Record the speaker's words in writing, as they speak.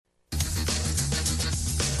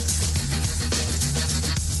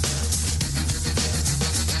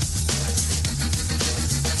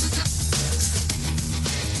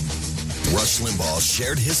Limbaugh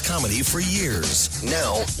shared his comedy for years.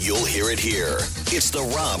 Now you'll hear it here. It's the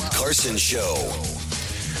Rob Carson Show.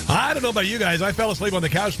 I don't know about you guys. I fell asleep on the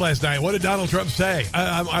couch last night. What did Donald Trump say?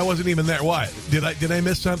 I wasn't even there. What? Did I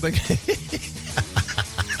miss something?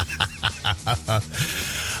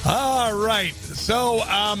 All right. So,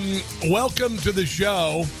 welcome to the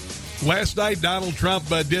show. Last night, Donald Trump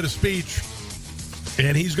did a speech,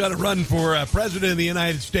 and he's going to run for president of the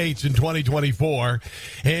United States in 2024.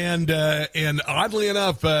 And oddly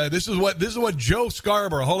enough, this is what Joe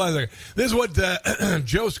Scarborough. Hold on a second. This is what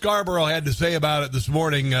Joe Scarborough had to say about it this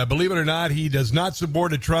morning. Believe it or not, he does not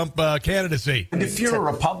support a Trump candidacy. And if you're a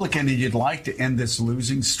Republican and you'd like to end this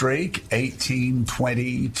losing streak, 18,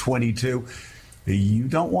 20, 22. You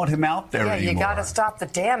don't want him out there anymore. Yeah, you got to stop the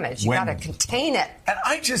damage. You got to contain it. And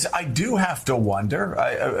I do have to wonder.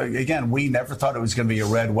 Again, we never thought it was going to be a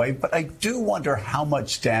red wave, but I do wonder how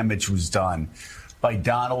much damage was done by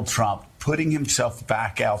Donald Trump putting himself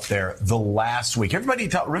back out there the last week. Everybody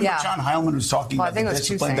remember John Heilman was talking about the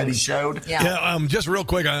discipline that he showed? Yeah, just real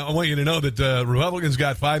quick, I want you to know that Republicans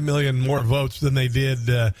got 5 million more votes than they did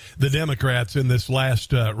the Democrats in this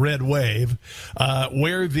last red wave.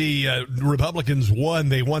 Where the Republicans won,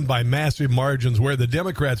 they won by massive margins. Where the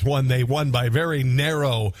Democrats won, they won by very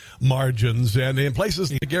narrow margins. And in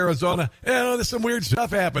places like Arizona, there's some weird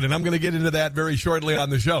stuff happening. I'm going to get into that very shortly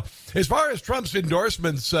on the show. As far as Trump's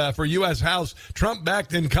endorsements for U.S. House,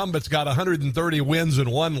 Trump-backed incumbents got 130 wins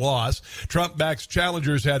and 1 loss. Trump-backed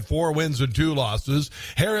challengers had 4 wins and 2 losses.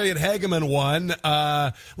 Harriet Hageman won.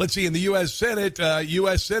 Let's see, in the U.S. Senate,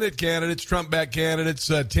 U.S. Senate candidates, Trump-backed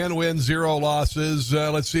candidates, 10 wins, 0 losses.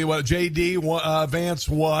 Let's see what J.D. Vance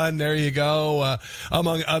won. There you go,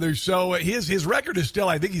 among others. So his record is still,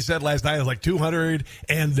 I think he said last night, is like 200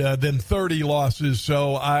 and then 30 losses.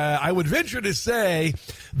 So I would venture to say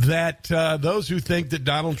that those who think that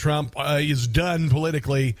Donald Trump is done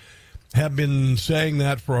politically have been saying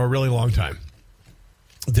that for a really long time.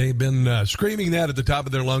 They've been screaming that at the top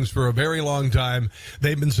of their lungs for a very long time.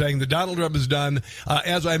 They've been saying that Donald Trump is done.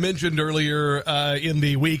 As I mentioned earlier in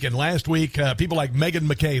the week and last week, people like Meghan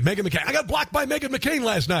McCain. I got blocked by Meghan McCain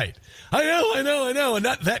last night. I know. And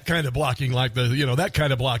not that kind of blocking like that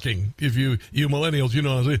kind of blocking. If you millennials,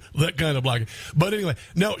 that kind of blocking. But anyway,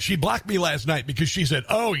 no, she blocked me last night because she said,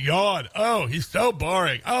 "Oh, yawn. Oh, he's so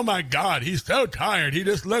boring. Oh, my God. He's so tired. He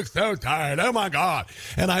just looks so tired. Oh, my God."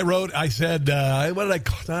 And I said, what did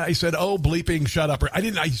I said, "Oh, bleeping, shut up."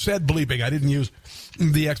 I said bleeping. I didn't use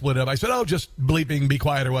the expletive. I said, "Oh, just bleeping, be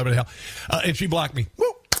quiet," or whatever the hell. And she blocked me.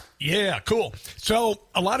 Woo! Yeah, cool. So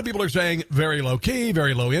a lot of people are saying very low key,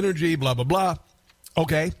 very low energy, blah, blah, blah.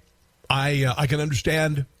 Okay. I can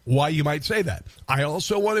understand why you might say that. I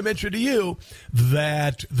also want to mention to you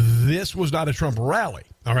that this was not a Trump rally.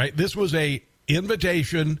 All right. This was a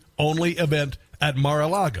invitation-only event at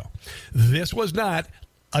Mar-a-Lago. This was not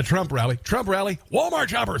a Trump rally. Walmart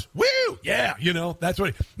shoppers. Woo! Yeah, that's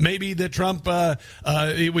what. Maybe the Trump.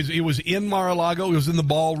 It was in Mar-a-Lago. It was in the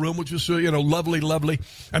ballroom, which was lovely.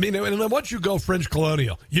 I mean, and once you go French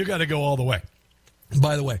Colonial, you got to go all the way.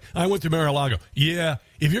 By the way, I went to Mar-a-Lago. Yeah,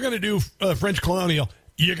 if you're going to do French Colonial,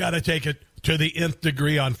 you got to take it to the nth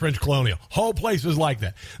degree on French Colonial. Whole place is like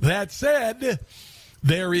that. That said,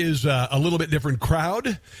 there is a little bit different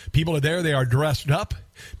crowd. People are there. They are dressed up.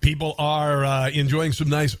 People are enjoying some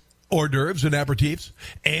nice hors d'oeuvres and aperitifs,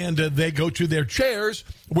 and they go to their chairs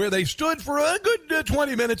where they stood for a good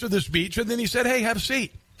 20 minutes of the speech, and then he said, "Hey, have a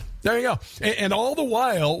seat." There you go. And all the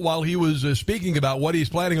while he was speaking about what he's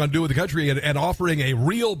planning on doing with the country and offering a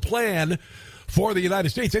real plan for the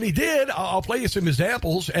United States, and he did. I'll play you some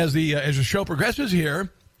examples as the show progresses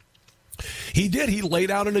here. He did. He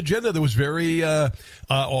laid out an agenda that was very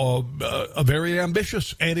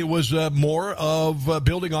ambitious, and it was more of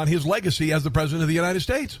building on his legacy as the president of the United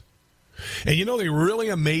States. And the really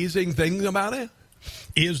amazing thing about it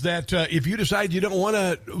is that if you decide you don't want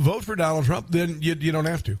to vote for Donald Trump, then you don't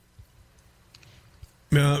have to.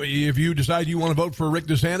 If you decide you want to vote for Rick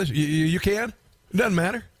DeSantis, you can. It doesn't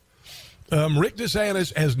matter. Rick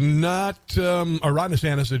DeSantis has not, or Ron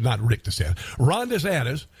DeSantis is not Rick DeSantis. Ron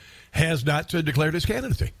DeSantis has not declared his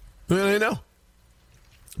candidacy. I know.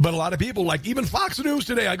 But a lot of people, like even Fox News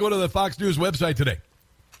today, I go to the Fox News website today,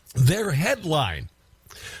 their headline,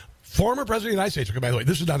 former president of the United States, okay, by the way,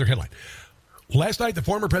 this is not their headline. Last night, the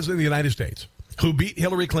former president of the United States, who beat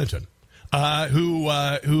Hillary Clinton, who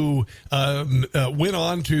went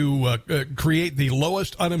on to create the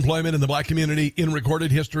lowest unemployment in the black community in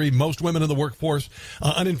recorded history. Most women in the workforce.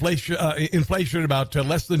 Inflation about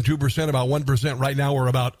less than 2%, about 1% right now. We're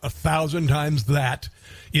about 1,000 times that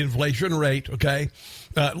inflation rate. Okay.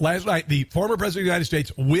 Last night, the former president of the United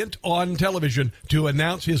States went on television to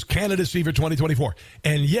announce his candidacy for 2024,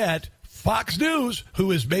 and yet Fox News,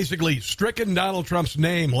 who has basically stricken Donald Trump's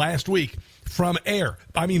name last week from air,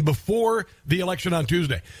 I mean, before the election on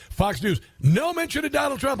Tuesday, Fox News, no mention of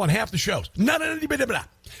Donald Trump on half the shows.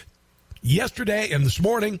 Yesterday and this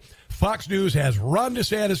morning, Fox News has Ron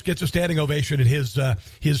DeSantis gets a standing ovation in his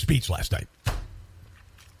speech last night.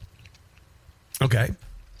 Okay.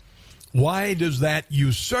 Why does that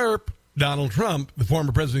usurp Donald Trump, the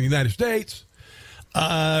former president of the United States,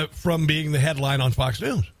 from being the headline on Fox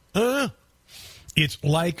News? It's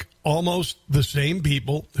like almost the same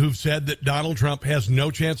people who've said that Donald Trump has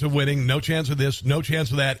no chance of winning, no chance of this, no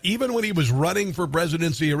chance of that, even when he was running for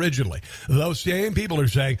presidency originally. Those same people are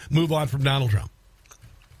saying, move on from Donald Trump.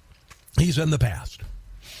 He's in the past.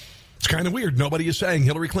 It's kind of weird. Nobody is saying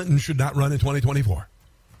Hillary Clinton should not run in 2024.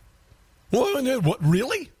 What,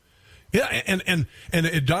 really? Yeah, and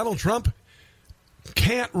Donald Trump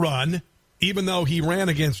can't run, even though he ran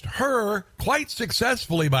against her quite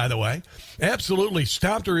successfully, by the way. Absolutely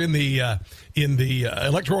stomped her in the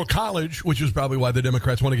Electoral College, which is probably why the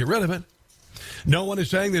Democrats want to get rid of it. No one is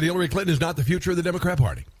saying that Hillary Clinton is not the future of the Democrat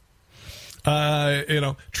Party.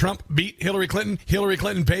 Trump beat Hillary Clinton. Hillary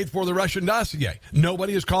Clinton paid for the Russian dossier.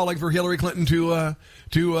 Nobody is calling for Hillary Clinton to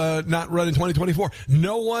not run in 2024.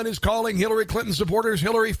 No one is calling Hillary Clinton supporters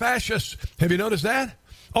Hillary fascists. Have you noticed that?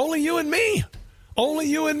 Only you and me. Only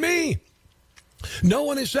you and me. No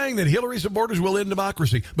one is saying that Hillary supporters will end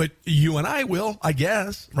democracy, but you and I will, I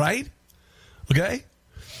guess, right? Okay?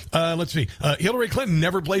 Let's see. Hillary Clinton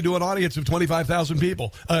never played to an audience of 25,000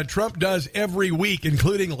 people. Trump does every week,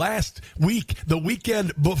 including last week, the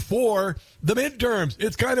weekend before the midterms.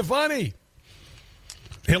 It's kind of funny.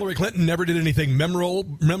 Hillary Clinton never did anything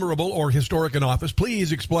memorable or historic in office.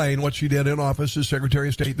 Please explain what she did in office as Secretary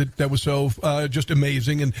of State that was so just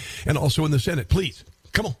amazing, and also in the Senate. Please,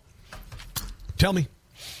 come on. Tell me.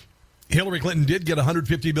 Hillary Clinton did get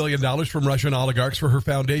 $150 billion from Russian oligarchs for her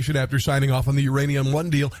foundation after signing off on the Uranium One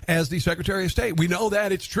deal as the Secretary of State. We know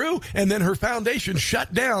that. It's true. And then her foundation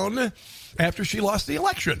shut down after she lost the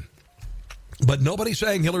election. But nobody's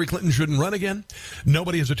saying Hillary Clinton shouldn't run again.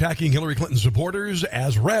 Nobody is attacking Hillary Clinton supporters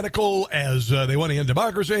as radical as they want to end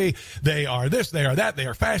democracy. They are this, they are that, they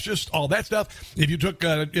are fascist, all that stuff. If you took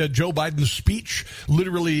Joe Biden's speech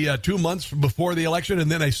literally 2 months before the election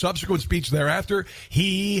and then a subsequent speech thereafter,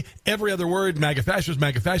 every other word, MAGA fascist,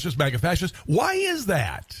 MAGA fascist, MAGA fascist. Why is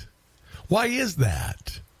that? Why is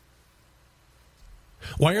that?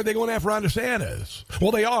 Why are they going after Ron DeSantis?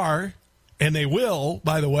 Well, they are, and they will,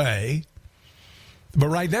 by the way. But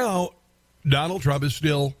right now, Donald Trump is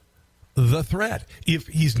still the threat. If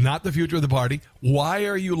he's not the future of the party, why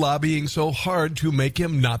are you lobbying so hard to make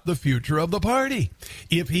him not the future of the party?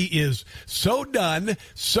 If he is so done,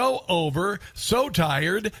 so over, so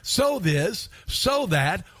tired, so this, so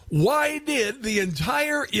that, why did the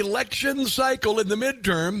entire election cycle in the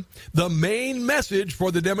midterm, the main message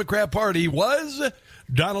for the Democrat Party was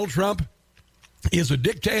Donald Trump is a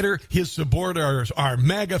dictator, his supporters are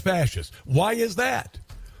MAGA fascists? Why is that?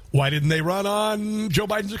 Why didn't they run on Joe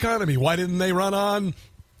Biden's economy? Why didn't they run on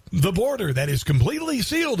the border that is completely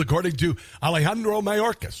sealed, according to Alejandro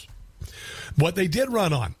Mayorkas? What they did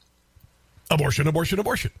run on, abortion, abortion,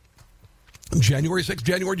 abortion. January 6th,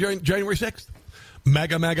 January 6th.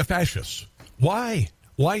 MAGA, MAGA fascists. Why?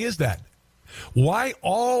 Why is that? Why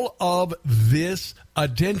all of this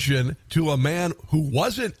attention to a man who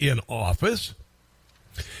wasn't in office,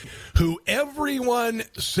 who everyone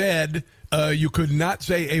said you could not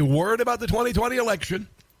say a word about the 2020 election,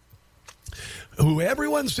 who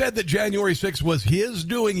everyone said that January 6th was his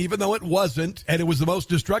doing, even though it wasn't, and it was the most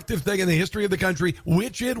destructive thing in the history of the country,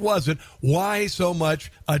 which it wasn't? Why so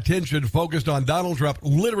much attention focused on Donald Trump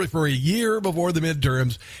literally for a year before the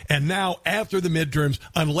midterms, and now after the midterms,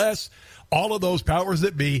 unless all of those powers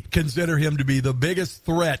that be consider him to be the biggest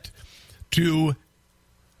threat to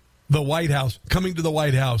the White House, coming to the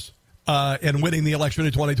White House and winning the election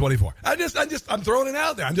in 2024. I'm throwing it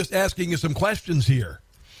out there. I'm just asking you some questions here,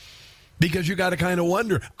 because you got to kind of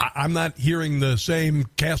wonder. I'm not hearing the same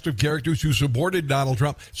cast of characters who supported Donald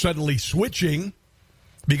Trump suddenly switching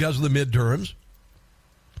because of the midterms.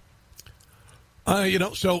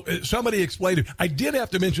 So somebody explained it. I did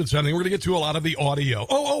have to mention something. We're going to get to a lot of the audio.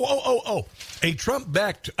 A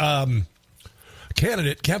Trump-backed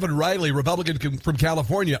candidate, Kevin Riley, Republican from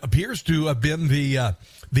California, appears to have been the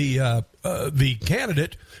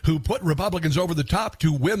candidate who put Republicans over the top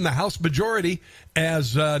to win the House majority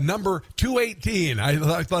as number 218.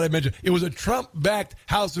 I thought I mentioned it was a Trump-backed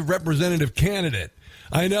House of Representative candidate.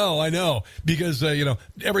 I know, because,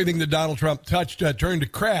 everything that Donald Trump touched turned to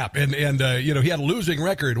crap, and he had a losing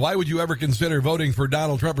record. Why would you ever consider voting for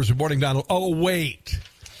Donald Trump or supporting Donald? Oh, wait.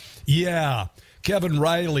 Yeah, Kevin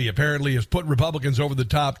Riley apparently has put Republicans over the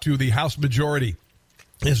top to the House majority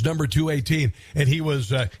as number 218, and he was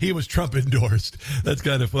Trump endorsed. That's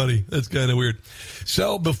kind of funny. That's kind of weird.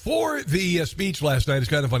 So before the speech last night, it's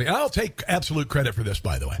kind of funny. I'll take absolute credit for this,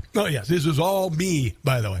 by the way. Oh, yes, this is all me,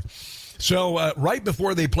 by the way. So right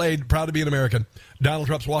before they played Proud to be an American, Donald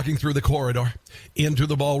Trump's walking through the corridor into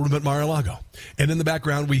the ballroom at Mar-a-Lago. And in the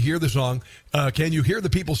background, we hear the song, Can You Hear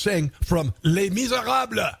the People Sing, from Les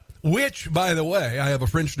Miserables, which, by the way, I have a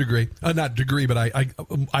French degree. Not degree, but I do.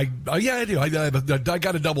 I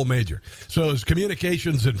got a double major. So it's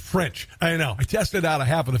communications and French. I know. I tested out a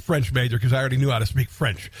half of the French major because I already knew how to speak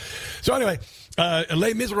French. So anyway,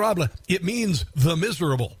 Les Miserables, it means the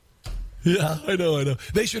miserable. Yeah, I know.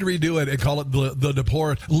 They should redo it and call it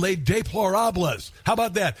Les Déplorables. How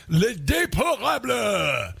about that? Les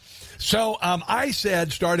Déplorables. So I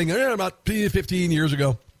said, starting about 15 years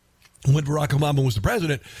ago, when Barack Obama was the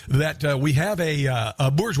president, that we have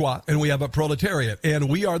a bourgeois and we have a proletariat. And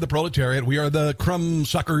we are the proletariat. We are the crumb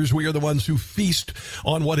suckers. We are the ones who feast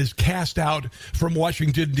on what is cast out from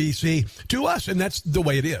Washington, D.C. to us. And that's the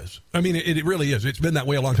way it is. I mean, it really is. It's been that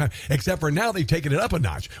way a long time. Except for now they've taken it up a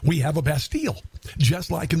notch. We have a Bastille, just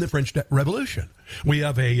like in the French Revolution. We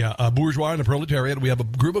have a bourgeois and a proletariat. We have a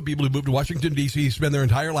group of people who moved to Washington, D.C., spend their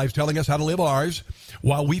entire lives telling us how to live ours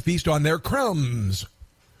while we feast on their crumbs,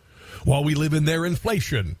 while we live in their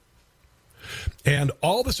inflation. And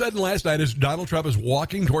all of a sudden last night, as Donald Trump is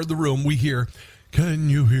walking toward the room, we hear, can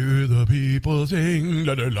you hear the people sing?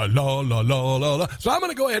 La, la, la, la, la, la, la. So I'm going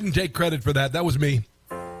to go ahead and take credit for that. That was me.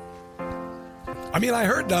 I mean, I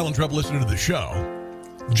heard Donald Trump listening to the show.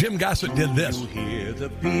 Jim Gossett did this. You hear the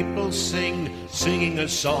people singing a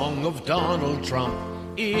song of Donald Trump.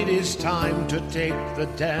 It is time to take the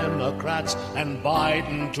Democrats and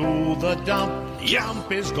Biden to the dump.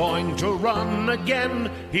 Trump is going to run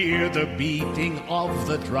again. Hear the beating of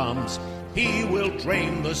the drums. He will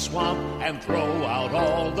drain the swamp and throw out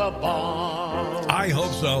all the bombs. I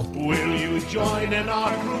hope so. Will you join in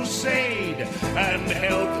our crusade and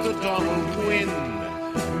help the Donald win?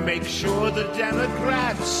 Make sure the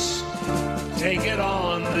Democrats take it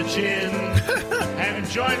on the chin and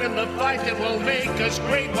join in the fight that will make us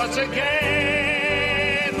great once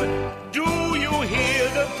again. Do you hear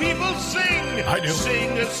the people sing? I do.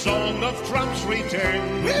 Sing a song of Trump's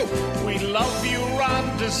return. Woo! We love you, Ron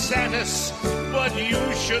DeSantis, but you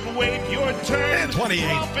should wait your turn. 28.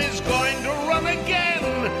 Trump is going to run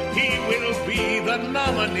again. He will be the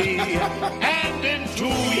nominee. And in 2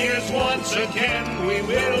 years, once again, we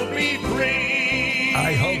will be free.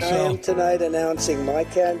 I hope so. I am tonight announcing my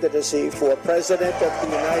candidacy for President of the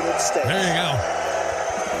United States. There you go.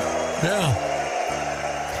 Yeah.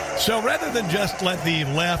 So rather than just let the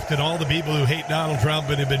left and all the people who hate Donald Trump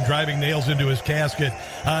and have been driving nails into his casket,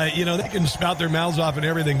 they can spout their mouths off and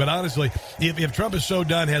everything. But honestly, if Trump is so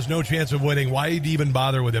done, has no chance of winning, why even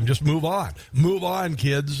bother with him? Just move on. Move on,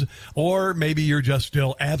 kids. Or maybe you're just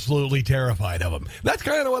still absolutely terrified of him. That's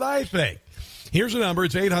kind of what I think. Here's the number.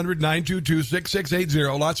 It's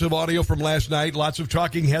 800-922-6680. Lots of audio from last night. Lots of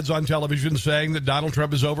talking heads on television saying that Donald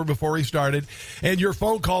Trump is over before he started. And your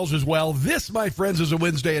phone calls as well. This, my friends, is a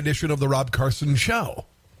Wednesday edition of the Rob Carson Show.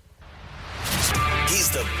 He's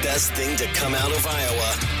the best thing to come out of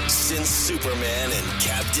Iowa since Superman and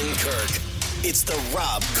Captain Kirk. It's the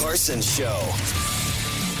Rob Carson Show.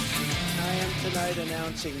 I am tonight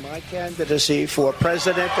announcing my candidacy for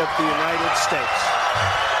President of the United States.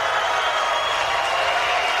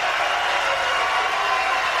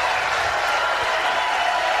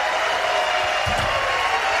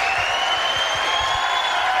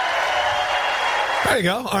 There you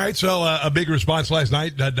go. All right, so a big response last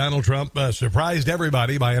night. Donald Trump surprised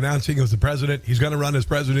everybody by announcing as the president. He's going to run as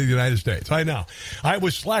president of the United States. I know. I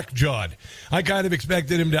was slack-jawed. I kind of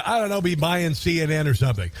expected him to, be buying CNN or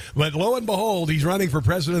something. But lo and behold, he's running for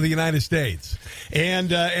president of the United States.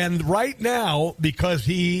 And right now, because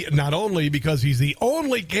he's the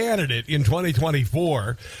only candidate in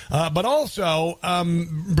 2024, but also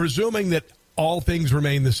presuming that all things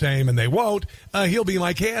remain the same, and they won't, he'll be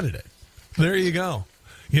my candidate. There you go.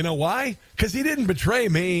 You know why? Because he didn't betray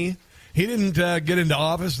me. He didn't get into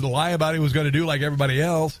office to lie about what he was going to do like everybody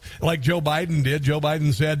else, like Joe Biden did. Joe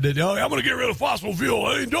Biden said that, I'm going to get rid of fossil fuel.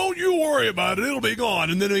 Hey, don't you worry about it. It'll be gone.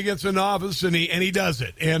 And then he gets in office and he does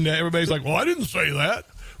it. And everybody's like, well, I didn't say that.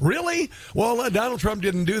 Really? Well, Donald Trump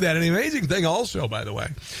didn't do that. And the amazing thing also, by the way,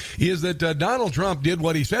 is that Donald Trump did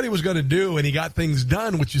what he said he was going to do, and he got things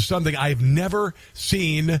done, which is something I've never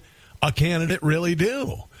seen a candidate really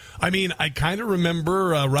do. I mean, I kind of remember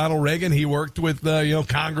Ronald Reagan. He worked with,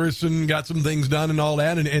 Congress and got some things done and all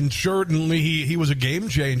that. And certainly he was a game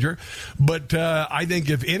changer. But I think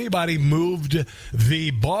if anybody moved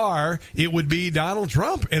the bar, it would be Donald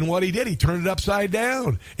Trump. And what he did, he turned it upside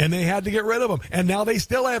down. And they had to get rid of him. And now they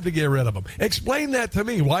still have to get rid of him. Explain that to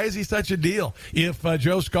me. Why is he such a deal? If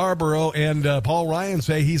Joe Scarborough and Paul Ryan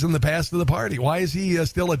say he's in the past of the party, why is he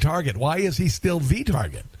still a target? Why is he still the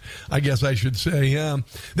target? I guess I should say.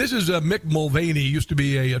 This is Mick Mulvaney, used to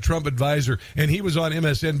be a Trump advisor, and he was on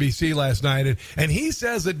MSNBC last night, and he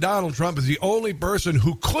says that Donald Trump is the only person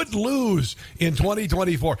who could lose in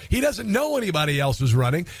 2024. He doesn't know anybody else is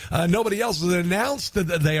running. Nobody else has announced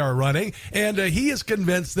that they are running, and he is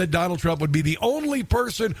convinced that Donald Trump would be the only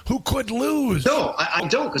person who could lose. No, I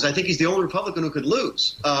don't, because I think he's the only Republican who could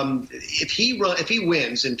lose. If he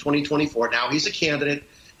wins in 2024, now he's a candidate.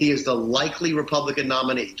 He is the likely Republican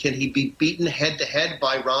nominee. Can he be beaten head-to-head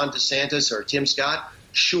by Ron DeSantis or Tim Scott?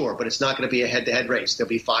 Sure, but it's not going to be a head-to-head race. There'll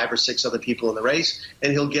be 5 or 6 other people in the race,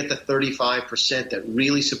 and he'll get the 35% that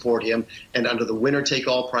really support him. And under the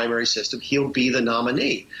winner-take-all primary system, he'll be the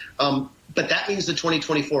nominee. But that means the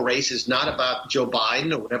 2024 race is not about Joe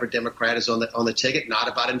Biden or whatever Democrat is on the ticket, not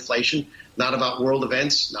about inflation, not about world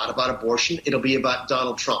events, not about abortion. It'll be about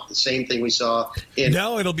Donald Trump, the same thing we saw in...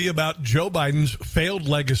 No, it'll be about Joe Biden's failed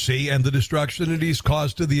legacy and the destruction that he's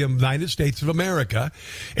caused to the United States of America.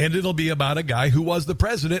 And it'll be about a guy who was the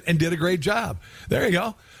president and did a great job. There you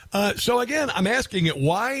go. So again, I'm asking it,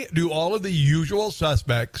 why do all of the usual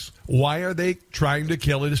suspects, why are they trying to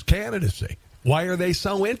kill his candidacy? Why are they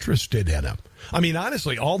so interested in him? I mean,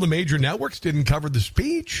 honestly, all the major networks didn't cover the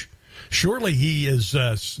speech. Surely he is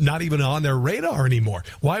not even on their radar anymore.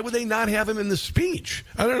 Why would they not have him in the speech?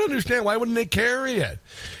 I don't understand. Why wouldn't they carry it?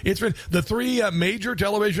 It's been the 3 major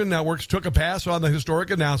television networks took a pass on the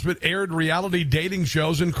historic announcement, aired reality dating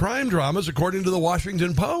shows and crime dramas, according to the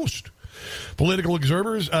Washington Post. Political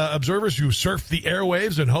observers who surfed the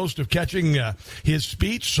airwaves and host of Catching his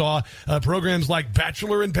speech saw programs like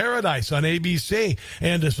Bachelor in Paradise on ABC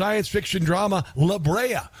and a science fiction drama La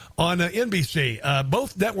Brea on NBC.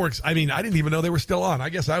 Both networks, I mean, I didn't even know they were still on. I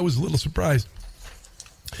guess I was a little surprised.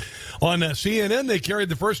 On CNN, they carried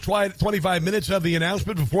the first 25 minutes of the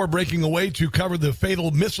announcement before breaking away to cover the fatal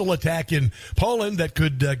missile attack in Poland that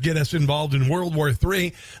could get us involved in World War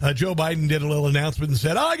III. Joe Biden did a little announcement and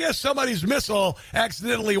said, I guess somebody's missile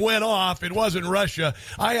accidentally went off. It wasn't Russia.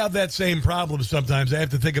 I have that same problem sometimes. I have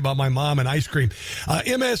to think about my mom and ice cream.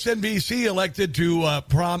 MSNBC elected to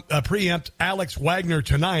preempt Alex Wagner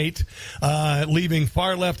tonight, leaving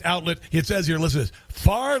far-left outlet. It says here, listen to this.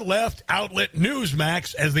 Far-left outlet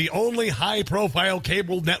Newsmax as the only high-profile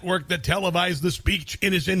cable network that televised the speech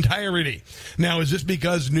in its entirety. Now, is this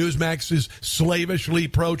because Newsmax is slavishly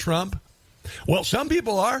pro-Trump? Well, some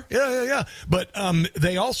people are. Yeah. But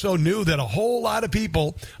they also knew that a whole lot of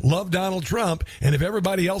people love Donald Trump, and if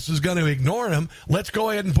everybody else is going to ignore him, let's go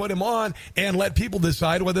ahead and put him on and let people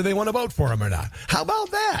decide whether they want to vote for him or not. How about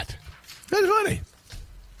that? That's funny.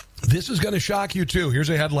 This is going to shock you, too.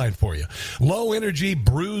 Here's a headline for you. Low energy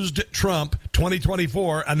bruised Trump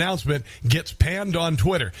 2024 announcement gets panned on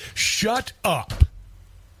Twitter. Shut up.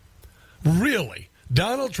 Really?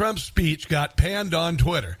 Donald Trump's speech got panned on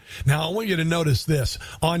Twitter. Now, I want you to notice this.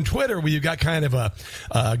 On Twitter, where you've got kind of a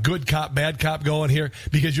good cop, bad cop going here,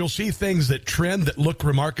 because you'll see things that trend that look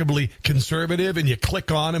remarkably conservative, and you click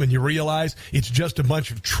on them and you realize it's just a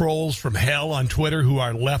bunch of trolls from hell on Twitter who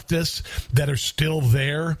are leftists that are still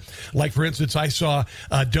there. Like, for instance, I saw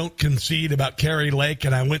Don't Concede about Carrie Lake,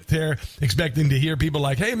 and I went there expecting to hear people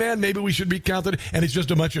like, hey, man, maybe we should be counted. And it's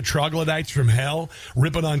just a bunch of troglodytes from hell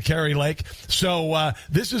ripping on Carrie Lake. So,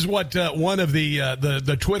 this is what one of the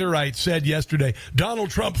Twitterites said yesterday.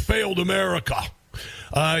 Donald Trump failed America.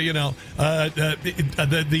 The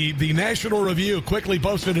National Review quickly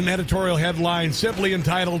posted an editorial headline simply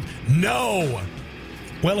entitled, No.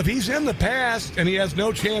 Well, if he's in the past and he has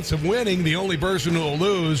no chance of winning, the only person who will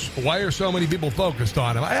lose, why are so many people focused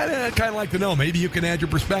on him? I'd kind of like to know. Maybe you can add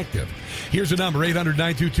your perspective. Here's the number,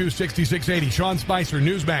 800-922-6680. Sean Spicer,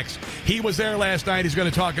 Newsmax. He was there last night. He's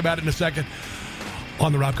going to talk about it in a second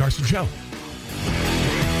on The Rob Carson Show.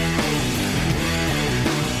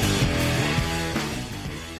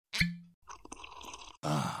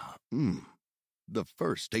 The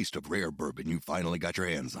first taste of rare bourbon you finally got your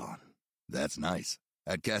hands on. That's nice.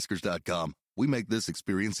 At Caskers.com, we make this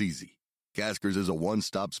experience easy. Caskers is a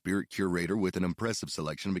one-stop spirit curator with an impressive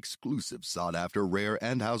selection of exclusive, sought-after, rare,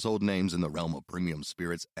 and household names in the realm of premium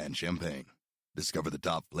spirits and champagne. Discover the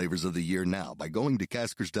top flavors of the year now by going to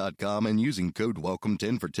Caskers.com and using code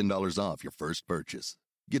WELCOME10 for $10 off your first purchase.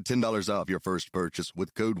 Get $10 off your first purchase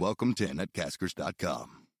with code WELCOME10 at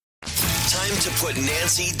Caskers.com. Time to put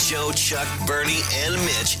Nancy, Joe, Chuck, Bernie, and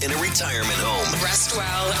Mitch in a retirement home. Rest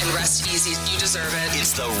well and rest easy. You deserve it.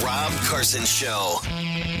 It's the Rob Carson Show.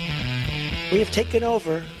 We have taken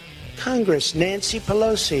over Congress. Nancy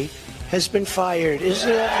Pelosi has been fired. Isn't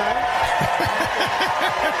that right?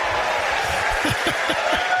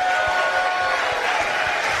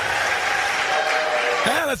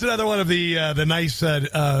 That's another one of the nice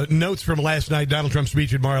notes from last night, Donald Trump's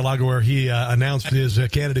speech at Mar-a-Lago, where he announced his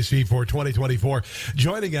candidacy for 2024.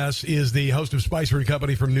 Joining us is the host of Spicer &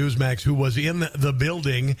 Company from Newsmax, who was in the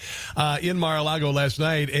building in Mar-a-Lago last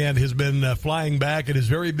night and has been flying back and is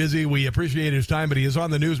very busy. We appreciate his time, but he is on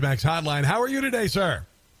the Newsmax hotline. How are you today, sir?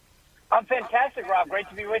 I'm fantastic, Rob. Great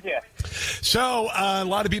to be with you. So, a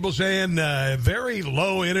lot of people saying very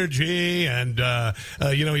low energy, and,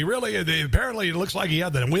 he really, apparently it looks like he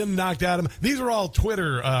had the wind knocked out of him. These are all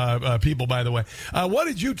Twitter people, by the way. What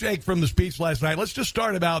did you take from the speech last night? Let's just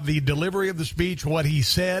start about the delivery of the speech, what he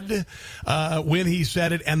said, when he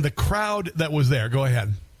said it, and the crowd that was there. Go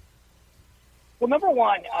ahead. Well, number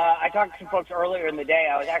one, I talked to some folks earlier in the day.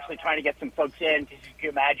 I was actually trying to get some folks in, because you can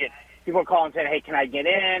imagine. People were calling and saying, hey, can I get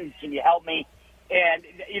in? Can you help me? And,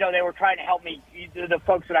 they were trying to help me. The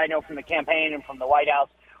folks that I know from the campaign and from the White House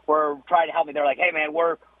were trying to help me. They're like, hey, man,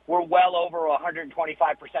 we're well over 125%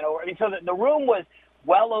 over. I mean, so the room was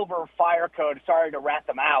well over fire code. Sorry to rat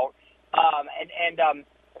them out.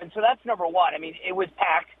 And so that's number one. I mean, it was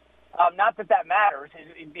packed. Not that matters.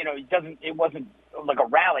 It wasn't like a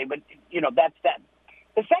rally, but, that's that.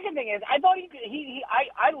 The second thing is, I thought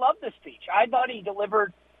I love the speech. I thought he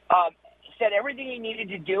delivered. Said everything he needed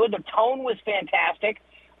to do. The tone was fantastic.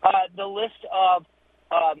 The list of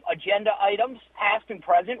agenda items, past and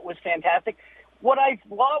present, was fantastic. What I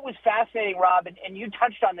thought was fascinating, Rob, and you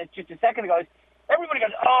touched on this just a second ago, is everybody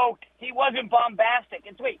goes, oh, he wasn't bombastic.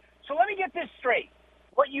 And wait, so let me get this straight.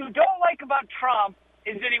 What you don't like about Trump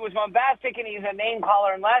is that he was bombastic and he's a name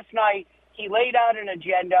caller. And last night he laid out an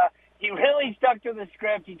agenda. He really stuck to the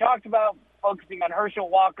script. He talked about focusing on Herschel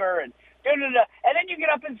Walker and and then you get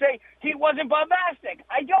up and say he wasn't bombastic.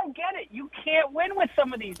 I don't get it. You can't win with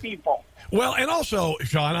some of these people. Well, and also,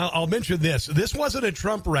 Sean, I'll mention this. This wasn't a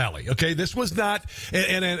Trump rally, okay? This was not,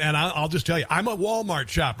 and I'll just tell you, I'm a Walmart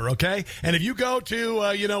shopper, okay? And if you go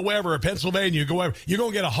to, wherever, Pennsylvania, you're going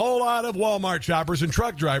to get a whole lot of Walmart shoppers and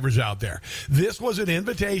truck drivers out there. This was an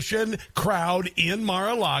invitation crowd in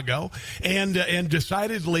Mar-a-Lago and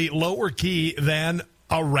decidedly lower key than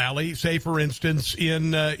a rally, say, for instance,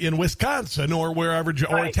 in Wisconsin or wherever,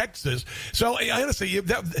 or Texas. So honestly, he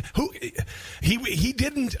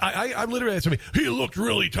didn't. I literally had somebody. He looked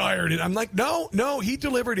really tired, and I'm like, no, he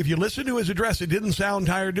delivered. If you listen to his address, it didn't sound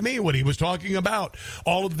tired to me when he was talking about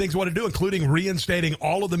all of the things he wanted to do, including reinstating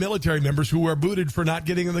all of the military members who were booted for not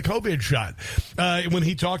getting the COVID shot. When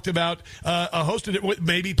he talked about hosting it with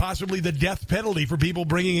maybe possibly the death penalty for people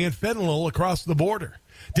bringing in fentanyl across the border.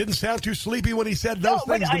 Didn't sound too sleepy when he said those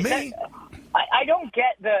things to me. I don't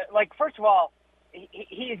get first of all,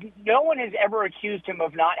 no one has ever accused him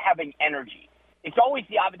of not having energy. It's always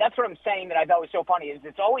the opposite. That's what I'm saying that I thought was so funny, is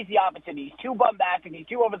it's always the opposite. He's too bombastic, he's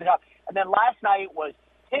too over the top. And then last night was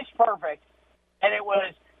pitch perfect, and it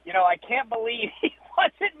was, I can't believe he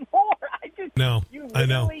wasn't more. You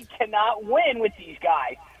really cannot win with these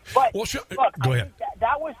guys. But look, go ahead.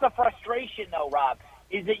 That was the frustration, though, Rob,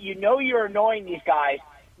 is that you're annoying these guys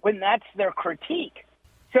when that's their critique.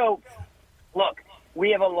 So, look, we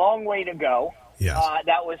have a long way to go. Yes.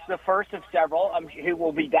 That was the first of several. Who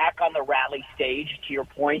will be back on the rally stage, to your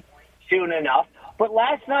point, soon enough. But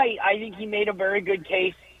last night, I think he made a very good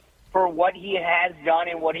case for what he has done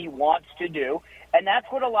and what he wants to do, and that's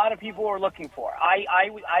what a lot of people are looking for. I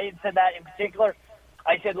had said that in particular.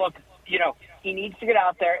 I said, look, he needs to get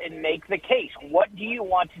out there and make the case. What do you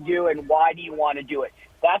want to do, and why do you want to do it?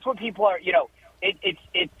 That's what people are,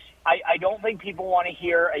 I don't think people want to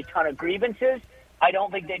hear a ton of grievances. I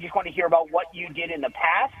don't think they just want to hear about what you did in the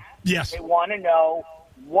past. Yes. They want to know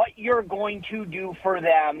what you're going to do for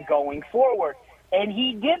them going forward. And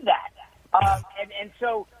he did that. And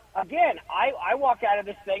so, again, I walked out of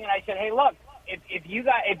this thing and I said, hey, look, if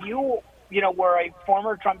you were a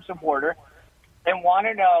former Trump supporter and want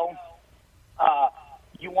to know,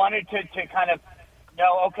 you wanted to kind of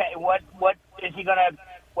know, okay, what is he going to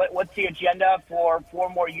what's the agenda for 4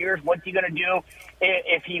 more years? What's he going to do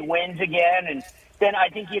if he wins again? And then I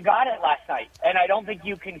think you got it last night. And I don't think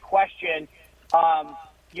you can question,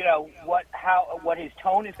 what his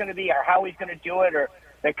tone is going to be or how he's going to do it or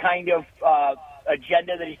the kind of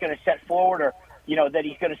agenda that he's going to set forward or, that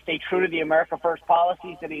he's going to stay true to the America First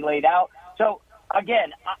policies that he laid out. So,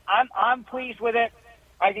 again, I'm pleased with it.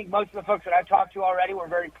 I think most of the folks that I've talked to already were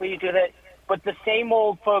very pleased with it. But the same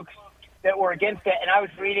old folks that were against it, and I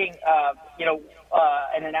was reading,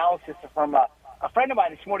 an analysis from a friend of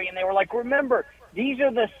mine this morning, and they were like, remember, these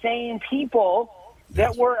are the same people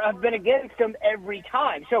that have been against him every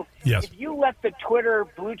time. So if you let the Twitter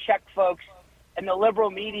blue check folks and the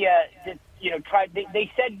liberal media that,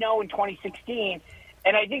 they said no in 2016,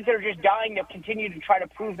 and I think they're just dying to continue to try to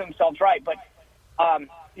prove themselves right. But,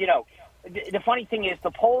 the funny thing is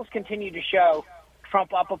the polls continue to show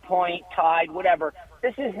Trump up a point, tied, whatever.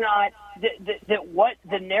 This is not what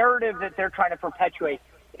the narrative that they're trying to perpetuate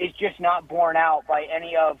is just not borne out by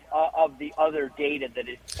any of the other data that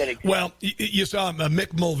exists. Well, you saw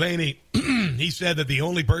Mick Mulvaney. He said that the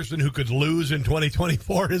only person who could lose in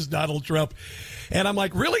 2024 is Donald Trump. And I'm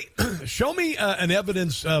like, really? Show me an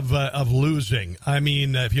evidence of losing. I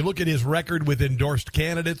mean, if you look at his record with endorsed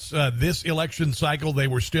candidates, this election cycle, they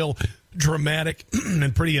were still dramatic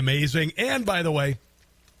and pretty amazing. And by the way,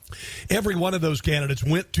 every one of those candidates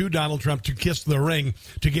went to Donald Trump to kiss the ring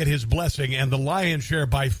to get his blessing, and the lion's share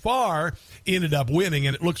by far ended up winning.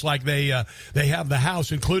 And it looks like they have the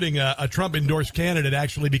House, including a Trump-endorsed candidate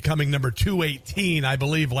actually becoming number 218, I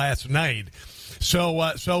believe, last night.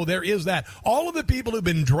 So there is that. All of the people who've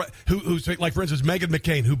been who say, like, for instance, Meghan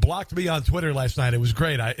McCain, who blocked me on Twitter last night. It was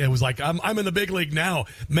great. It was like, I'm in the big league now.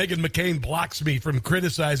 Meghan McCain blocks me from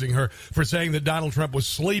criticizing her for saying that Donald Trump was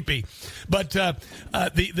sleepy. But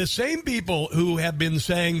the same people who have been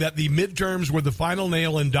saying that the midterms were the final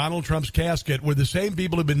nail in Donald Trump's casket were the same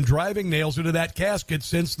people who've been driving nails into that casket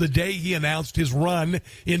since the day he announced his run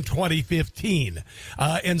in 2015.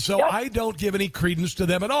 And so I don't give any credence to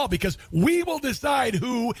them at all, because we will decide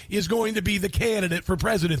who is going to be the candidate for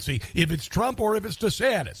presidency, if it's Trump or if it's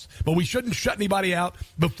DeSantis. But we shouldn't shut anybody out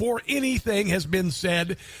before anything has been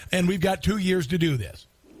said, and we've got 2 years to do this.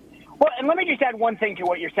 Well, and let me just add one thing to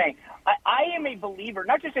what you're saying. I am a believer,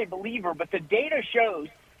 not just a believer, but the data shows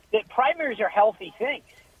that primaries are healthy things.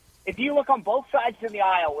 If you look on both sides of the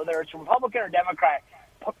aisle, whether it's Republican or Democrat,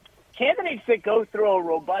 candidates that go through a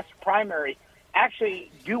robust primary actually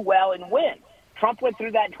do well and win. Trump went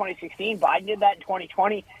through that in 2016. Biden did that in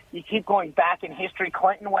 2020. You keep going back in history.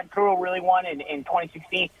 Clinton went through a really one in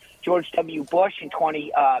 2016. George W. Bush in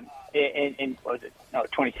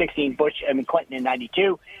 2016. Bush, Clinton in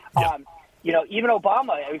 92. Yeah. Even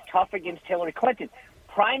Obama, it was tough against Hillary Clinton.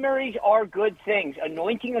 Primaries are good things.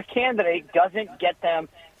 Anointing a candidate doesn't get them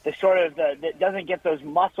doesn't get those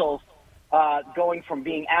muscles going from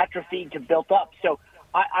being atrophied to built up. So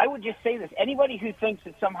I would just say this: anybody who thinks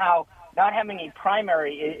that somehow not having a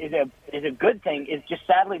primary is a good thing is just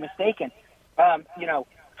sadly mistaken.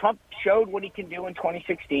 Trump showed what he can do in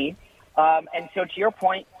 2016, and so to your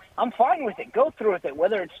point, I'm fine with it. Go through with it,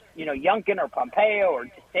 whether it's Youngkin or Pompeo or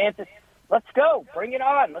DeSantis. Let's go, bring it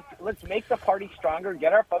on. Let's make the party stronger,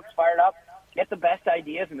 get our folks fired up, get the best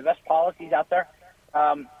ideas and the best policies out there.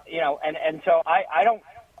 And so I don't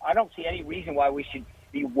see any reason why we should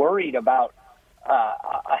be worried about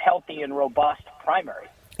a healthy and robust primary.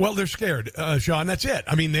 Well, they're scared, Sean. That's it.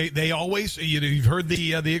 I mean, they always, you've heard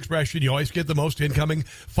the expression, you always get the most incoming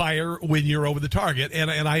fire when you're over the target, and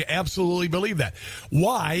I absolutely believe that.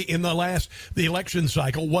 Why, in the election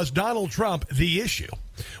cycle, was Donald Trump the issue?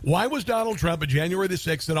 Why was Donald Trump, on January the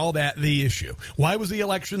 6th and all that, the issue? Why was the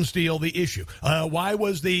election steal the issue? Why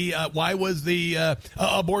was the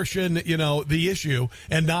abortion, the issue,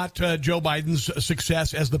 and not Joe Biden's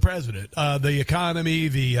success as the president? The economy,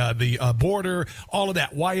 the border, all of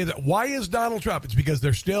that. Why is Donald Trump? It's because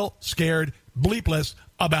they're still scared bleepless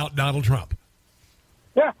about Donald Trump.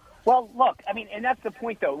 Yeah. Well, look, and that's the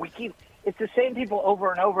point, though. It's the same people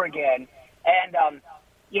over and over again, and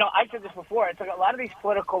I said this before. It's like a lot of these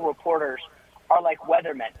political reporters are like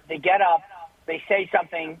weathermen. They get up, they say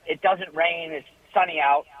something, it doesn't rain, it's sunny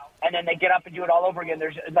out, and then they get up and do it all over again.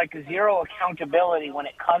 There's like zero accountability when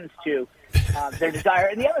it comes to their desire.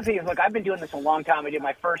 And the other thing is, look, I've been doing this a long time. I did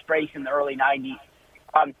my first race in the early 90s.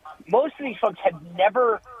 Most of these folks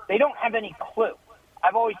they don't have any clue.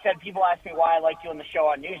 I've always said, people ask me why I like doing the show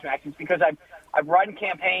on Newsmax. It's because I've run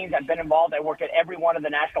campaigns, I've been involved, I worked at every one of the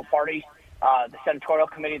national parties, the senatorial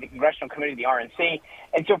committee, the congressional committee, the RNC.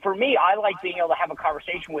 And so for me, I like being able to have a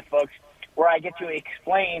conversation with folks where I get to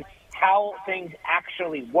explain how things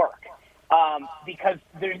actually work. Because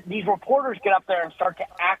these reporters get up there and start to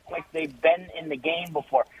act like they've been in the game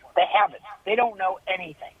before. They haven't. They don't know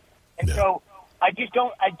anything. And so I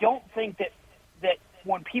don't think that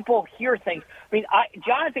when people hear things,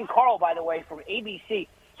 Jonathan Karl, by the way, from ABC,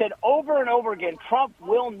 said over and over again, Trump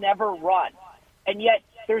will never run. And yet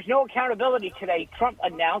there's no accountability today. Trump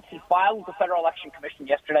announced he filed with the Federal Election Commission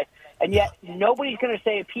yesterday, and yet nobody's going to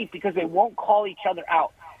say a peep because they won't call each other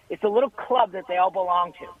out. It's a little club that they all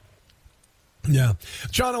belong to. Yeah.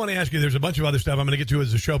 John, I want to ask you, there's a bunch of other stuff I'm going to get to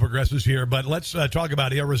as the show progresses here, but let's talk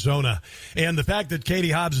about Arizona and the fact that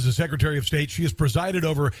Katie Hobbs is the Secretary of State. She has presided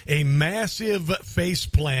over a massive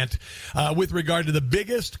faceplant with regard to the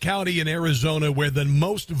biggest county in Arizona where the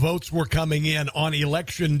most votes were coming in on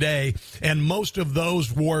Election Day, and most of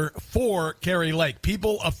those were for Kari Lake.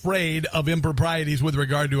 People afraid of improprieties with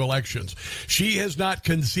regard to elections. She has not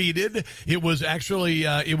conceded. It was actually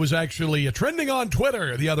trending on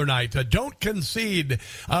Twitter the other night. Don't concede.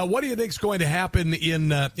 What do you think is going to happen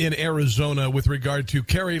in Arizona with regard to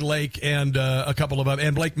Kari Lake and a couple of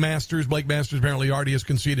and Blake Masters? Blake Masters apparently already has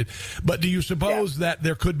conceded. But do you suppose that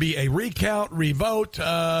there could be a recount, revote?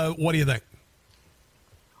 What do you think?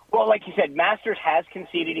 Well, like you said, Masters has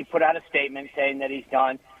conceded. He put out a statement saying that he's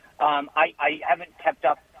done. I haven't kept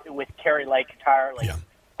up with Kari Lake entirely. Yeah.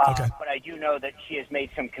 Okay. But I do know that she has made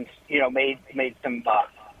some, made some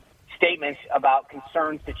statements about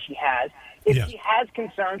concerns that she has. If she has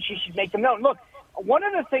concerns, she should make them known. Look, one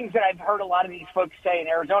of the things that I've heard a lot of these folks say in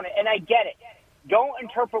Arizona, and I get it, don't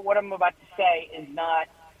interpret what I'm about to say as not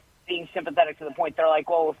being sympathetic to the point. They're like,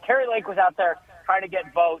 well, if Kari Lake was out there trying to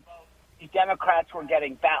get votes, these Democrats were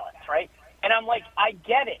getting ballots, right? And I'm like, I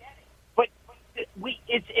get it. But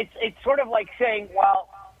it's sort of like saying, well,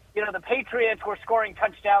 the Patriots were scoring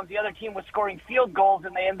touchdowns, the other team was scoring field goals,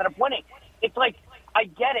 and they ended up winning. It's like, I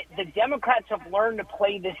get it. The Democrats have learned to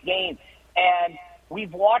play this game. And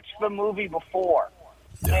we've watched the movie before.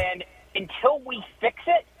 Yeah. And until we fix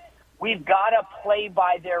it, we've got to play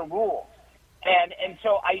by their rules. And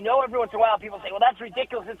so I know every once in a while people say, well, that's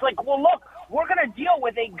ridiculous. It's like, well, look, we're going to deal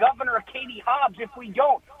with a Governor Katie Hobbs if we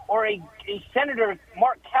don't, or a Senator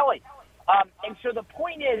Mark Kelly. And so the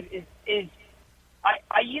point is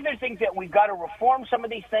I either think that we've got to reform some of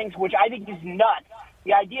these things, which I think is nuts.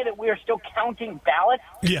 The idea that we are still counting ballots,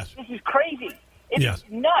 this is crazy. It's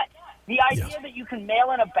nuts. The idea that you can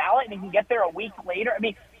mail in a ballot and you can get there a week later.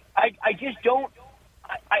 I just don't.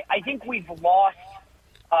 I think we've lost.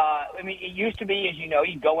 It used to be, as you know,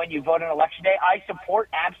 you go in, you vote on Election Day. I support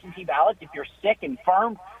absentee ballots if you're sick,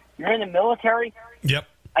 infirm, you're in the military. Yep.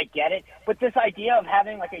 I get it. But this idea of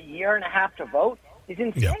having like a year and a half to vote is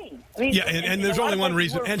insane. Yeah. And there's only one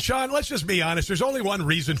reason. And Sean, let's just be honest. There's only one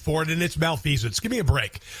reason for it, and it's malfeasance. Give me a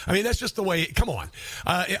break. That's just the way. Come on,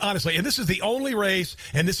 honestly. And this is the only race,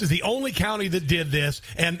 and this is the only county that did this.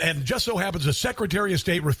 And just so happens the Secretary of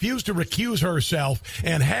State refused to recuse herself,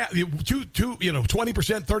 and 20%,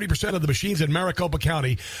 30% of the machines in Maricopa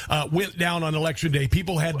County went down on Election Day.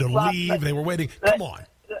 People had to leave. They were waiting. Come on.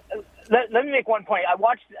 Let me make one point.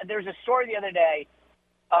 There's a story the other day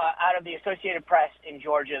out of the Associated Press in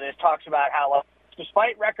Georgia that talks about how,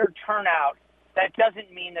 despite record turnout, that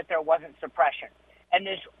doesn't mean that there wasn't suppression. And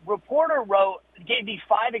this reporter gave these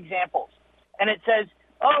 5 examples, and it says,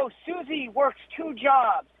 oh, Susie works 2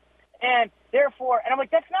 jobs, and therefore, and I'm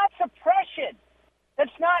like, that's not suppression.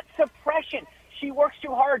 That's not suppression. She works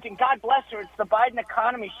too hard, and God bless her. It's the Biden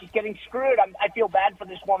economy. She's getting screwed. I feel bad for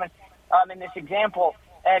this woman in this example,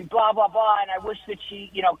 and blah, blah, blah. And I wish that she,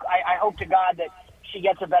 I hope to God that she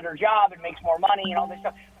gets a better job and makes more money and all this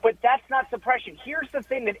stuff. But that's not suppression. Here's the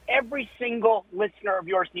thing that every single listener of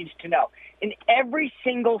yours needs to know. In every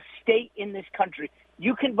single state in this country,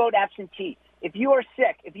 you can vote absentee. If you are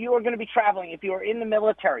sick, if you are going to be traveling, if you are in the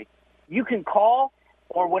military, you can call,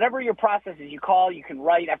 or whatever your process is, you call, you can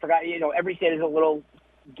write. I forgot, every state is a little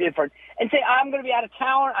different. And say, I'm going to be out of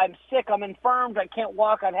town, I'm sick, I'm infirmed, I can't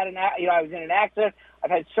walk, I've had I was in an accident,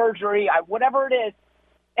 I've had surgery, whatever it is,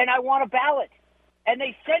 and I want a ballot. And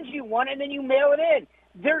they send you one, and then you mail it in.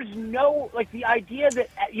 There's no, the idea that,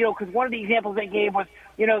 because one of the examples they gave was,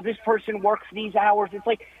 this person works these hours. It's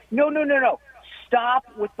like, no. Stop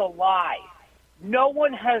with the lie. No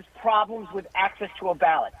one has problems with access to a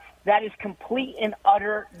ballot. That is complete and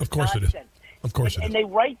utter nonsense. Of course it is. Of course it is. And they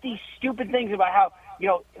write these stupid things about how,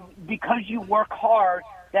 because you work hard,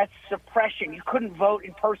 that's suppression. You couldn't vote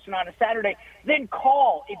in person on a Saturday. Then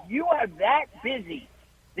call. If you are that busy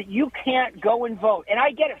that you can't go and vote, and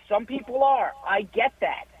I get it, some people are, I get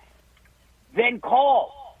that, then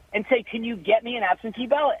call and say, can you get me an absentee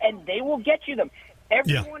ballot? And they will get you them.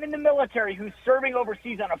 Everyone in the military who's serving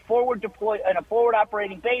overseas on a forward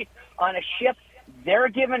operating base on a ship, they're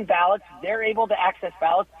given ballots. They're able to access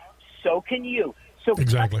ballots. So can you. So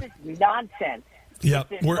exactly. This nonsense. Yeah,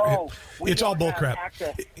 it's all bullcrap.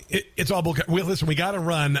 It's all bullcrap. Well, listen, we got to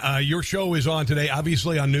run. Your show is on today,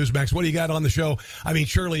 obviously on Newsmax. What do you got on the show? I mean,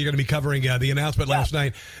 surely you're going to be covering the announcement last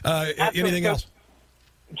night. Anything else?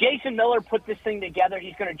 Jason Miller put this thing together.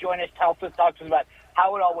 He's going to join us, talk to us about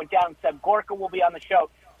how it all went down. Seb Gorka will be on the show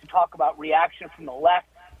to talk about reaction from the left.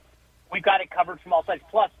 We've got it covered from all sides.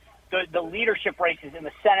 Plus, the leadership races in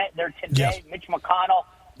the Senate, they're today. Yes. Mitch McConnell,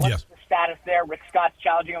 what's the status there? Rick Scott's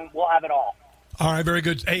challenging him. We'll have it all. All right, very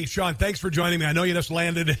good. Hey, Sean, thanks for joining me. I know you just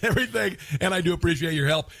landed and everything, and I do appreciate your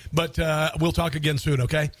help. But we'll talk again soon,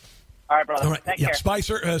 okay? All right, brother. All right. Take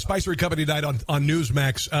care. Spicer Company night on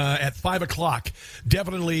Newsmax at 5 o'clock.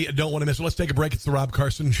 Definitely don't want to miss it. Let's take a break. It's the Rob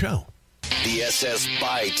Carson Show. The SS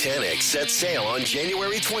Bi-10X sets sail on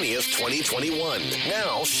January 20th, 2021.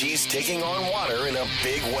 Now she's taking on water in a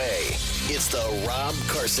big way. It's the Rob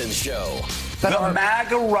Carson Show. The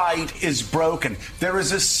MAGA right is broken. There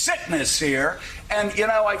is a sickness here. And,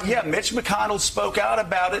 Mitch McConnell spoke out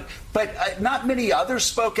about it, but not many others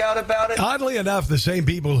spoke out about it. Oddly enough, the same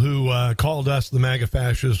people who called us the MAGA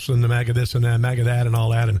fascists and the MAGA this and that, MAGA that and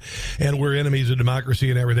all that, and we're enemies of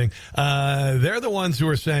democracy and everything, they're the ones who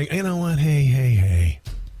are saying, you know what, hey,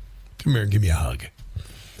 come here and give me a hug.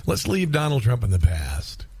 Let's leave Donald Trump in the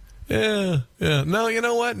past. Yeah. No, you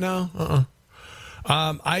know what? No,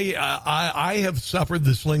 I have suffered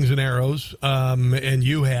the slings and arrows, and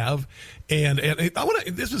you have, and I want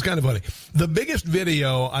to. This is kind of funny. The biggest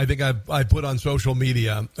video I think I put on social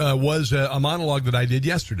media was a monologue that I did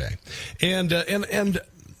yesterday, and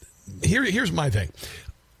here's my thing.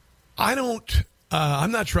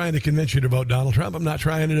 I'm not trying to convince you to vote Donald Trump. I'm not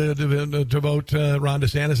trying to vote Ron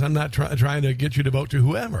DeSantis. I'm not trying to get you to vote to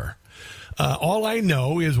whoever. All I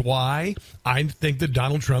know is why I think that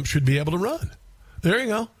Donald Trump should be able to run. There you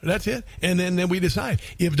go. That's it. And then we decide.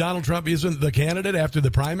 If Donald Trump isn't the candidate after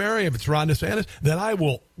the primary, if it's Ron DeSantis, then I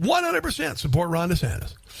will 100% support Ron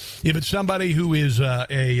DeSantis. If it's somebody who is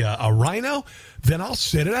a rhino, then I'll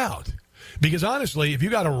sit it out. Because honestly, if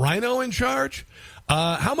you got a rhino in charge,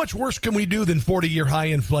 how much worse can we do than 40-year high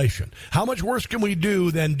inflation? How much worse can we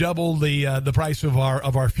do than double the price of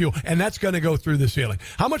our fuel? And that's going to go through the ceiling.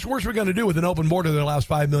 How much worse are we going to do with an open border that allows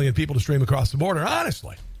 5 million people to stream across the border?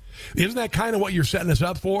 Honestly. Isn't that kind of what you're setting us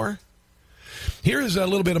up for? Here is a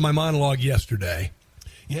little bit of my monologue yesterday.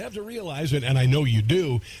 You have to realize, and I know you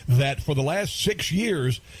do, that for the last 6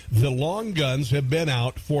 years, the long guns have been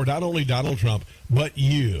out for not only Donald Trump, but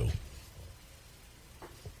you.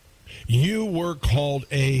 You were called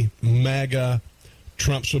a MAGA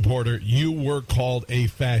Trump supporter. You were called a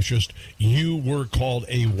fascist. You were called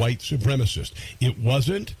a white supremacist. It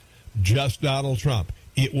wasn't just Donald Trump.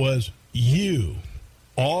 It was you.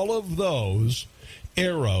 All of those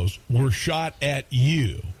arrows were shot at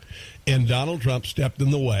you, and Donald Trump stepped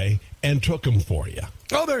in the way and took them for you.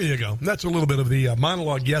 Oh, there you go. That's a little bit of the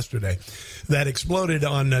monologue yesterday that exploded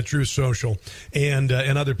on Truth Social and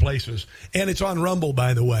other places. And it's on Rumble,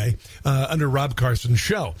 by the way, under Rob Carson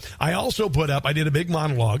Show. I also I did a big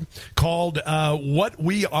monologue called What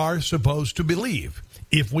We Are Supposed to Believe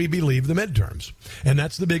If We Believe the Midterms. And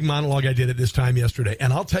that's the big monologue I did at this time yesterday.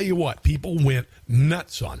 And I'll tell you what, people went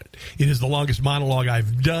nuts on it. It is the longest monologue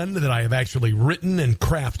I've done that I have actually written and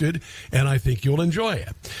crafted, and I think you'll enjoy it.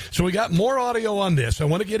 So we got more audio on this. I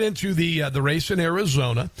want to get into the race in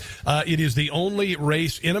Arizona. It is the only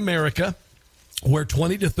race in America where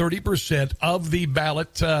 20 to 30% of the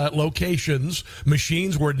ballot locations,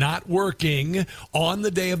 machines were not working on the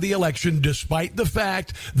day of the election, despite the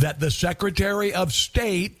fact that the Secretary of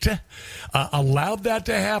State allowed that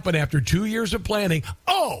to happen after 2 years of planning.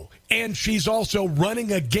 Oh, and she's also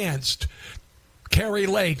running against Kari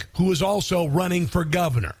Lake, who is also running for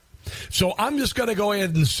governor. So I'm just going to go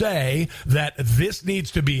ahead and say that this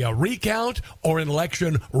needs to be a recount or an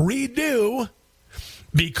election redo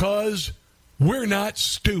because we're not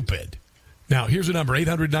stupid. Now, here's a number,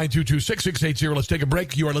 800-922-6680. Let's take a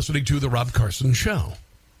break. You are listening to The Rob Carson Show.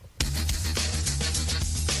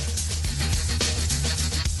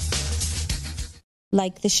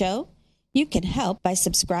 Like the show? You can help by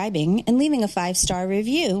subscribing and leaving a 5-star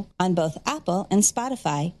review on both Apple and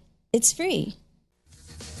Spotify. It's free.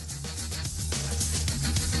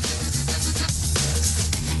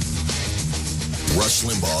 Rush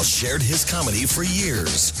Limbaugh shared his comedy for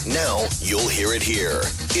years. Now you'll hear it here.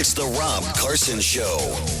 It's the Rob Carson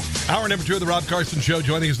Show. Hour number 2 of the Rob Carson Show.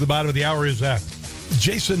 Joining us at the bottom of the hour is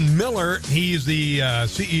Jason Miller, he's the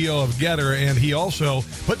CEO of Getter, and he also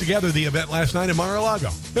put together the event last night in Mar-a-Lago.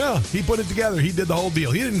 Yeah, he put it together. He did the whole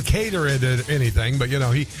deal. He didn't cater it or anything, but,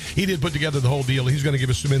 he did put together the whole deal. He's going to give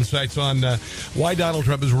us some insights on why Donald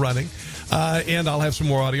Trump is running. And I'll have some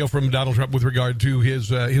more audio from Donald Trump with regard to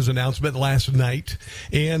his announcement last night,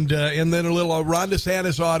 and then a little Ron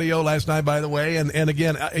DeSantis audio last night, by the way, and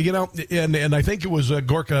again, and I think it was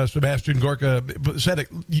Sebastian Gorka said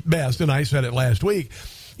it best, and I said it last week,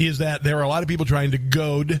 is that there are a lot of people trying to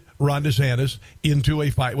goad Ron DeSantis into a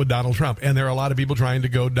fight with Donald Trump, and there are a lot of people trying to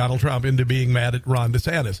goad Donald Trump into being mad at Ron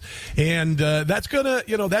DeSantis, and that's going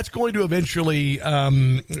to eventually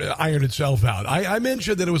iron itself out. I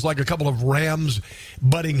mentioned that it was like a couple of rams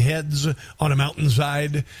butting heads on a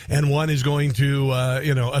mountainside, and one is going to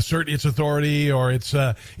assert its authority or its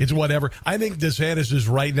whatever. I think DeSantis is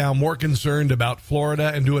right now more concerned about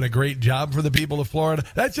Florida and doing a great job for the people of Florida.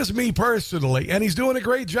 That's just me personally, and he's doing a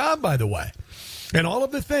great job, by the way. And all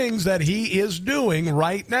of the things that he is doing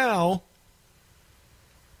right now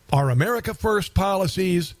are America First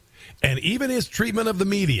policies, and even his treatment of the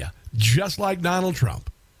media, just like Donald Trump.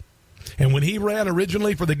 And when he ran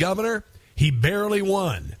originally for the governor, he barely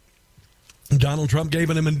won. Donald Trump gave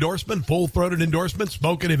him an endorsement, full-throated endorsement,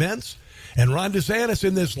 spoke at events. And Ron DeSantis,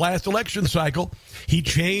 in this last election cycle, he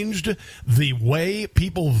changed the way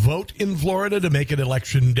people vote in Florida to make it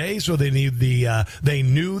election day, so they knew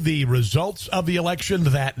the results of the election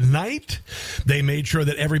that night. They made sure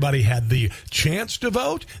that everybody had the chance to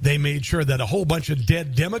vote. They made sure that a whole bunch of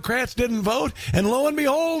dead Democrats didn't vote. And lo and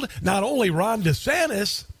behold, not only Ron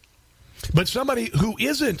DeSantis, but somebody who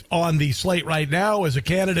isn't on the slate right now as a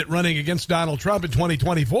candidate running against Donald Trump in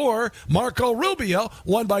 2024, Marco Rubio,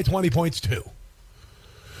 won by 20 points too.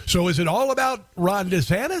 So is it all about Ron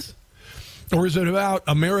DeSantis? Or is it about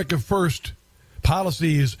America First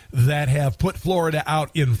policies that have put Florida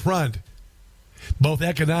out in front, both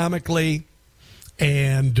economically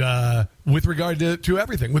and with regard to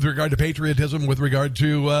everything, with regard to patriotism, with regard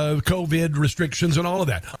to COVID restrictions and all of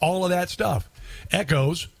that? All of that stuff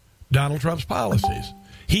echoes Donald Trump's policies.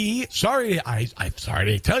 I'm sorry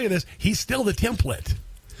to tell you this, he's still the template.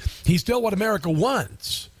 He's still what America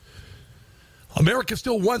wants. America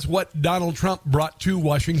still wants what Donald Trump brought to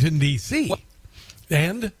Washington, D.C.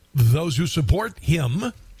 And those who support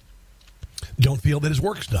him don't feel that his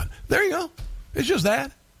work's done. There you go. It's just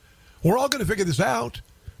that. We're all going to figure this out.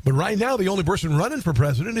 But right now, the only person running for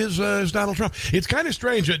president is Donald Trump. It's kind of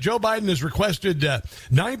strange that Joe Biden has requested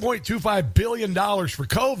 $9.25 billion for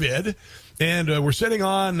COVID, and we're sitting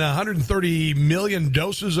on 130 million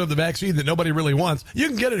doses of the vaccine that nobody really wants. You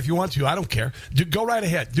can get it if you want to. I don't care. Go right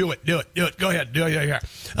ahead. Do it. Go ahead. Do it. Yeah.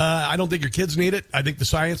 I don't think your kids need it. I think the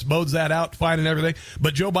science bodes that out fine and everything.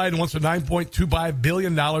 But Joe Biden wants $9.25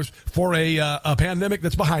 billion for a pandemic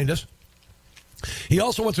that's behind us. He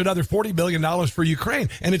also wants another $40 billion for Ukraine.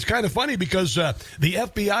 And it's kind of funny because the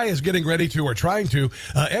FBI is getting ready to, or trying to,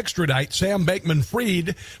 extradite Sam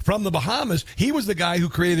Bankman-Fried from the Bahamas. He was the guy who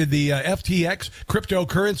created the FTX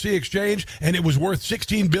cryptocurrency exchange, and it was worth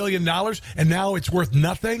 $16 billion, and now it's worth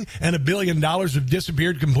nothing, and $1 billion have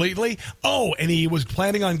disappeared completely. Oh, and he was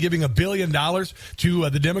planning on giving $1 billion to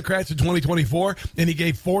the Democrats in 2024, and he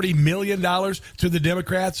gave $40 million to the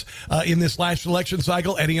Democrats in this last election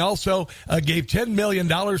cycle, and he also gave $10 million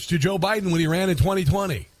to Joe Biden when he ran in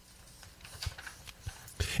 2020.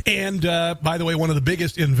 And, by the way, one of the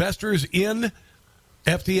biggest investors in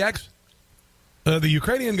FTX, the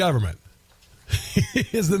Ukrainian government.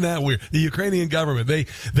 Isn't that weird? The Ukrainian government. They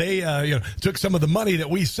took some of the money that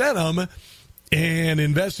we sent them and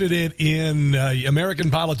invested it in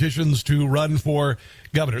American politicians to run for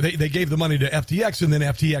governor. They gave the money to FTX, and then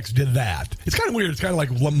FTX did that. It's kind of weird. It's kind of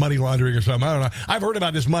like money laundering or something. I don't know. I've heard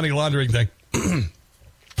about this money laundering thing.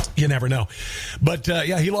 You never know. But,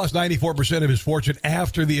 he lost 94% of his fortune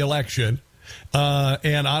after the election.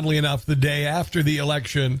 And oddly enough, the day after the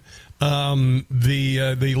election,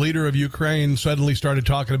 the leader of Ukraine suddenly started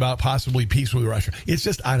talking about possibly peace with Russia. It's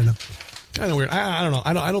just, I don't know. Kind of weird. I don't know.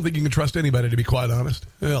 I don't think you can trust anybody, to be quite honest.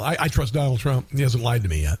 Well, I trust Donald Trump. He hasn't lied to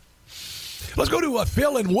me yet. Let's go to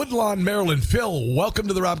Phil in Woodlawn, Maryland. Phil, welcome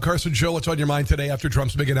to the Rob Carson Show. What's on your mind today after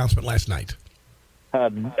Trump's big announcement last night? How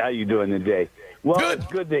you doing today? Well, good.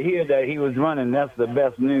 It's good to hear that he was running. That's the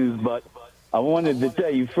best news. But I wanted to tell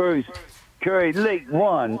you first, Curry Lake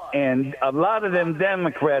won, and a lot of them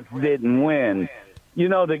Democrats didn't win. You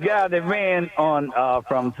know, the guy that ran on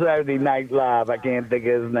from Saturday Night Live, I can't think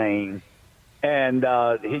of his name, and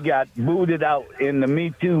he got booted out in the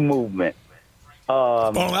Me Too movement.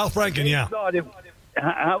 Al Franken, yeah.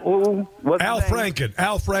 Al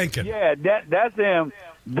Franken. Yeah, that's him.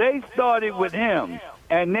 They started with him,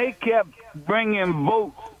 and they kept bringing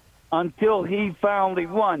votes until he finally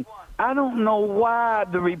won. I don't know why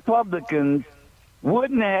the Republicans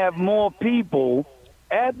wouldn't have more people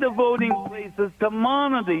at the voting places to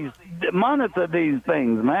monitor these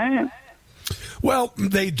things, man. Well,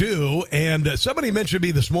 they do, and somebody mentioned to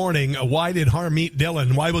me this morning, why did Harmeet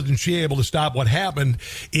Dillon, why wasn't she able to stop what happened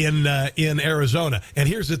in Arizona? And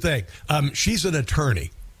here's the thing, she's an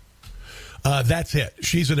attorney. That's it.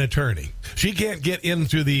 She's an attorney. She can't get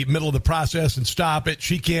into the middle of the process and stop it.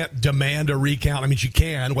 She can't demand a recount. I mean, she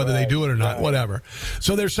can, whether they do it or not, whatever.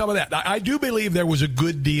 So there's some of that. I do believe there was a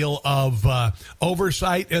good deal of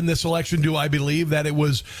oversight in this election. Do I believe that it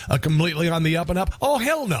was completely on the up and up? Oh,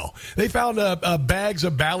 hell no. They found bags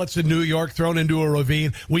of ballots in New York thrown into a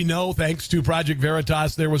ravine. We know, thanks to Project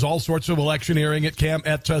Veritas, there was all sorts of electioneering at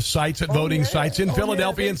sites, at voting sites in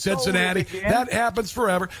Philadelphia and Cincinnati. That happens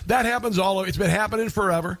forever. That happens all. It's been happening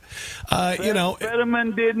forever.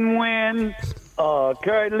 Fetterman didn't win.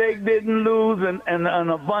 Curry Lake didn't lose, and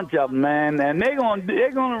a bunch of them, man. And they're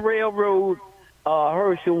gonna railroad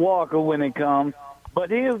Herschel Walker when it comes. But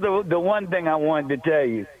here's the one thing I wanted to tell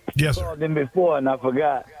you. Yes, sir. I called them before and I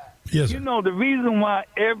forgot. Yes, sir. You know the reason why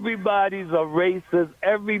everybody's a racist,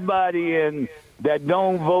 everybody that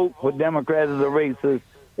don't vote for Democrats is a racist,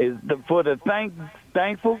 is for the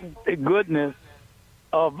thankful goodness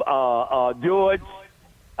of George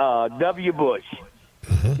W. Bush.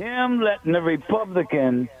 Him letting the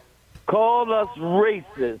Republicans call us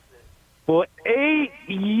racist for 8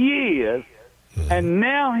 years, and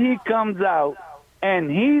now he comes out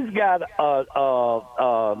and he's got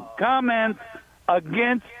comments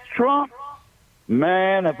against Trump.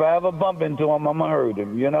 Man, if I ever bump into him, I'm going to hurt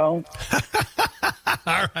him, you know?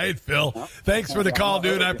 All right, Phil. Thanks for the call,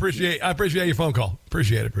 dude. I appreciate your phone call.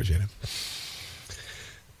 Appreciate it.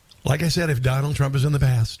 Like I said, if Donald Trump is in the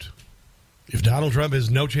past, if Donald Trump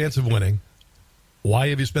has no chance of winning, why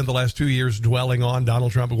have you spent the last 2 years dwelling on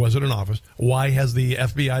Donald Trump who wasn't in office? Why has the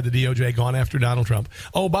FBI, the DOJ gone after Donald Trump?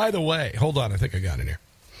 Oh, by the way, hold on. I think I got it here.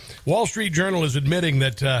 Wall Street Journal is admitting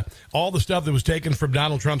that all the stuff that was taken from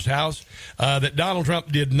Donald Trump's house, that Donald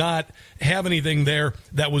Trump did not have anything there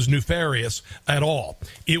that was nefarious at all.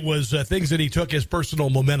 It was things that he took as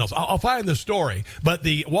personal mementos. I'll find the story, but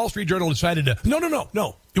the Wall Street Journal decided to,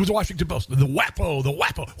 no. It was the Washington Post. The WAPO.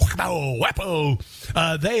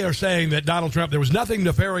 They are saying that Donald Trump, there was nothing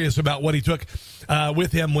nefarious about what he took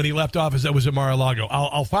with him when he left office that was at Mar-a-Lago.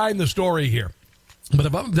 I'll find the story here. But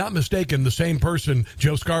if I'm not mistaken, the same person,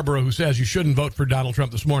 Joe Scarborough, who says you shouldn't vote for Donald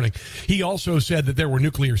Trump this morning, he also said that there were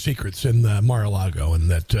nuclear secrets in Mar-a-Lago and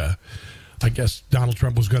that I guess Donald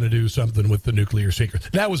Trump was going to do something with the nuclear secrets.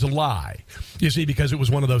 That was a lie, you see, because it was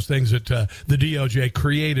one of those things that the DOJ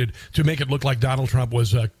created to make it look like Donald Trump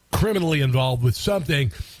was criminally involved with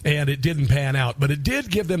something, and it didn't pan out. But it did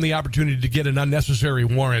give them the opportunity to get an unnecessary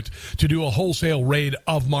warrant to do a wholesale raid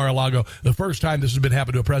of Mar-a-Lago, the first time this has been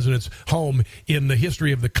happened to a president's home in the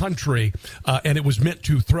history of the country, and it was meant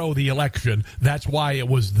to throw the election. That's why it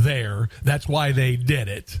was there. That's why they did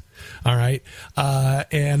it. All right.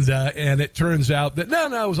 And it turns out that,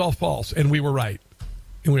 no, it was all false, and we were right.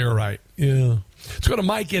 Yeah. Let's go to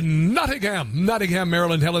Mike in Nottingham,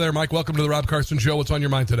 Maryland. Hello there, Mike. Welcome to the Rob Carson Show. What's on your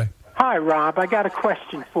mind today? Hi, Rob. I got a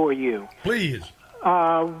question for you. Please.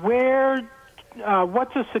 What's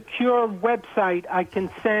a secure website I can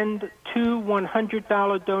send two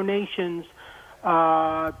 $100 donations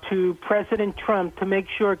to President Trump to make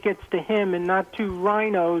sure it gets to him and not to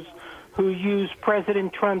rhinos who use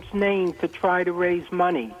President Trump's name to try to raise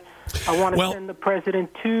money? I want to send the president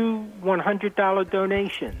two $100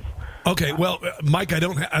 donations. Okay, well, Mike, I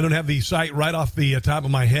don't have the site right off the top of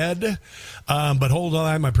my head, but hold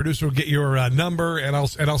on, my producer will get your number, and I'll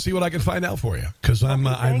see what I can find out for you. Because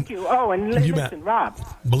thank you. Oh, and listen, Rob.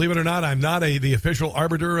 Believe it or not, I'm not the official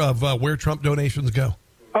arbiter of where Trump donations go.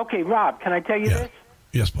 Okay, Rob, can I tell you this?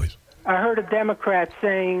 Yes, please. I heard a Democrat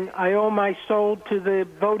saying, "I owe my soul to the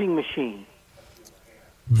voting machine."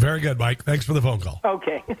 Very good, Mike. Thanks for the phone call.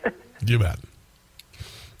 Okay. You bet.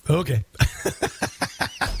 Okay.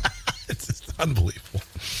 It's just unbelievable.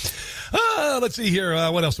 Let's see here.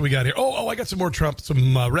 What else do we got here? Oh, I got some more Trump,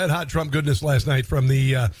 some red hot Trump goodness last night from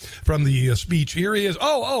the speech. Here he is.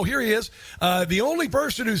 Here he is. The only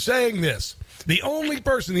person who's saying this. The only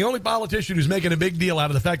politician who's making a big deal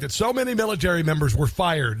out of the fact that so many military members were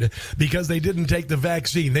fired because they didn't take the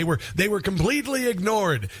vaccine. They were completely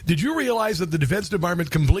ignored. Did you realize that the Defense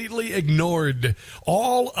Department completely ignored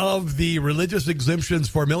all of the religious exemptions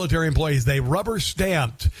for military employees? They rubber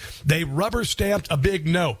stamped a big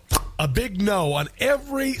no. a big no on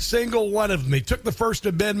every single one of them. They took the First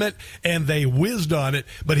Amendment and they whizzed on it.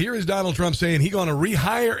 But here is Donald Trump saying he's going to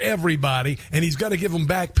rehire everybody and he's going to give them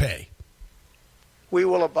back pay. We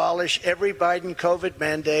will abolish every Biden COVID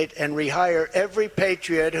mandate and rehire every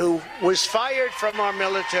patriot who was fired from our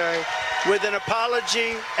military with an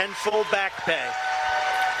apology and full back pay.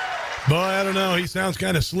 Boy, I don't know. He sounds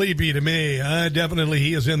kind of sleepy to me. Definitely,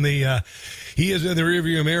 he is in the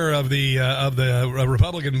rearview mirror of the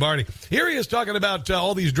Republican Party. Here he is talking about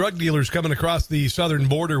all these drug dealers coming across the southern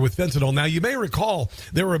border with fentanyl. Now, you may recall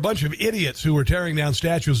there were a bunch of idiots who were tearing down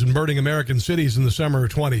statues and burning American cities in the summer of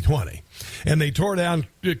 2020. And they tore down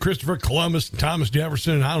Christopher Columbus, Thomas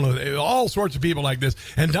Jefferson, and I don't know, all sorts of people like this.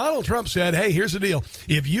 And Donald Trump said, hey, here's the deal.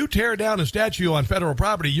 If you tear down a statue on federal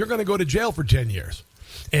property, you're going to go to jail for 10 years.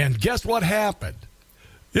 And guess what happened?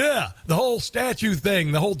 Yeah, the whole statue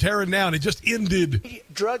thing, the whole tearing down, it just ended. A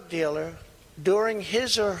drug dealer, during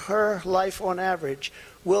his or her life on average,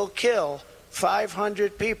 will kill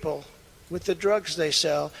 500 people with the drugs they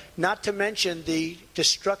sell, not to mention the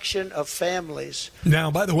destruction of families. Now,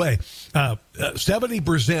 by the way,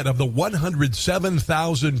 70% of the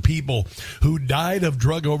 107,000 people who died of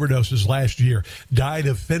drug overdoses last year died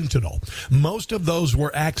of fentanyl. Most of those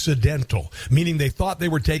were accidental, meaning they thought they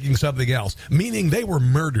were taking something else, meaning they were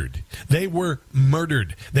murdered. They were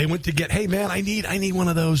murdered. They went to get, hey, man, I need one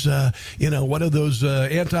of those, anxiety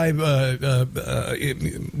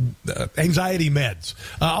meds.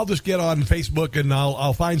 I'll just get on Facebook and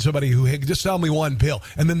I'll find somebody who, hey, just sell me one pill.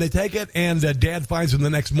 And then they take it, and Dad finds him the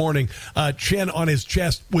next morning, chin on his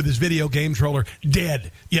chest with his video game controller,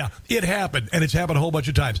 dead. Yeah, it happened, and it's happened a whole bunch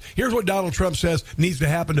of times. Here's what Donald Trump says needs to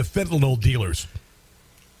happen to fentanyl dealers.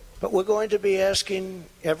 But we're going to be asking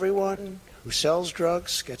everyone who sells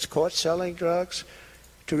drugs, gets caught selling drugs,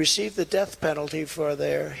 to receive the death penalty for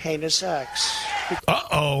their heinous acts.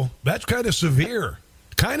 Uh-oh, that's kind of severe.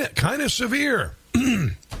 Kind of severe.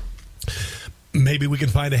 Maybe we can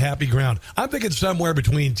find a happy ground. I'm thinking somewhere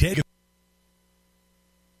between taking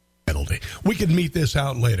penalty. We can meet this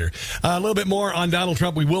out later. A little bit more on Donald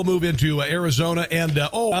Trump. We will move into Arizona and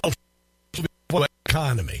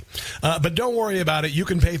economy. But don't worry about it. You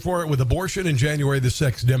can pay for it with abortion in January the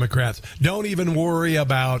 6th, Democrats. Don't even worry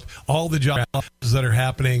about all the jobs that are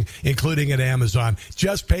happening, including at Amazon.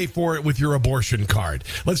 Just pay for it with your abortion card.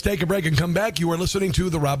 Let's take a break and come back. You are listening to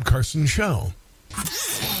The Rob Carson Show.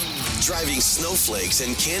 Driving snowflakes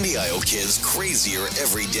and candy aisle kids crazier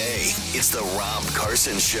every day. It's the Rob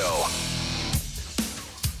Carson Show.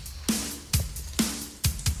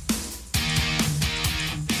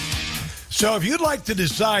 So if you'd like to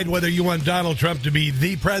decide whether you want Donald Trump to be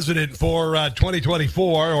the president for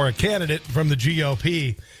 2024 or a candidate from the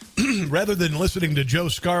GOP, rather than listening to Joe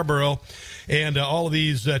Scarborough and all of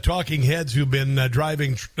these talking heads who've been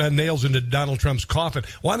driving nails into Donald Trump's coffin,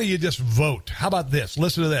 why don't you just vote? How about this?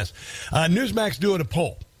 Listen to this. Newsmax doing a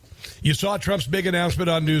poll. You saw Trump's big announcement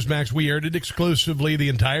on Newsmax. We aired it exclusively, the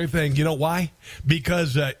entire thing. You know why?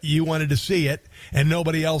 Because you wanted to see it, and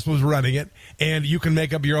nobody else was running it, and you can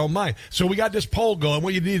make up your own mind. So we got this poll going.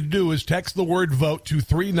 What you need to do is text the word vote to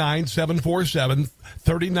 39747,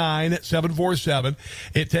 39747.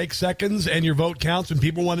 It takes seconds, and your vote counts, and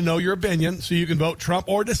people want to know your opinion, so you can vote Trump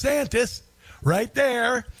or DeSantis. Right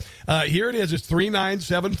there. Here it is. It's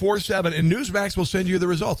 39747, and Newsmax will send you the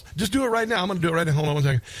results. Just do it right now. I'm going to do it right now. Hold on one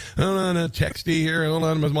second. Hold on, texty here. Hold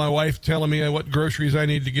on, with my wife telling me what groceries I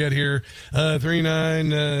need to get here.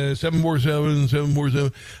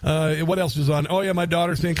 39747. What else is on? Oh, yeah, my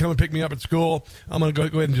daughter's saying come and pick me up at school. I'm going to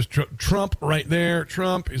go ahead and just Trump right there.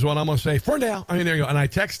 Trump is what I'm going to say for now. I mean, there you go. And I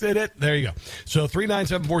texted it. There you go. So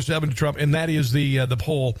 39747 to Trump, and that is the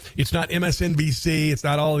poll. It's not MSNBC. It's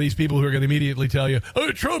not all of these people who are going to immediately tell you,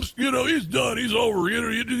 oh, Trump's, he's done. He's over.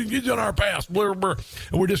 He's in our past. Blah, blah.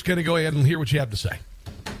 And we're just going to go ahead and hear what you have to say.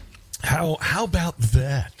 How about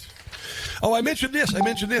that? Oh, I mentioned this.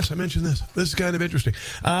 This is kind of interesting.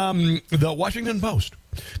 The Washington Post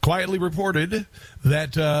quietly reported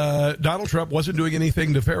that Donald Trump wasn't doing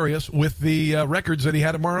anything nefarious with the records that he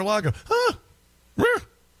had at Mar-a-Lago.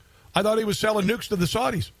 I thought he was selling nukes to the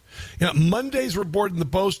Saudis. Monday's report in the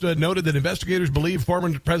Post noted that investigators believe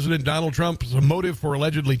former President Donald Trump's motive for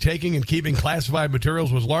allegedly taking and keeping classified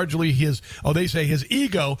materials was largely his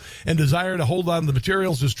ego and desire to hold on to the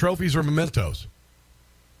materials as trophies or mementos.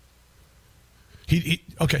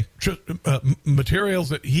 Materials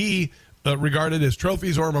that he regarded as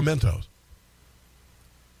trophies or mementos.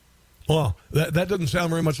 Well, that doesn't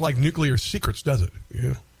sound very much like nuclear secrets, does it?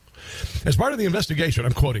 Yeah. As part of the investigation,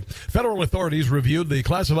 I'm quoting, federal authorities reviewed the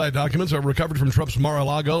classified documents that were recovered from Trump's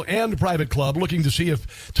Mar-a-Lago and private club, looking to see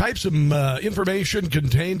if types of information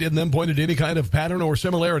contained in them pointed to any kind of pattern or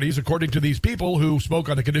similarities, according to these people who spoke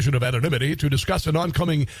on a condition of anonymity to discuss an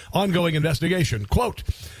ongoing investigation. Quote,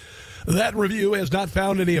 that review has not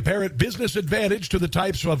found any apparent business advantage to the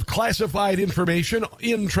types of classified information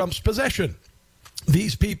in Trump's possession.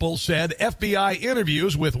 These people said FBI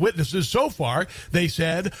interviews with witnesses so far, they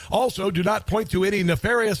said, also do not point to any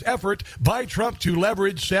nefarious effort by Trump to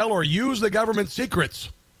leverage, sell, or use the government's secrets.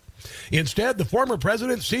 Instead, the former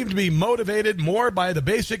president seemed to be motivated more by the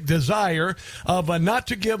basic desire of not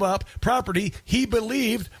to give up property he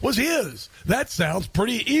believed was his. That sounds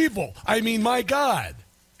pretty evil. I mean, my God.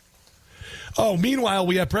 Oh, meanwhile,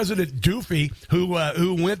 we have President Doofy,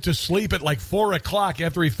 who went to sleep at like 4 o'clock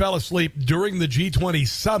after he fell asleep during the G20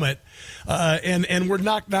 summit, and we're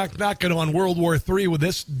knocking on World War III with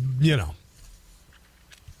this, you know.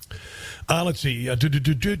 Let's see. What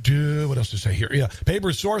else to say here? Yeah.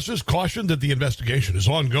 Paper sources cautioned that the investigation is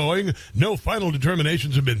ongoing. No final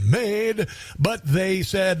determinations have been made, but they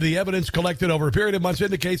said the evidence collected over a period of months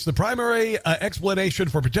indicates the primary explanation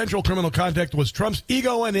for potential criminal conduct was Trump's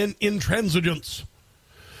ego and intransigence.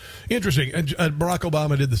 Interesting. And Barack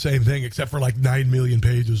Obama did the same thing, except for like 9 million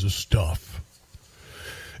pages of stuff.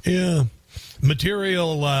 Yeah.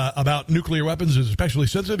 Material about nuclear weapons is especially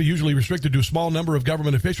sensitive, usually restricted to a small number of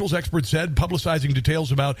government officials. Experts said publicizing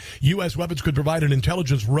details about U.S. weapons could provide an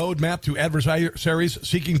intelligence roadmap to adversaries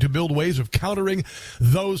seeking to build ways of countering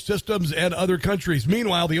those systems and other countries.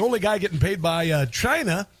 Meanwhile, the only guy getting paid by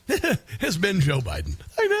China has been Joe Biden.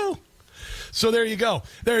 I know. So there you go.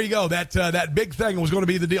 There you go. That big thing was going to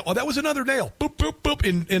be the deal. Oh, that was another nail. Boop, boop,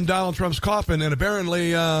 boop in Donald Trump's coffin, and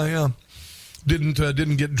apparently,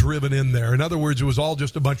 didn't get driven in there. In other words, it was all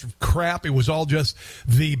just a bunch of crap. It was all just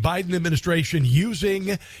the Biden administration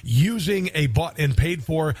using a bought and paid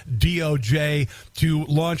for DOJ to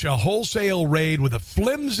launch a wholesale raid with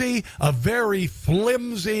a very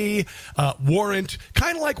flimsy warrant,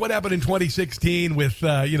 kind of like what happened in 2016 with the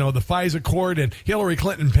FISA court and Hillary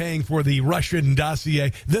Clinton paying for the Russian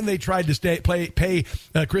dossier. Then they tried to pay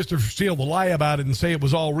Christopher Steele to lie about it and say it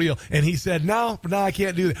was all real, and he said, no, I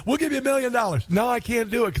can't do that. We'll give you $1 million. No, I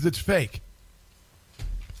can't do it because it's fake.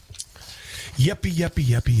 Yep.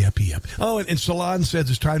 Oh, and Salon says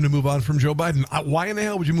it's time to move on from Joe Biden. Why in the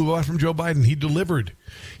hell would you move on from Joe Biden? He delivered.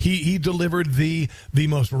 He delivered the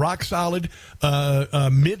most rock-solid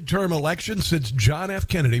midterm election since John F.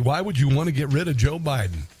 Kennedy. Why would you want to get rid of Joe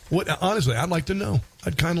Biden? Honestly, I'd like to know.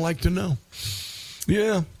 I'd kind of like to know.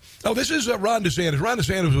 Yeah. Oh, this is Ron DeSantis. Ron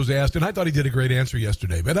DeSantis was asked, and I thought he did a great answer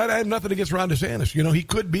yesterday. But I have nothing against Ron DeSantis. You know, he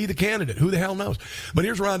could be the candidate. Who the hell knows? But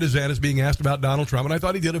here's Ron DeSantis being asked about Donald Trump, and I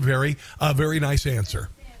thought he did a very nice answer.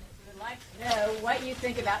 We would like to know what you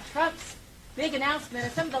think about Trump's big announcement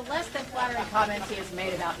and some of the less than flattering comments he has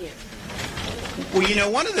made about you. Well, you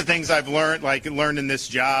know, one of the things I've learned in this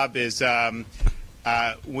job is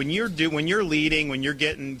when you're leading, when you're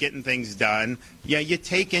getting things done, you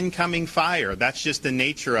take incoming fire. That's just the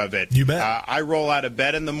nature of it. You bet. I roll out of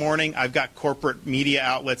bed in the morning. I've got corporate media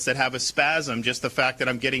outlets that have a spasm, just the fact that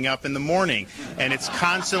I'm getting up in the morning, and it's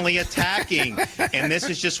constantly attacking. And this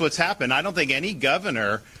is just what's happened. I don't think any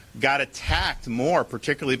governor got attacked more,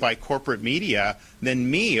 particularly by corporate media,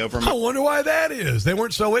 than me over I wonder why that is. They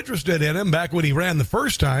weren't so interested in him back when he ran the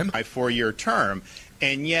first time. My 4-year term.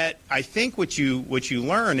 And yet, I think what you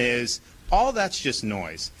learn is all that's just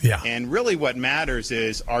noise. Yeah. And really what matters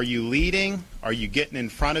is, are you leading? Are you getting in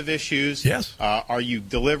front of issues? Yes. Are you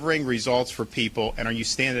delivering results for people? And are you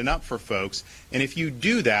standing up for folks? And if you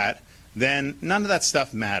do that, then none of that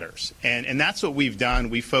stuff matters. And that's what we've done.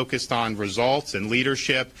 We focused on results and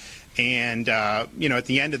leadership. And, at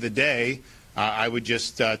the end of the day, I would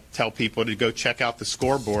just tell people to go check out the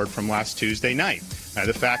scoreboard from last Tuesday night.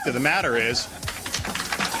 The fact of the matter is...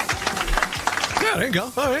 Yeah, there you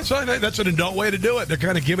go. All right, so that's an adult way to do it. They're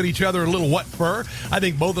kind of giving each other a little what for. I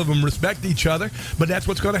think both of them respect each other, but that's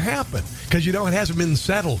what's going to happen because, it hasn't been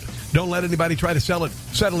settled. Don't let anybody try to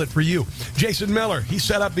settle it for you. Jason Miller, he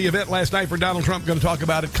set up the event last night for Donald Trump. Going to talk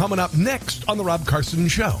about it coming up next on The Rob Carson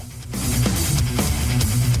Show.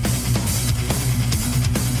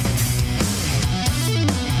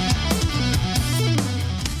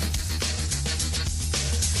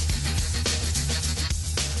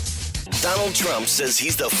 Donald Trump says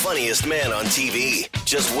he's the funniest man on TV.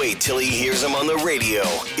 Just wait till he hears him on the radio.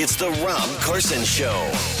 It's the Rob Carson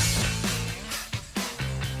Show.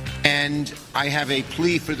 And I have a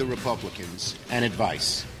plea for the Republicans and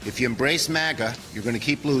advice. If you embrace MAGA, you're going to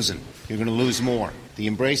keep losing. You're going to lose more. The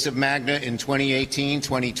embrace of MAGA in 2018,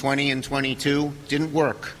 2020, and 22 didn't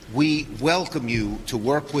work. We welcome you to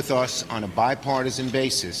work with us on a bipartisan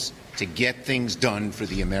basis to get things done for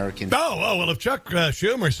the American people. Well, if Chuck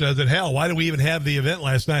Schumer says it, hell, why do we even have the event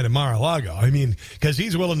last night in Mar-a-Lago? I mean, because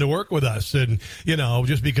he's willing to work with us, and,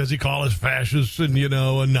 just because he called us fascists and,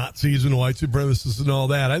 and Nazis and white supremacists and all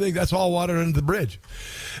that. I think that's all water under the bridge.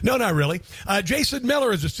 No, not really. Jason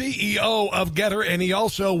Miller is the CEO of Getter, and he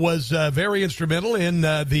also was very instrumental in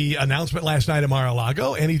the announcement last night at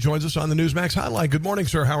Mar-a-Lago, and he joins us on the Newsmax hotline. Good morning,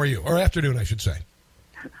 sir. How are you? Or afternoon, I should say.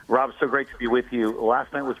 Rob, so great to be with you.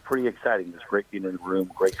 Last night was pretty exciting. It was great being in the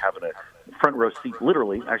room, great having a front row seat.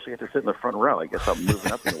 Literally, actually, I had to sit in the front row. I guess I'm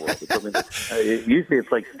moving up in the world. Usually,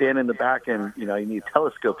 it's like stand in the back, and you need a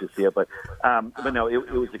telescope to see it. But no,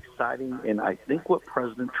 it was exciting, and I think what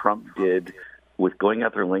President Trump did with going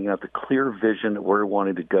out there and laying out the clear vision of where he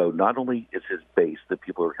wanted to go, not only is his base, that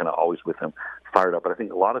people are kind of always with him, fired up, but I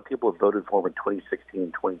think a lot of people have voted for him in 2016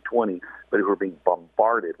 and 2020, but who are being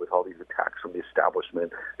bombarded with all these attacks from the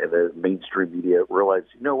establishment and the mainstream media realize,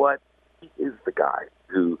 you know what, he is the guy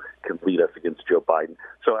who can lead us against Joe Biden.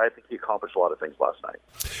 So I think he accomplished a lot of things last night.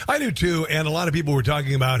 I do, too, and a lot of people were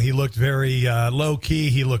talking about he looked very low-key,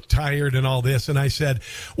 he looked tired and all this, and I said,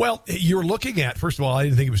 well, you're looking at, first of all, I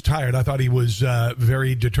didn't think he was tired. I thought he was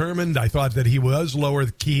very determined. I thought that he was lower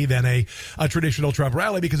key than a traditional Trump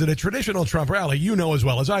rally, because at a traditional Trump rally, you know as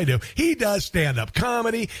well as I do, he does stand-up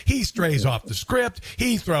comedy, he strays off the script,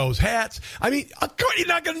 he throws hats. I mean, of course, he's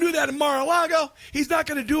not going to do that in Mar-a-Lago. He's not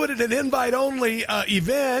going to do it at an invite-only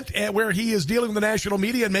event where he is dealing with the national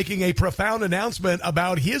media and making a profound announcement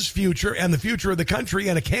about his future and the future of the country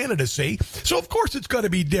and a candidacy. So, of course, it's going to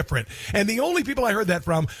be different. And the only people I heard that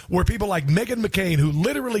from were people like Meghan McCain, who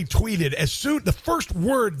literally tweeted as soon the first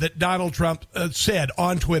word that Donald Trump said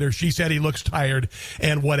on Twitter, she said he looks tired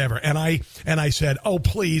and whatever. And I said, oh,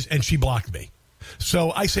 please. And she blocked me.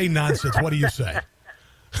 So I say nonsense. What do you say?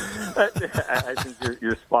 I think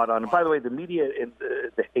you're spot on. And by the way, the media and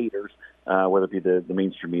the haters, whether it be the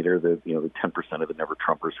mainstream media, the 10% of the never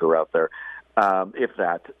Trumpers who are out there, if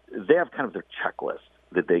that, they have kind of their checklist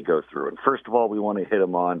that they go through. And first of all, we want to hit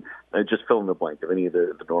them on just fill in the blank of any of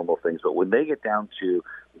the normal things. But when they get down to,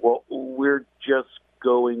 well, we're just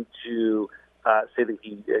going to say that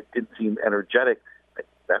he didn't seem energetic,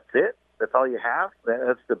 that's it. That's all you have?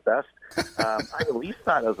 That's the best? I at least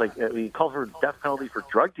thought, I was like, he called for death penalty for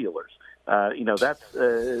drug dealers. That's,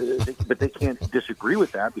 but they can't disagree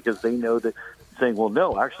with that because they know that saying, well,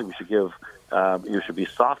 no, actually we should give, you should be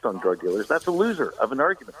soft on drug dealers. That's a loser of an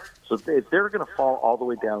argument. So if they're going to fall all the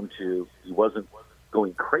way down to he wasn't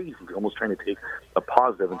going crazy, almost trying to take a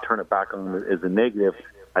positive and turn it back on as a negative,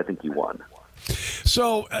 I think he won.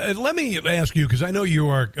 So let me ask you, because I know you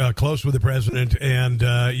are close with the president and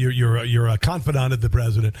you're a confidant of the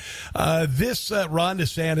president. This Ron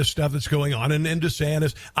DeSantis stuff that's going on, and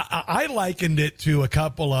DeSantis, I likened it to a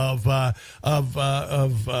couple of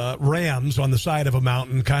rams on the side of a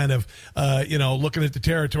mountain, kind of looking at the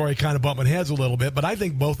territory, kind of bumping heads a little bit. But I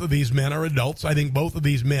think both of these men are adults. I think both of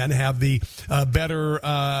these men have the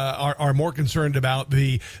are more concerned about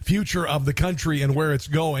the future of the country and where it's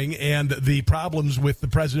going, and the problems with the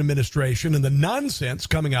present administration and the nonsense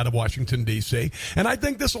coming out of Washington, D.C. And I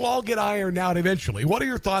think this will all get ironed out eventually. What are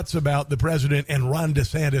your thoughts about the president and Ron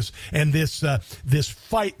DeSantis and this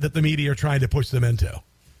fight that the media are trying to push them into?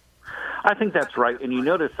 I think that's right. And you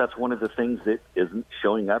notice that's one of the things that isn't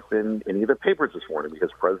showing up in any of the papers this morning,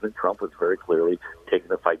 because President Trump was very clearly taking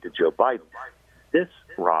the fight to Joe Biden. This,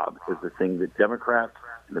 Rob, is the thing that Democrats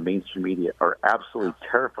and the mainstream media are absolutely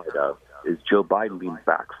terrified of, is Joe Biden being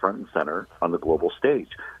back front and center on the global stage,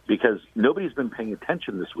 because nobody's been paying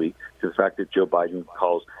attention this week to the fact that Joe Biden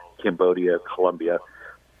calls Cambodia, Colombia,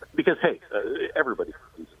 because, hey, everybody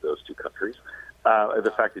uses those two countries.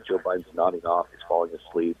 The fact that Joe Biden's nodding off, he's falling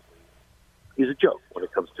asleep, he's a joke when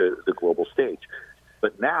it comes to the global stage.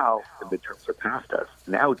 But now the midterms are past us.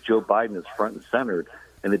 Now Joe Biden is front and centered,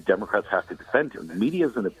 and the Democrats have to defend him. The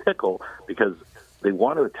media's in a pickle because they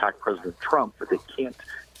want to attack President Trump, but they can't.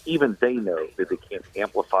 Even they know that they can't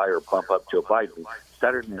amplify or bump up Joe Biden.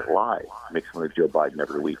 Saturday Night Live makes fun of Joe Biden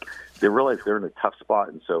every week. They realize they're in a tough spot,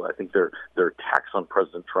 and so I think their attacks on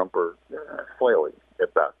President Trump are foiling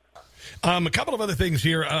at best. A couple of other things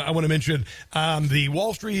here I want to mention. The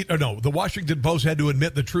Washington Post had to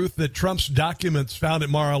admit the truth that Trump's documents found at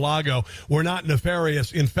Mar-a-Lago were not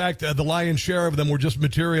nefarious. In fact, the lion's share of them were just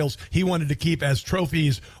materials he wanted to keep as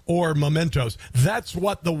trophies or mementos. That's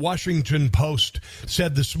what the Washington Post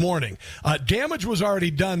said this morning. Damage was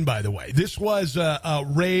already done, by the way. This was a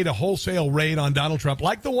raid, a wholesale raid on Donald Trump,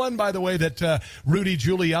 like the one, by the way, that Rudy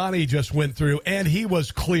Giuliani just went through, and he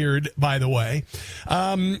was cleared, by the way.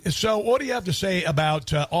 So what do you have to say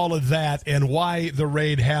about all of that and why the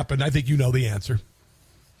raid happened? I think you know the answer.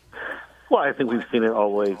 Well, I think we've seen it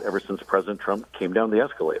always ever since President Trump came down the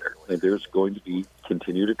escalator. And there's going to be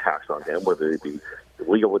continued attacks on him, whether it be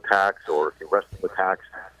illegal attacks or arresting attacks,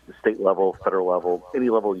 the state level, federal level, any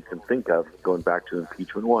level you can think of, going back to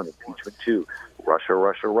impeachment 1, impeachment 2, Russia,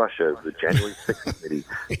 the January 6th committee.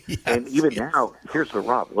 Yes, and even now, here's the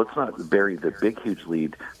rub. Let's not bury the big, huge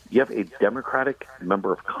lead. You have a Democratic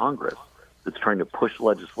member of Congress that's trying to push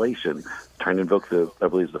legislation, trying to invoke I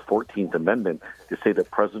believe, the 14th Amendment to say that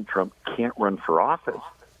President Trump can't run for office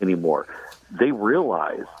anymore. They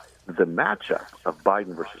realize the matchup of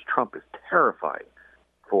Biden versus Trump is terrifying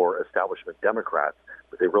for establishment Democrats,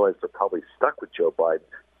 but they realize they're probably stuck with Joe Biden.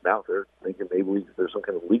 Now they're thinking maybe there's some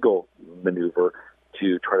kind of legal maneuver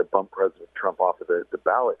to try to bump President Trump off of the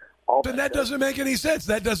ballot. But that doesn't make any sense.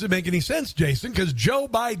 That doesn't make any sense, Jason, because Joe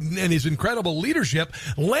Biden and his incredible leadership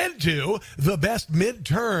led to the best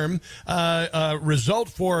midterm result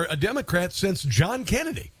for a Democrat since John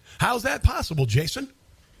Kennedy. How's that possible, Jason?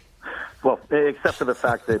 Well, except for the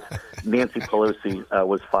fact that Nancy Pelosi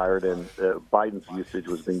was fired and Biden's usage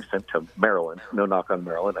was being sent to Maryland. No knock on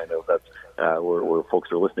Maryland. I know that's where folks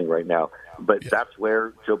are listening right now. But that's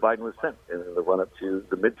where Joe Biden was sent in the run-up to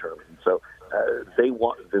the midterm. And so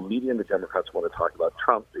the media and the Democrats want to talk about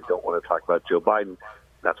Trump. They don't want to talk about Joe Biden.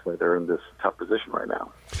 That's why they're in this tough position right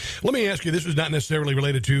now. Let me ask you, this is not necessarily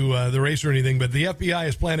related to the race or anything, but the FBI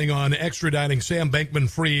is planning on extraditing Sam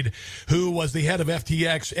Bankman-Fried, who was the head of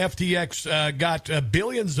FTX. FTX got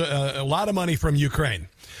billions, a lot of money from Ukraine.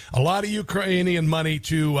 A lot of Ukrainian money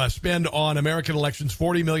to spend on American elections,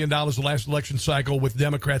 $40 million the last election cycle with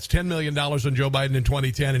Democrats, $10 million on Joe Biden in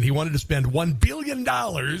 2010, and he wanted to spend $1 billion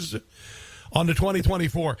on to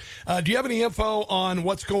 2024. Do you have any info on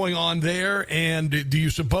what's going on there? And do you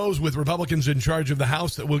suppose with Republicans in charge of the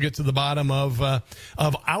House that we'll get to the bottom of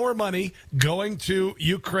our money going to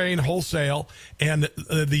Ukraine wholesale and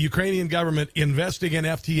the Ukrainian government investing in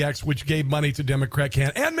FTX, which gave money to Democrat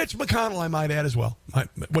candidate and Mitch McConnell, I might add as well. What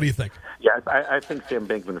do you think? Yeah, I think Sam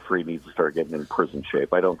Bankman-Fried needs to start getting in prison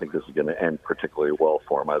shape. I don't think this is going to end particularly well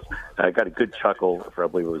for him. I got a good chuckle for, I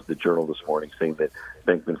believe it was the Journal this morning, saying that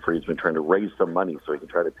Bankman-Fried's been trying to raise some money so he can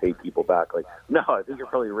try to pay people back. Like, no, I think you're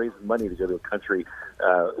probably raising money to go to a country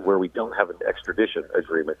where we don't have an extradition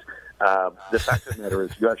agreement. The fact of the matter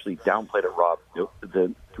is, you actually downplayed it, Rob.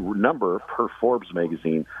 The number per Forbes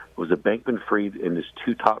magazine was that Bankman-Fried and his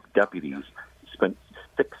two top deputies spent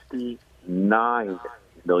 $69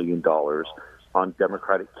 million on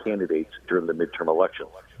Democratic candidates during the midterm elections.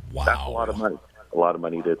 Wow. That's a lot of money. A lot of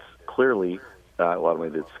money that's clearly a lot of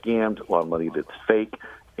money that's scammed, a lot of money that's fake.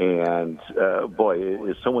 And, boy,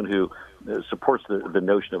 as someone who supports the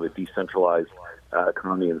notion of a decentralized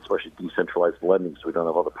economy and especially decentralized lending so we don't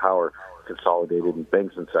have all the power consolidated in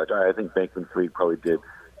banks and such, I think Bankman-Fried probably did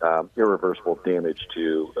irreversible damage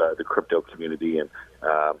to the crypto community. And,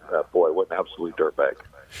 boy, what an absolute dirtbag.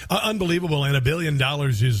 Unbelievable, and $1 billion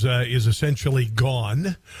is essentially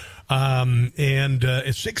gone. And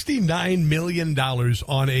 $69 million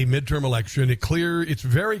on a midterm election. It's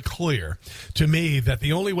very clear to me that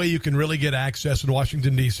the only way you can really get access in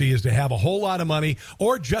Washington, D.C. is to have a whole lot of money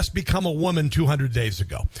or just become a woman 200 days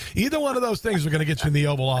ago. Either one of those things are going to get you in the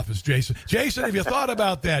Oval Office, Jason. Jason, have you thought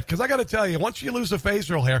about that? Because I got to tell you, once you lose the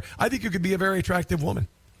facial hair, I think you could be a very attractive woman.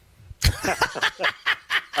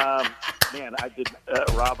 Man,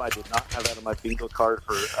 Rob, I did not have that on my bingo card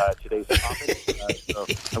for today's topic. So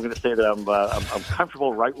I'm going to say that I'm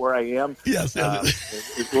comfortable right where I am. Yes.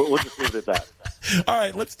 We'll just leave it at that. All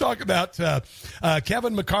right, let's talk about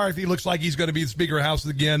Kevin McCarthy. Looks like he's going to be the Speaker of the House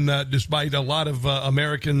again, despite a lot of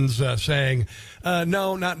Americans saying,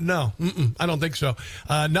 no. I don't think so.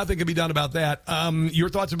 Nothing can be done about that. Your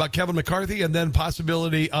thoughts about Kevin McCarthy and then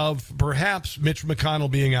possibility of perhaps Mitch McConnell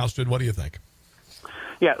being ousted. What do you think?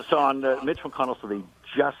 Yeah, so on Mitch McConnell, so they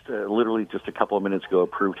just literally just a couple of minutes ago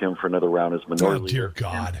approved him for another round as minority leader. Oh, dear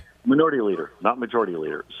God. Minority leader, not majority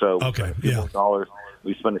leader. So okay, yeah. $2 million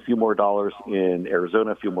We spent a few more dollars in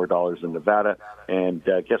Arizona, a few more dollars in Nevada, and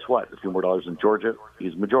guess what? A few more dollars in Georgia.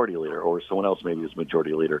 He's majority leader, or someone else maybe is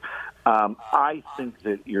majority leader. I think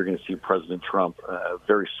that you're going to see President Trump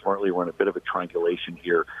very smartly run a bit of a triangulation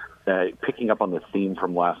here, picking up on the theme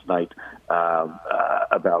from last night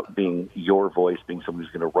about being your voice, being someone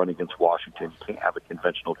who's going to run against Washington. You can't have a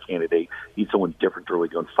conventional candidate. You need someone different to really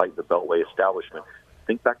go and fight the Beltway establishment.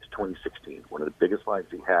 Think back to 2016. One of the biggest lines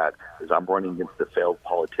he had is, I'm running against the failed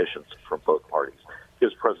politicians from both parties.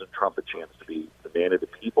 Gives President Trump a chance to be the man of the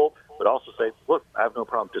people, but also say, look, I have no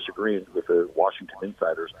problem disagreeing with the Washington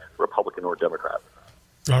insiders, Republican or Democrat.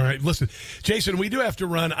 All right. Listen, Jason, we do have to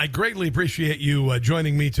run. I greatly appreciate you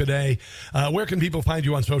joining me today. Where can people find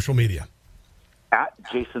you on social media? At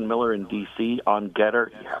Jason Miller in D.C. on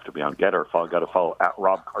Getter. You have to be on Getter. Got to follow at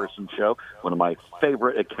Rob Carson Show, one of my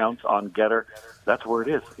favorite accounts on Getter. That's where it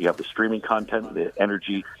is. You have the streaming content, the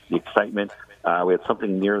energy, the excitement. We had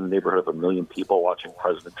something near in the neighborhood of 1 million people watching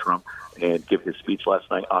President Trump and give his speech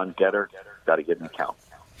last night on Getter. Got to get an account.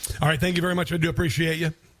 All right. Thank you very much. I do appreciate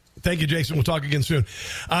you. Thank you, Jason. We'll talk again soon.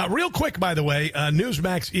 Real quick, by the way,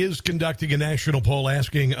 Newsmax is conducting a national poll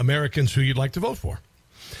asking Americans who you'd like to vote for.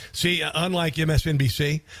 See, unlike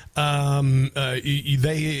MSNBC,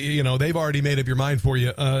 they've already made up your mind for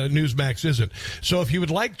you. Newsmax isn't. So if you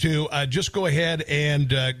would like to, just go ahead and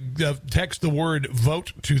text the word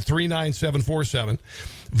vote to 39747.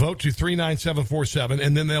 Vote to 39747,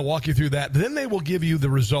 and then they'll walk you through that. Then they will give you the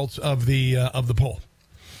results of the poll.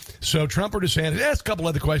 So Trump or DeSantis, ask a couple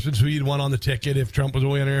other questions. Who you'd want on the ticket if Trump was a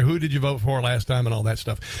winner? Who did you vote for last time and all that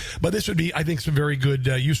stuff? But this would be, I think, some very good,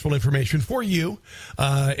 useful information for you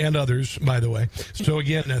and others, by the way. So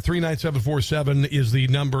again, 39747 is the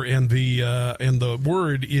number, and the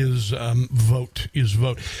word is vote.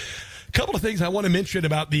 A couple of things I want to mention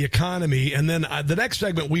about the economy, and then the next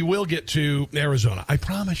segment we will get to Arizona. I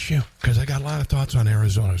promise you, because I got a lot of thoughts on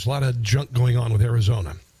Arizona. There's a lot of junk going on with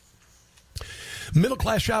Arizona.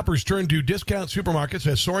 Middle-class shoppers turn to discount supermarkets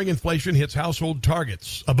as soaring inflation hits household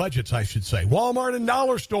budgets, I should say. Walmart and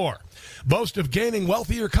Dollar Store boast of gaining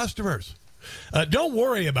wealthier customers. Don't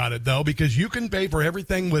worry about it, though, because you can pay for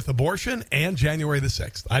everything with abortion and January the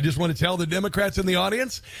 6th. I just want to tell the Democrats in the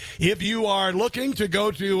audience, if you are looking to go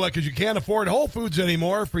to, because you can't afford Whole Foods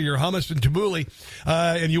anymore for your hummus and tabbouleh,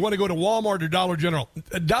 and you want to go to Walmart or Dollar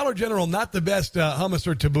General, not the best hummus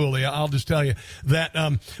or tabbouleh, I'll just tell you that.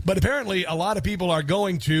 But apparently a lot of people are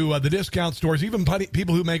going to the discount stores, even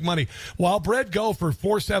people who make money. While bread go for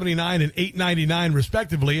 $4.79 and $8.99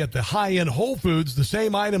 respectively at the high-end Whole Foods, the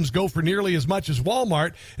same items go for nearly as much as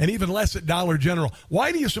Walmart and even less at Dollar General.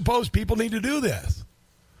 Why do you suppose people need to do this?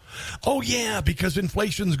 Oh, yeah, because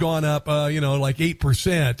inflation's gone up, like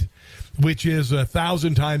 8%, which is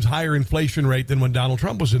 1,000 times higher inflation rate than when Donald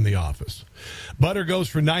Trump was in the office. Butter goes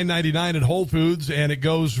for $9.99 at Whole Foods, and it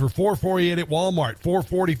goes for $4.48 at Walmart,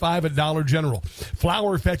 $4.45 at Dollar General.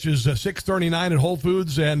 Flour fetches $6.39 at Whole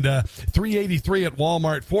Foods and $3.83 at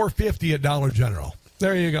Walmart, $4.50 at Dollar General.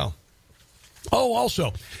 There you go. Oh,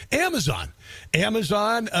 also, Amazon.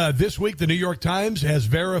 This week, the New York Times has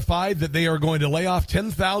verified that they are going to lay off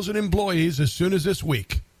 10,000 employees as soon as this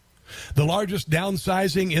week, the largest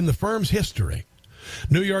downsizing in the firm's history.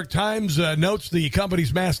 New York Times notes the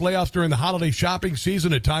company's mass layoffs during the holiday shopping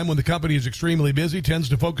season, a time when the company is extremely busy, tends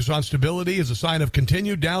to focus on stability as a sign of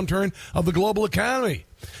continued downturn of the global economy.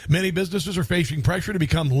 Many businesses are facing pressure to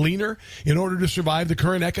become leaner in order to survive the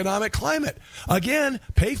current economic climate. Again,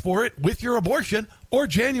 pay for it with your abortion or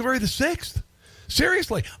January the 6th.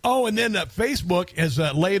 Seriously. Oh, and then Facebook has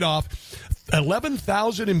laid off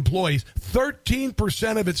 11,000 employees,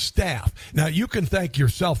 13% of its staff. Now, you can thank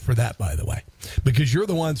yourself for that, by the way, because you're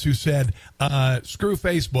the ones who said, screw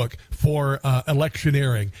Facebook for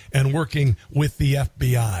electioneering and working with the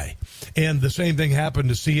FBI. And the same thing happened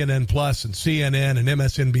to CNN Plus and CNN and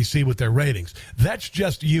MSNBC with their ratings. That's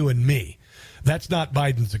just you and me. That's not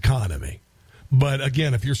Biden's economy. But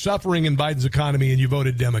again, if you're suffering in Biden's economy and you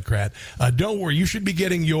voted Democrat, don't worry. You should be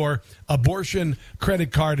getting your abortion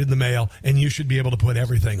credit card in the mail, and you should be able to put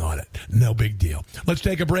everything on it. No big deal. Let's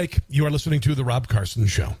take a break. You are listening to The Rob Carson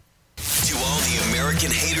Show. To all the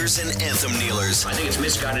American haters and anthem kneelers, I think it's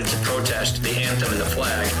misguided to protest the anthem and the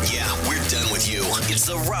flag. Yeah, we're done with you. It's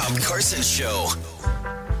The Rob Carson Show.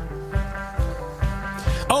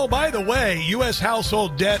 Oh, by the way, U.S.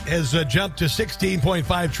 household debt has jumped to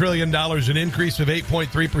 $16.5 trillion, an increase of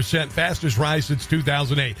 8.3%, fastest rise since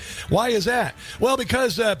 2008. Why is that? Well,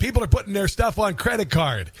 because people are putting their stuff on credit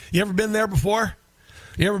card. You ever been there before?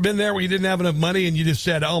 You ever been there where you didn't have enough money and you just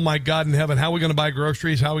said, oh, my God in heaven, how are we going to buy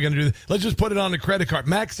groceries? How are we going to do this? Let's just put it on the credit card.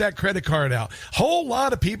 Max that credit card out. Whole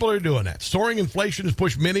lot of people are doing that. Soaring inflation has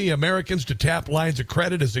pushed many Americans to tap lines of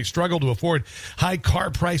credit as they struggle to afford high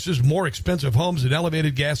car prices, more expensive homes, and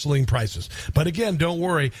elevated gasoline prices. But again, don't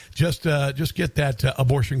worry. Just get that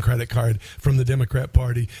abortion credit card from the Democrat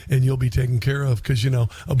Party, and you'll be taken care of because,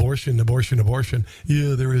 abortion.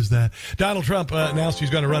 Yeah, there is that. Donald Trump announced he's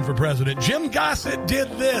going to run for president. Jim Gossett did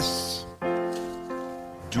this.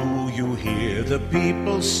 Do you hear the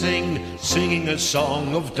people singing a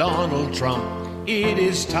song of Donald Trump? It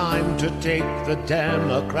is time to take the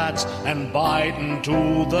Democrats and Biden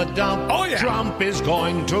to the dump. Oh, yeah. Trump is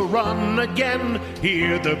going to run again.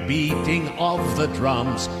 Hear the beating of the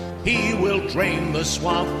drums. He will drain the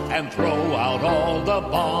swamp and throw out all the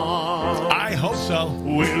bombs. I hope so.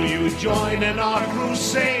 Will you join in our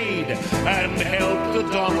crusade and help the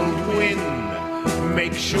Donald win?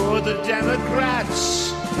 Make sure the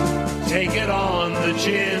Democrats take it on the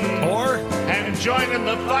chin. And join in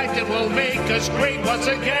the fight that will make us great once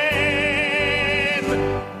again.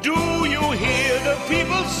 Do you hear the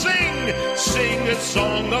people sing a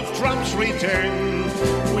song of Trump's return?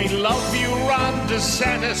 We love you, Ron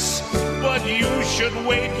DeSantis, but you should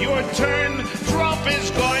wait your turn. Trump is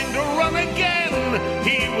going to run again.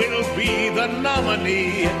 He will be the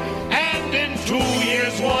nominee. And in 2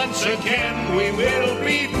 years, once again, we will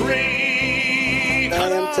be free. I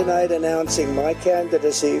am tonight announcing my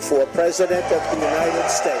candidacy for President of the United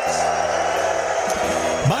States.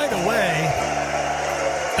 By the way,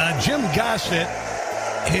 Jim Gossett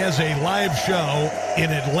has a live show in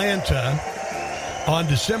Atlanta on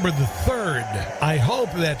December the 3rd. I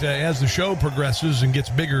hope that as the show progresses and gets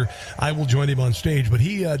bigger, I will join him on stage. But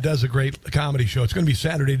he does a great comedy show. It's going to be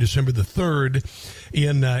Saturday, December the 3rd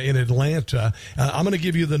in Atlanta. I'm going to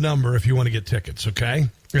give you the number if you want to get tickets, okay?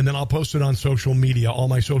 And then I'll post it on social media, all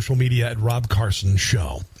my social media at Rob Carson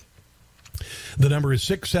Show. The number is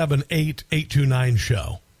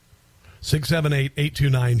 678-829-SHOW.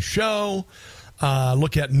 678-829-SHOW.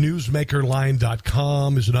 Look at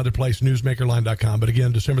newsmakerline.com is another place, newsmakerline.com. But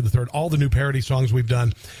again, December the 3rd, all the new parody songs we've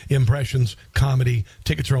done, impressions, comedy,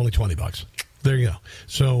 tickets are only $20. There you go.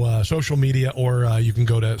 So social media, or you can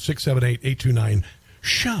go to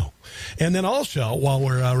 678-829-SHOW. And then also, while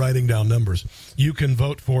we're writing down numbers, you can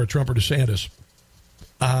vote for Trump or DeSantis.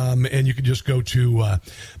 And you can just go to,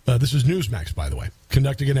 this is Newsmax, by the way,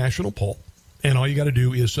 conducting a national poll. And all you got to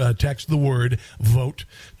do is text the word VOTE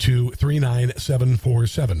to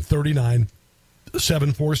 39747.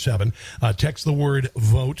 39747. Text the word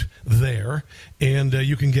VOTE there, and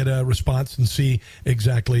you can get a response and see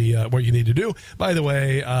exactly what you need to do. By the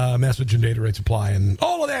way, message and data rates apply and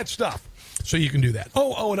all of that stuff. So you can do that.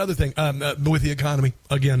 Oh, another thing, with the economy,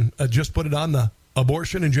 again, just put it on the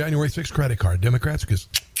abortion and January 6th credit card. Democrats, because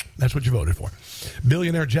that's what you voted for.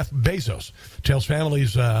 Billionaire Jeff Bezos tells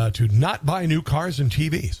families to not buy new cars and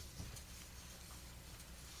TVs.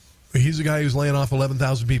 He's the guy who's laying off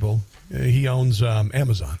 11,000 people. He owns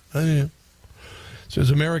Amazon. Says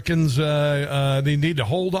Americans, they need to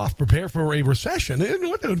hold off, prepare for a recession.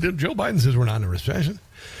 Joe Biden says we're not in a recession.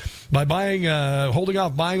 By holding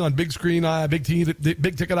off buying on big screen, big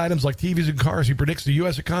ticket items like TVs and cars, he predicts the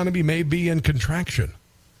U.S. economy may be in contraction.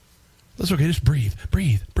 That's okay. Just breathe.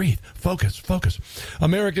 Focus.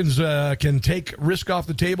 Americans can take risk off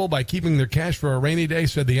the table by keeping their cash for a rainy day,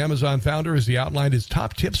 said the Amazon founder as he outlined his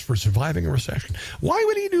top tips for surviving a recession. Why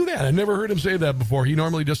would he do that? I've never heard him say that before. He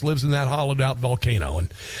normally just lives in that hollowed-out volcano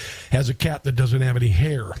and has a cat that doesn't have any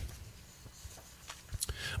hair.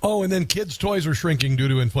 Oh, and then kids' toys are shrinking due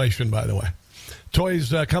to inflation, by the way.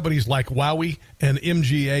 Toys companies like Wowie and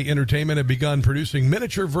MGA Entertainment have begun producing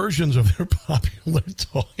miniature versions of their popular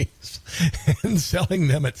toys and selling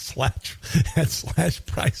them at slash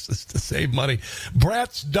prices to save money.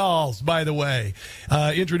 Bratz dolls, by the way,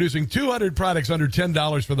 introducing 200 products under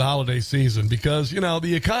 $10 for the holiday season because,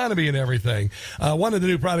 the economy and everything. One of the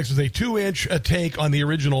new products is a 2-inch take on the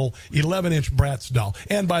original 11-inch Bratz doll.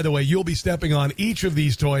 And by the way, you'll be stepping on each of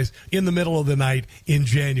these toys in the middle of the night in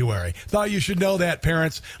January. Thought you should know that,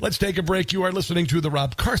 parents. Let's take a break. You are listening to The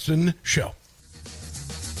Rob Carson Show.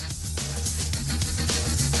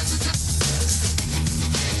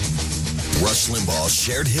 Rush Limbaugh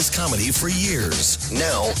shared his comedy for years.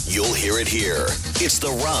 Now you'll hear it here. It's The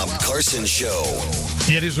Rob Carson Show.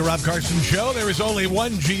 It is The Rob Carson Show. There is only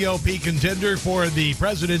one GOP contender for the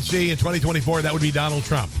presidency in 2024. That would be Donald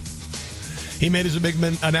Trump. He made his big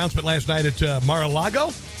announcement last night at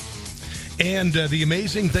Mar-a-Lago. And the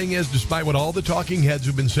amazing thing is, despite what all the talking heads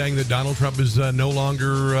have been saying, that Donald Trump is no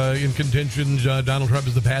longer in contention, Donald Trump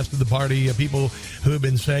is the past of the party, people who have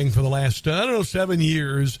been saying for the last, 7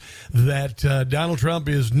 years that Donald Trump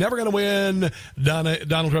is never going to win,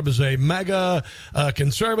 Donald Trump is a mega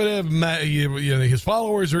conservative, his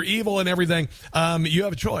followers are evil and everything, you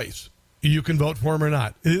have a choice. You can vote for him or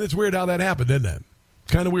not. It's weird how that happened, isn't it?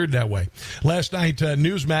 Kind of weird that way. Last night,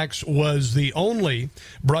 Newsmax was the only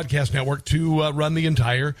broadcast network to run the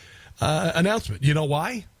entire announcement. You know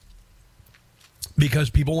why? Because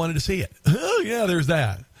people wanted to see it. Oh, yeah, there's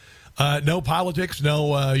that. No politics,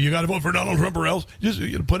 no you got to vote for Donald Trump or else. Just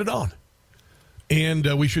put it on.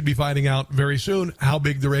 And we should be finding out very soon how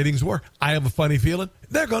big the ratings were. I have a funny feeling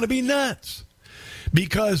they're going to be nuts.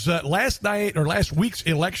 Because last week's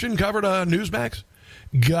election covered on Newsmax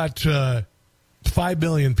got 5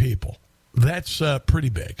 million people. That's pretty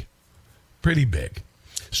big. Pretty big.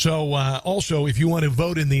 So also, if you want to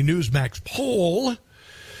vote in the Newsmax poll,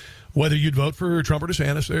 whether you'd vote for Trump or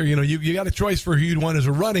DeSantis, or, you got a choice for who you'd want as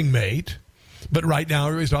a running mate. But right now,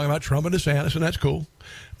 everybody's talking about Trump and DeSantis, and that's cool.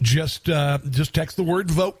 Just text the word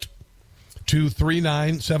vote to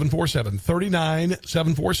 39747.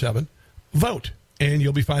 39747. Vote. And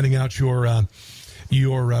you'll be finding out your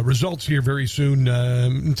results here very soon.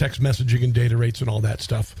 Text messaging and data rates and all that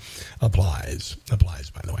stuff applies,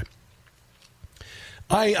 by the way.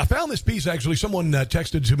 I found this piece, actually. Someone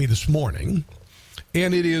texted to me this morning,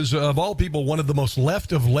 and it is, of all people, one of the most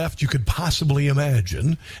left of left you could possibly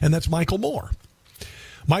imagine, and that's Michael Moore.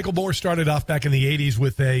 Michael Moore started off back in the 80s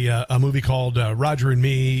with a movie called Roger and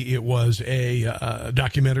Me. It was a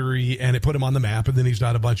documentary, and it put him on the map, and then he's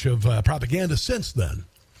done a bunch of propaganda since then.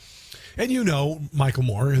 And Michael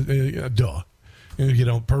Moore, duh.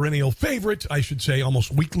 Perennial favorite, I should say,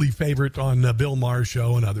 almost weekly favorite on Bill Maher's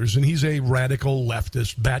show and others. And he's a radical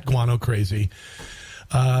leftist, bat guano crazy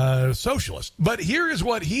socialist. But here is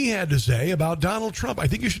what he had to say about Donald Trump. I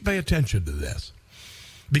think you should pay attention to this.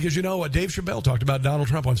 Because, Dave Chappelle talked about Donald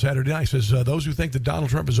Trump on Saturday night. He says, those who think that Donald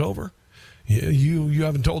Trump is over, you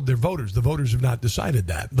haven't told their voters. The voters have not decided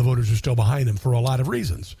that. The voters are still behind him for a lot of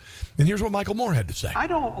reasons. And here's what Michael Moore had to say. I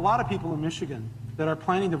know a lot of people in Michigan that are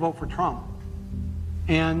planning to vote for Trump.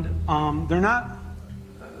 And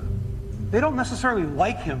they don't necessarily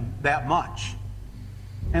like him that much.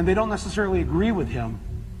 And they don't necessarily agree with him.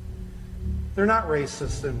 They're not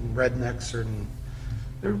racist and rednecks or...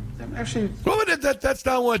 They're actually... Well, that's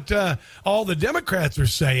not what all the Democrats are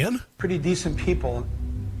saying. Pretty decent people.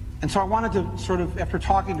 And so I wanted to sort of, after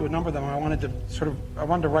talking to a number of them, I wanted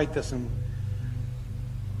to write this in.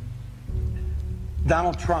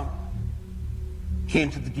 Donald Trump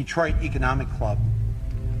came to the Detroit Economic Club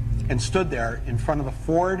and stood there in front of the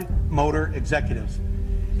Ford Motor executives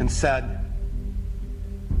and said,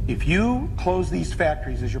 if you close these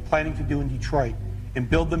factories as you're planning to do in Detroit and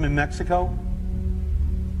build them in Mexico,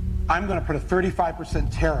 I'm going to put a 35%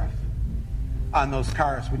 tariff on those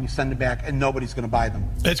cars when you send them back, and nobody's going to buy them.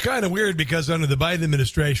 It's kind of weird because under the Biden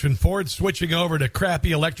administration, Ford's switching over to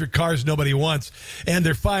crappy electric cars nobody wants, and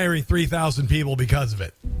they're firing 3,000 people because of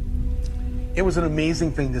it. It was an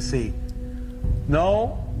amazing thing to see.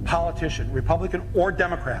 No politician, Republican or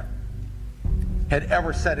Democrat, had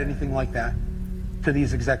ever said anything like that to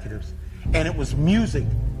these executives. And it was music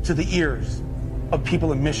to the ears of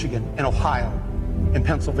people in Michigan and Ohio and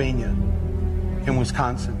Pennsylvania and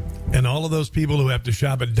Wisconsin. And all of those people who have to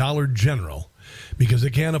shop at Dollar General because they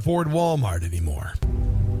can't afford Walmart anymore.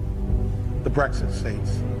 The Brexit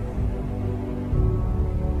states.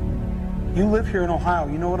 You live here in Ohio.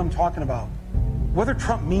 You know what I'm talking about. Whether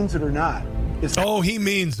Trump means it or not is... Oh, he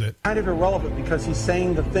means it. ...kind of irrelevant because he's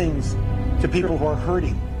saying the things to people who are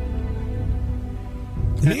hurting.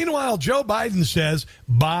 Meanwhile, Joe Biden says,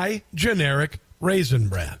 buy generic Raisin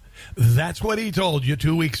Bran. That's what he told you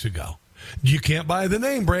 2 weeks ago. You can't buy the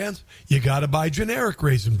name brands. You got to buy generic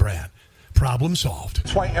Raisin Bran. Problem solved.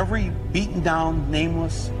 That's why every beaten down,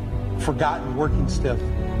 nameless, forgotten working stiff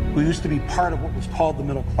who used to be part of what was called the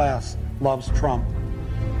middle class loves Trump.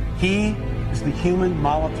 He is the human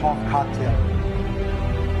Molotov cocktail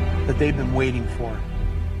that they've been waiting for.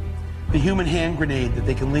 The human hand grenade that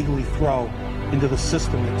they can legally throw into the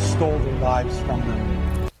system that stole their lives from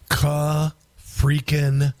them.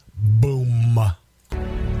 Freaking boom.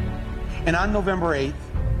 And on November 8th,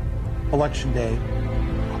 Election Day,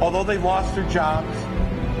 although they lost their jobs,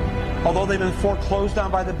 although they've been foreclosed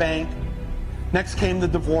on by the bank, next came the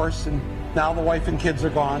divorce, and now the wife and kids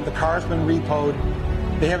are gone. The car's been repoed.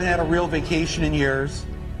 They haven't had a real vacation in years.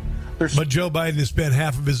 But Joe Biden has spent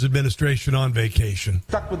half of his administration on vacation.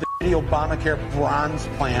 Stuck with the Obamacare bronze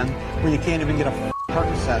plan where you can't even get a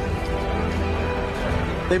Percocet.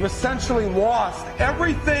 They've essentially lost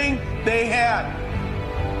everything they had,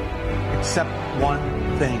 except one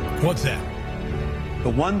thing. What's that?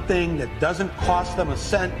 The one thing that doesn't cost them a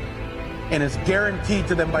cent and is guaranteed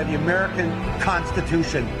to them by the American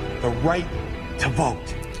Constitution, the right to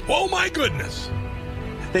vote. Oh, my goodness.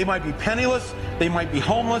 They might be penniless, they might be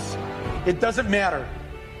homeless. It doesn't matter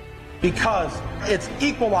because it's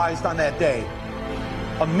equalized on that day.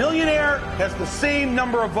 A millionaire has the same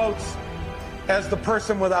number of votes as the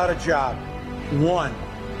person without a job. One.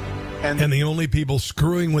 And the only people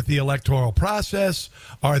screwing with the electoral process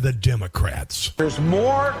are the Democrats. There's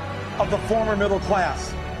more of the former middle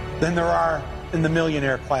class than there are in the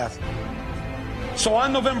millionaire class. So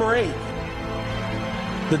on November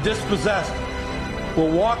 8th, the dispossessed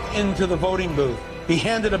will walk into the voting booth, be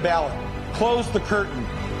handed a ballot, close the curtain,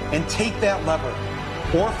 and take that lever,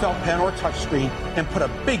 or felt pen or touchscreen, and put a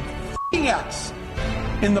big f***ing X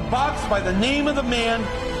in the box by the name of the man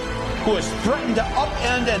who has threatened to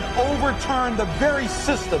upend and overturn the very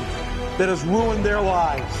system that has ruined their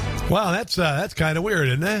lives. Wow, that's kind of weird,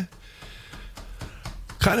 isn't it?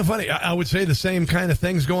 Kind of funny. I would say the same kind of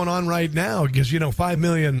things going on right now because, 5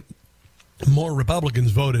 million more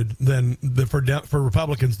Republicans voted for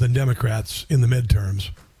Republicans than Democrats in the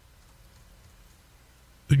midterms.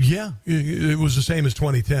 Yeah, it was the same as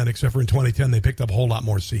 2010, except for in 2010 they picked up a whole lot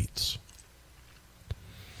more seats.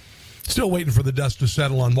 Still waiting for the dust to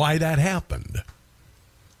settle on why that happened.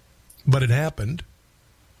 But it happened.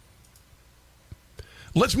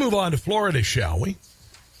 Let's move on to Florida, shall we?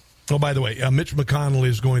 Oh, by the way, Mitch McConnell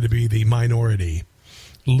is going to be the minority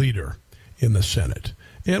leader in the Senate.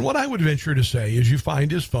 And what I would venture to say is you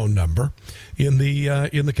find his phone number in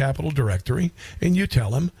the Capitol directory, and you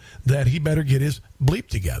tell him that he better get his bleep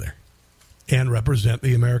together and represent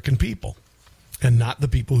the American people and not the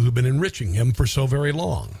people who've been enriching him for so very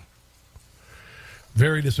long.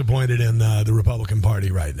 Very disappointed in the Republican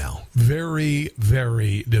Party right now. Very,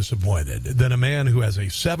 very disappointed that a man who has a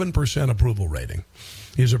 7% approval rating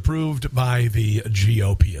is approved by the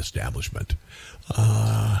GOP establishment.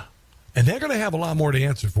 And they're going to have a lot more to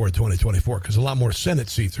answer for in 2024 because a lot more Senate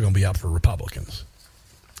seats are going to be up for Republicans.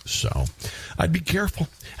 So I'd be careful.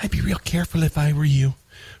 I'd be real careful if I were you,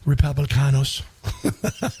 Republicanos.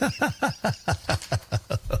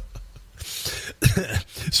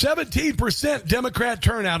 17% Democrat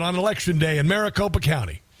turnout on Election Day in Maricopa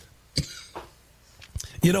County.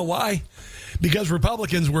 You know why? Because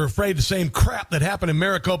Republicans were afraid the same crap that happened in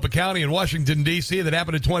Maricopa County in Washington, D.C. that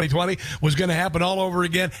happened in 2020 was going to happen all over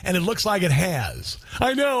again, and it looks like it has.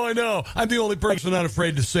 I know. I'm the only person not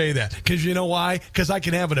afraid to say that. Because you know why? Because I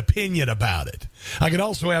can have an opinion about it. I can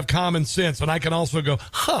also have common sense, and I can also go,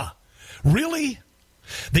 really?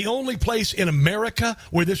 The only place in America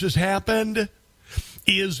where this has happened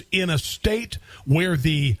is in a state where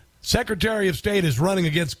the Secretary of State is running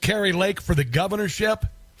against Kari Lake for the governorship,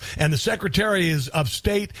 and the Secretary of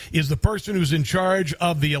State is the person who's in charge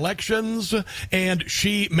of the elections, and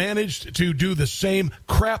she managed to do the same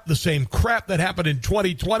crap that happened in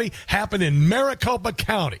 2020 happened in Maricopa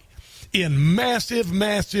County in massive,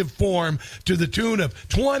 massive form to the tune of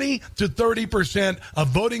 20 to 30% of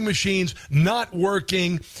voting machines not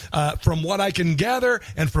working, from what I can gather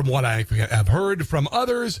and from what I have heard from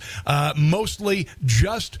others, mostly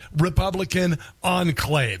just Republican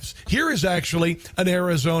enclaves. Here is actually an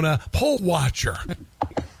Arizona poll watcher.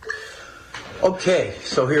 Okay,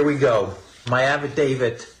 so here we go. My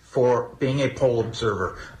affidavit for being a poll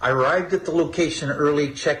observer. I arrived at the location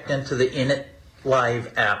early, checked into the Init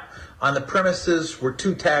Live app. On the premises were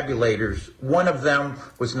two tabulators. One of them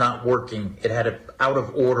was not working. It had an out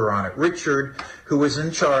of order on it. Richard, who was in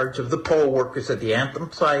charge of the poll workers at the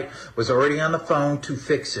Anthem site, was already on the phone to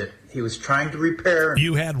fix it. He was trying to repair.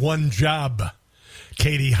 You had one job,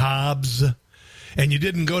 Katie Hobbs, and you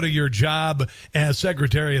didn't go to your job as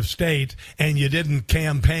Secretary of State, and you didn't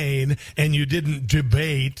campaign, and you didn't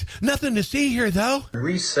debate. Nothing to see here, though.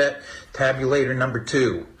 Reset tabulator number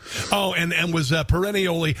 2. Oh, and was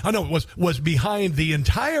perennially, was behind the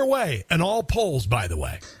entire way in all polls, by the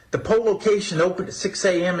way. The poll location opened at 6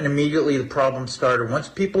 a.m. and immediately the problem started. Once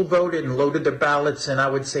people voted and loaded their ballots, and I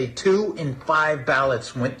would say 2 in 5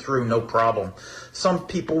 ballots went through, no problem. Some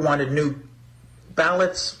people wanted new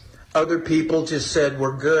ballots. Other people just said,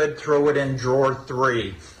 we're good, throw it in drawer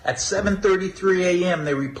 3. At 7:33 a.m.,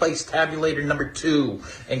 they replaced tabulator number 2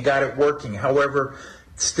 and got it working. However,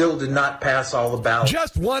 still did not pass all the ballots.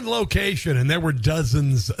 Just one location, and there were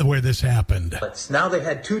dozens where this happened. Now they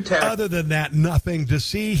had 2 Other than that, nothing to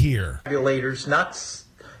see here. Tabulators not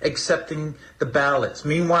accepting the ballots.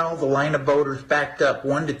 Meanwhile, the line of voters backed up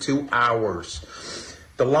 1 to 2 hours.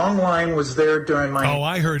 The long line was there during my... Oh,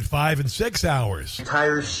 I heard 5 and 6 hours.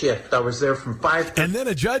 Entire shift. I was there from 5 And then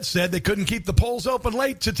a judge said they couldn't keep the polls open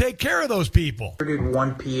late to take care of those people.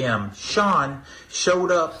 1 p.m. Sean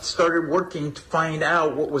showed up, started working to find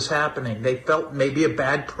out what was happening. They felt maybe a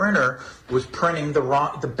bad printer was printing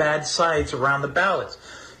the bad sides around the ballots.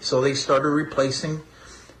 So they started replacing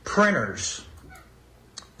printers.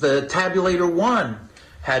 The tabulator 1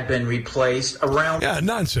 had been replaced around... Yeah,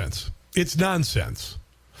 nonsense. It's nonsense.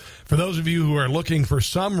 For those of you who are looking for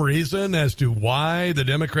some reason as to why the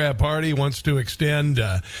Democrat Party wants to extend,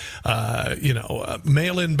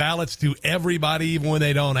 mail-in ballots to everybody, even when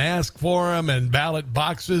they don't ask for them, and ballot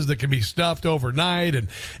boxes that can be stuffed overnight,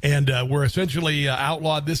 and we're essentially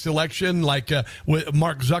outlawed this election, like with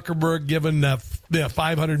Mark Zuckerberg giving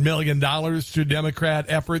 $500 million to Democrat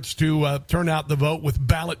efforts to turn out the vote with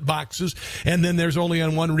ballot boxes, and then there's only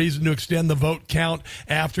one reason to extend the vote count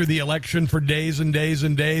after the election for days and days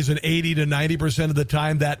and days, and 80 to 90% of the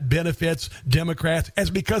time that benefits Democrats,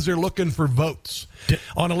 as because they're looking for votes.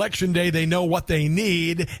 On election day, they know what they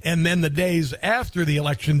need, and then the days after the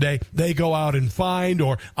election day, they go out and find,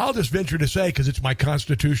 or I'll just venture to say, because it's my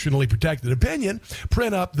constitutionally protected opinion,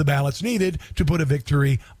 print up the ballots needed to put a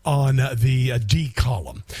victory on the D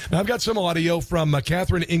column. Now, I've got some audio from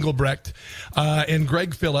Catherine Engelbrecht and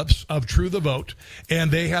Greg Phillips of True the Vote,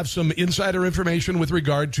 and they have some insider information with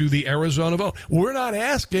regard to the Arizona vote. We're not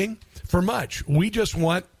asking for much. We just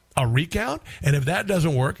want a recount, and if that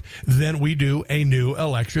doesn't work, then we do a new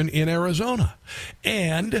election in Arizona.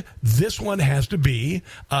 And this one has to be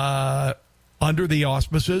under the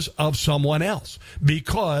auspices of someone else,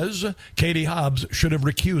 because Katie Hobbs should have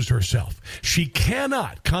recused herself. She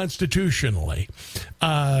cannot constitutionally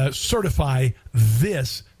certify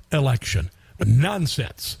this election.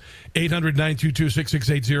 Nonsense.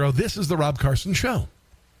 800-922-6680. This is the Rob Carson Show.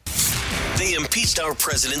 They impeached our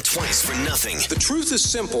president twice for nothing. The truth is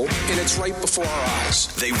simple, and it's right before our eyes.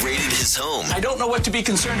 They raided his home. I don't know what to be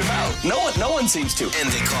concerned about. No one seems to. And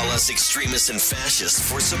they call us extremists and fascists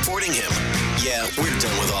for supporting him. Yeah, we're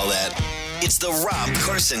done with all that. It's the Rob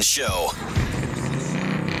Carson Show.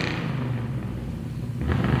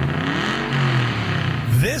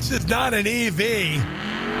 This is not an EV.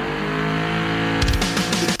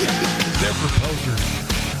 They're for posers.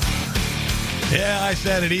 Yeah, I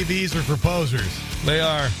said it. EVs are for posers. They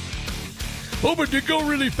are. Oh, but they go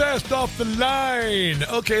really fast off the line.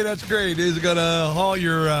 Okay, that's great. Is it gonna haul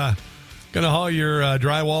your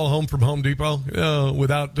drywall home from Home Depot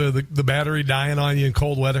without the battery dying on you in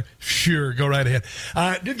cold weather? Sure, go right ahead.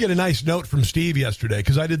 I did get a nice note from Steve yesterday,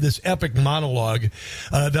 because I did this epic monologue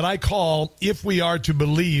that I call "If We Are to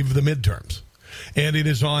Believe the Midterms." And it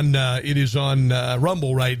is on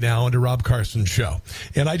Rumble right now under Rob Carson Show.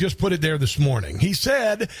 And I just put it there this morning. He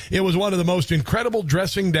said it was one of the most incredible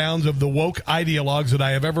dressing downs of the woke ideologues that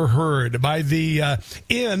I have ever heard. By the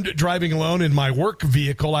end, driving alone in my work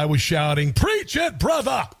vehicle, I was shouting, "Preach it,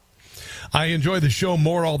 brother!" I enjoy the show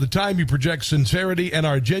more all the time. You project sincerity and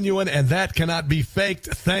are genuine, and that cannot be faked.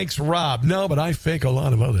 Thanks, Rob. No, but I fake a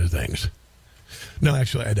lot of other things. No,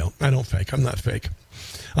 actually, I don't. I don't fake. I'm not fake.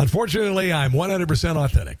 Unfortunately, I'm 100%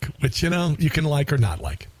 authentic, which, you can like or not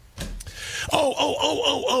like.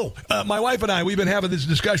 My wife and I, we've been having this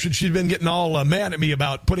discussion. She's been getting all mad at me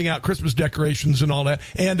about putting out Christmas decorations and all that.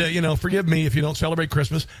 And, forgive me if you don't celebrate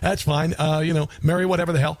Christmas. That's fine. Merry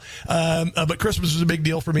whatever the hell. But Christmas is a big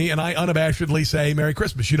deal for me, and I unabashedly say Merry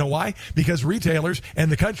Christmas. You know why? Because retailers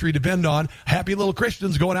and the country depend on happy little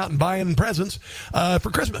Christians going out and buying presents for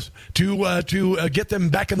Christmas to get them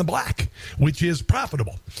back in the black, which is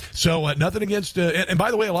profitable. So nothing against, and by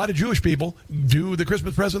the way, a lot of Jewish people do the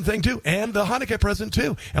Christmas present thing too, and the Hanukkah present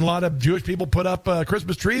too. And a lot of Jewish people put up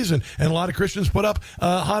Christmas trees, and a lot of Christians put up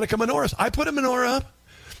Hanukkah menorahs. I put a menorah up.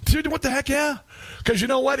 Dude, what the heck, yeah? Because you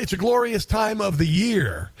know what? It's a glorious time of the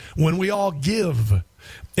year when we all give.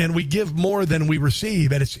 And we give more than we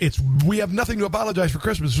receive, and we have nothing to apologize for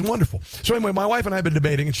Christmas. It's wonderful. So anyway, my wife and I have been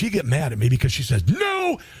debating, and she get mad at me because she says,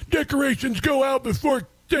 "No decorations go out before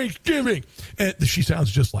Thanksgiving." And she sounds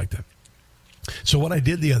just like that. So what I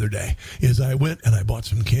did the other day is I went and I bought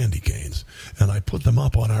some candy canes, and I put them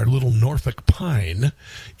up on our little Norfolk pine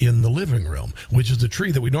in the living room, which is the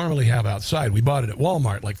tree that we normally have outside. We bought it at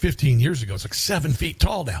Walmart like 15 years ago. It's like 7 feet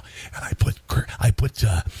tall now. And I put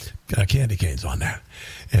candy canes on that,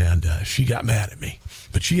 and she got mad at me.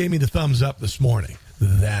 But she gave me the thumbs up this morning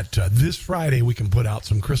that this Friday we can put out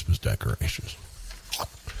some Christmas decorations.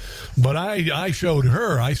 But I showed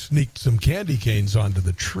her, I sneaked some candy canes onto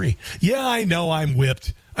the tree. Yeah, I know I'm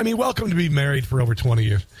whipped. I mean, welcome to be married for over 20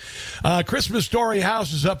 years. Christmas Story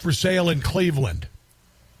house is up for sale in Cleveland.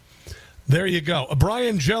 There you go.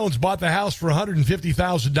 Brian Jones bought the house for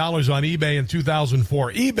 $150,000 on eBay in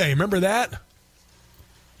 2004. eBay, remember that?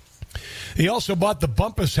 He also bought the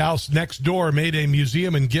Bumpus house next door, made a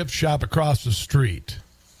museum and gift shop across the street.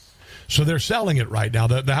 So they're selling it right now.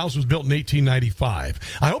 The house was built in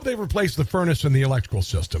 1895. I hope they replaced the furnace and the electrical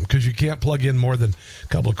system, because you can't plug in more than a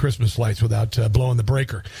couple of Christmas lights without blowing the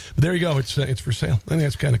breaker. But there you go. It's for sale. I think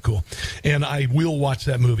that's kind of cool. And I will watch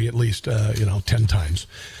that movie at least 10 times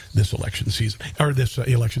this election season. Or this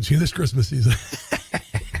election season, this Christmas season.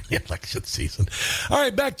 Election season. All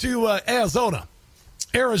right, back to Arizona.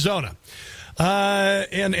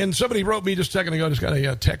 And somebody wrote me just a second ago, just got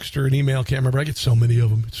a text or an email, can't remember. I get so many of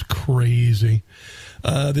them. It's crazy.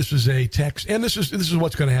 This is a text, and this is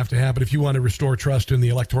what's going to have to happen if you want to restore trust in the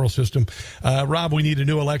electoral system. Rob, we need a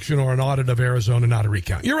new election or an audit of Arizona, not a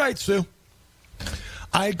recount. You're right, Sue.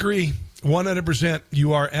 I agree. 100%.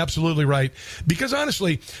 You are absolutely right. Because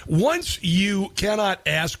honestly, once you cannot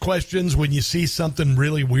ask questions when you see something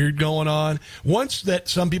really weird going on, once that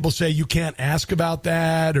some people say you can't ask about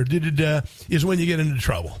that or da-da-da, is when you get into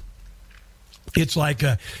trouble. It's like,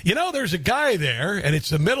 there's a guy there, and it's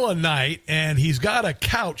the middle of the night, and he's got a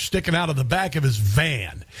couch sticking out of the back of his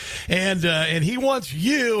van. And he wants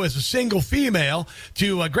you, as a single female,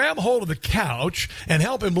 to grab a hold of the couch and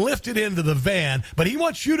help him lift it into the van. But he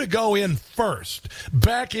wants you to go in first,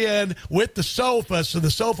 back in with the sofa, so the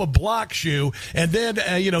sofa blocks you. And then,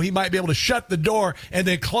 he might be able to shut the door and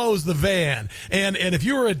then close the van. And if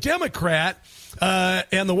you were a Democrat,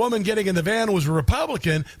 and the woman getting in the van was a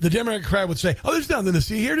Republican, the Democrat would say, "Oh, there's nothing to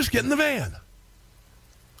see here. Just get in the van."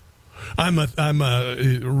 I'm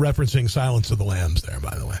referencing Silence of the Lambs there,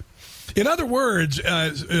 by the way. In other words,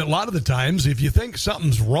 a lot of the times, if you think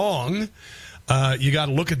something's wrong, you got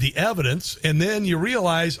to look at the evidence, and then you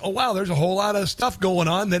realize, oh, wow, there's a whole lot of stuff going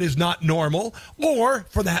on that is not normal, or,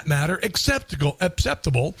 for that matter,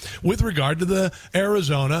 acceptable with regard to the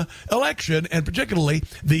Arizona election, and particularly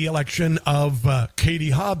the election of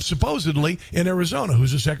Katie Hobbs, supposedly, in Arizona,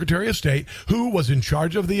 who's the Secretary of State, who was in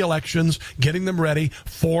charge of the elections, getting them ready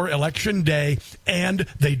for Election Day, and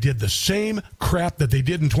they did the same crap that they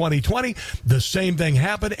did in 2020. The same thing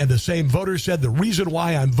happened, and the same voters said, the reason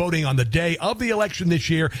why I'm voting on the day of the election this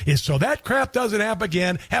year is so that crap doesn't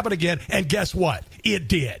happen again, and guess what? It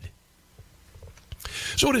did.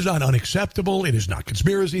 So it is not unacceptable. It is not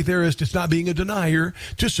conspiracy theorist. It's not being a denier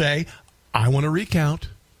to say, I want to recount.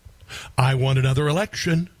 I want another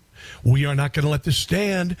election. We are not going to let this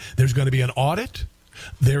stand. There's going to be an audit.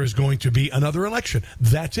 There is going to be another election.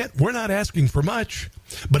 That's it. We're not asking for much.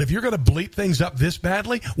 But if you're going to bleep things up this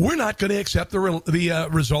badly, we're not going to accept the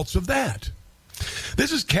results of that.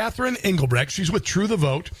 This is Catherine Engelbrecht. She's with True the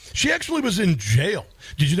Vote. She actually was in jail.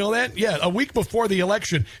 Did you know that? Yeah, a week before the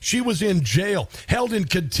election, she was in jail, held in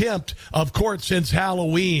contempt of court since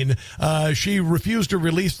Halloween. She refused to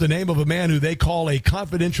release the name of a man who they call a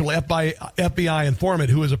confidential FBI informant,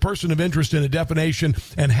 who is a person of interest in a defamation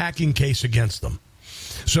and hacking case against them.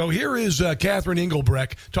 So here is Catherine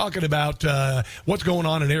Engelbrecht talking about what's going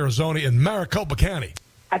on in Arizona in Maricopa County.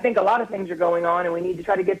 I think a lot of things are going on, and we need to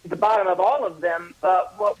try to get to the bottom of all of them.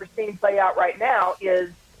 But what we're seeing play out right now is,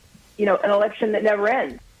 an election that never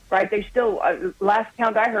ends, right? There's still, last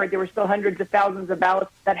count I heard, there were still hundreds of thousands of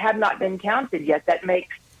ballots that have not been counted yet. That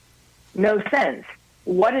makes no sense.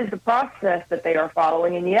 What is the process that they are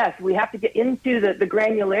following? And yes, we have to get into the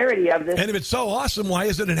granularity of this. And if it's so awesome, why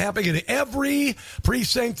isn't it happening in every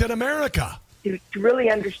precinct in America? To really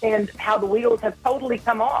understand how the wheels have totally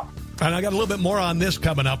come off. And I got a little bit more on this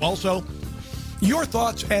coming up. Also, your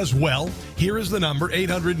thoughts as well. Here is the number,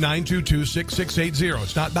 800-922-6680.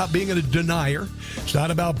 It's not about being a denier. It's not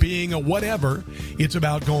about being a whatever. It's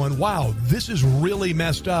about going, wow, this is really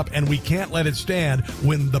messed up, and we can't let it stand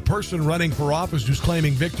when the person running for office who's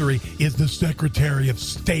claiming victory is the Secretary of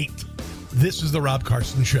State. This is the Rob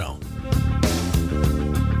Carson Show.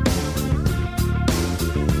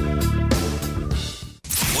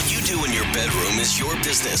 Bedroom is your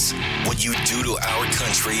business. What you do to our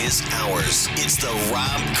country is ours. It's the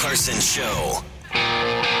Rob Carson Show.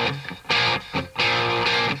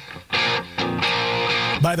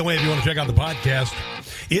 By the way, if you want to check out the podcast,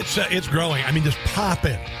 it's growing. I mean, just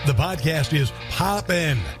popping. The podcast is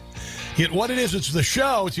popping. What it is, it's the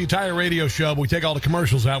show. It's the entire radio show, but we take all the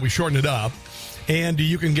commercials out. We shorten it up. And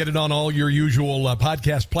you can get it on all your usual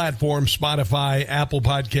podcast platforms, Spotify, Apple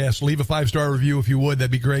Podcasts. Leave a 5-star review if you would. That'd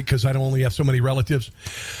be great because I don't only have so many relatives.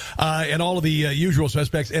 And all of the usual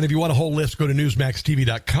suspects. And if you want a whole list, go to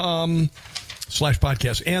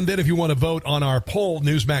newsmaxtv.com/podcast. And then if you want to vote on our poll,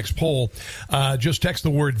 Newsmax poll, just text the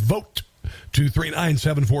word VOTE to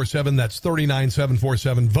 39747. That's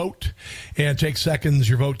 39747. Vote. And take seconds.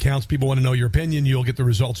 Your vote counts. People want to know your opinion. You'll get the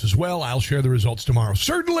results as well. I'll share the results tomorrow.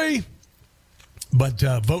 Certainly. But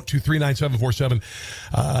vote to 39747.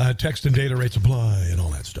 Text and data rates apply and all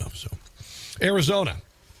that stuff. So, Arizona.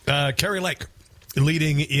 Kari Lake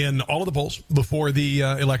leading in all of the polls before the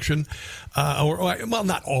election. Well,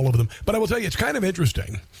 not all of them. But I will tell you, it's kind of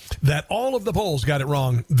interesting that all of the polls got it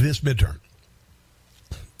wrong this midterm.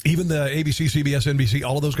 Even the ABC, CBS, NBC,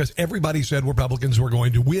 all of those guys, everybody said Republicans were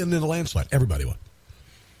going to win in a landslide. Everybody would.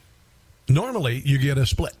 Normally, you get a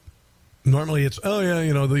split. Normally, it's,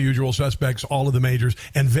 the usual suspects, all of the majors,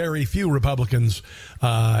 and very few Republicans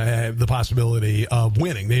have the possibility of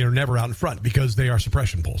winning. They are never out in front because they are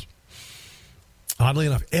suppression polls. Oddly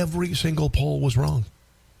enough, every single poll was wrong.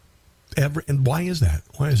 And why is that?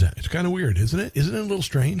 It's kind of weird, isn't it? Isn't it a little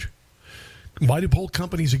strange? Why do poll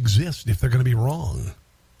companies exist if they're going to be wrong?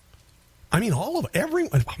 I mean,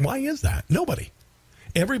 why is that? Nobody.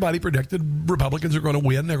 Everybody predicted Republicans are going to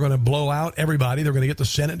win. They're going to blow out everybody. They're going to get the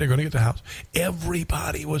Senate. They're going to get the House.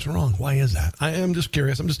 Everybody was wrong. Why is that? I am just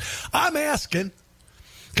curious. I'm asking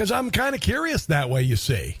because I'm kind of curious that way, you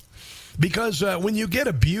see. Because when you get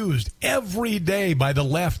abused every day by the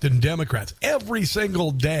left and Democrats, every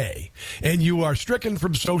single day, and you are stricken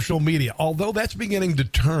from social media, although that's beginning to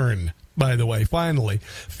turn, by the way, finally,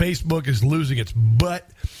 Facebook is losing its butt.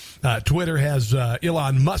 Twitter has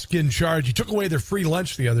Elon Musk in charge. He took away their free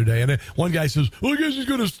lunch the other day, and one guy says, well, I guess he's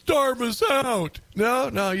going to starve us out.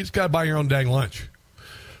 No, you just got to buy your own dang lunch.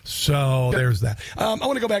 So there's that. I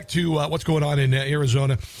want to go back to what's going on in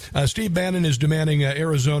Arizona. Steve Bannon is demanding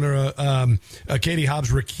Arizona, Katie Hobbs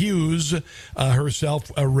recuse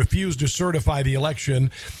herself, refuse to certify the election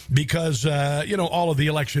because, all of the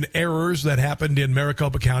election errors that happened in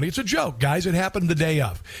Maricopa County. It's a joke, guys. It happened the day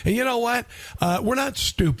of. And you know what? We're not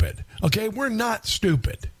stupid, okay? We're not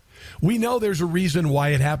stupid. We know there's a reason why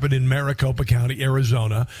it happened in Maricopa County,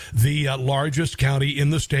 Arizona, the largest county in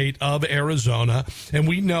the state of Arizona. And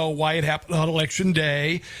we know why it happened on Election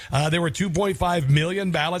Day. There were 2.5 million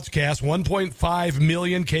ballots cast. 1.5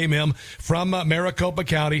 million came in from Maricopa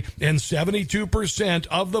County. And 72%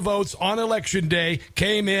 of the votes on Election Day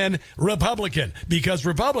came in Republican because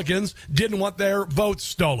Republicans didn't want their votes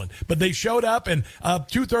stolen. But they showed up, and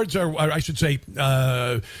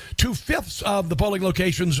 2/5 of the polling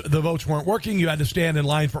locations, the votes weren't working. You had to stand in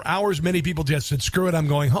line for hours. Many people just said, screw it, I'm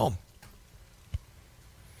going home.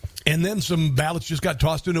 And then some ballots just got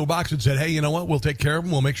tossed into a box and said, hey, you know what? We'll take care of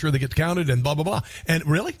them. We'll make sure they get counted and blah, blah, blah. And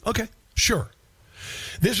really? Okay, sure.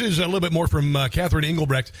 This is a little bit more from Catherine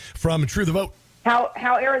Engelbrecht from True the Vote. How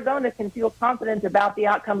Arizona can feel confident about the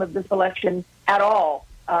outcome of this election at all,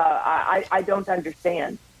 I don't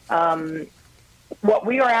understand. What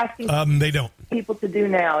we are asking people to do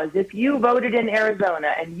now is if you voted in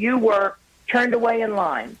Arizona and you were turned away in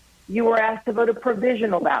line, you were asked to vote a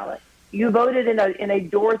provisional ballot, you voted in a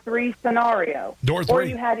door 3 scenario, or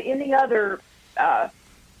you had any other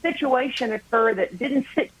situation occur that didn't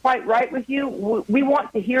sit quite right with you, we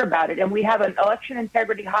want to hear about it. And we have an election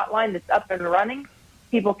integrity hotline that's up and running.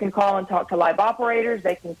 People can call and talk to live operators.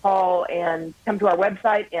 They can call and come to our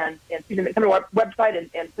website and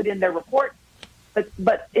put in their report.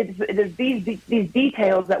 But it is these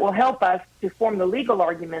details that will help us to form the legal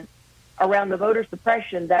argument around the voter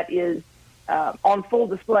suppression that is on full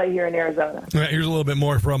display here in Arizona. All right, here's a little bit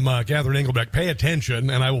more from Catherine Engelbrecht. Pay attention,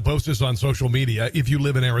 and I will post this on social media if you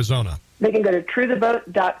live in Arizona. They can go to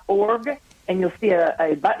truethevote.org, and you'll see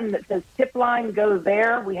a button that says tip line. Go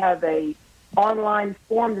there. We have a online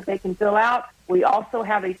form that they can fill out. We also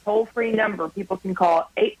have a toll-free number. People can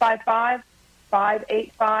call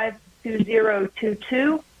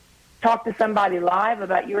 855-585-2022. Talk to somebody live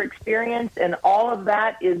about your experience, and all of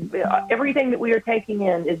that is everything that we are taking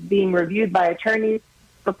in is being reviewed by attorneys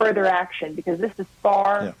for further action because this is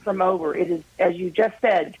far from over. It is, as you just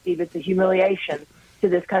said, Steve, it's a humiliation to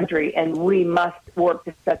this country, and we must work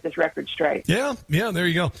to set this record straight. Yeah, there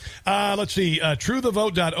you go. Let's see,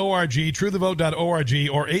 truethevote.org, truethevote.org,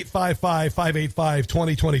 or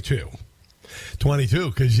 855-585-2022. 22,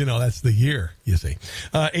 because, that's the year, you see.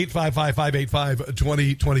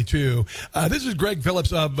 855-585-2022. This is Greg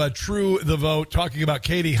Phillips of True the Vote talking about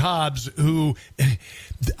Katie Hobbs, who,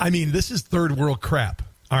 this is third world crap.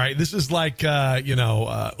 All right, this is like,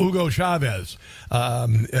 Hugo Chavez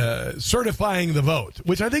certifying the vote,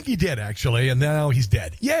 which I think he did, actually, and now he's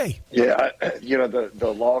dead. Yay! Yeah,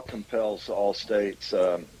 the law compels all states,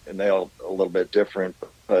 and they all a little bit different,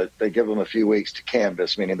 but they give them a few weeks to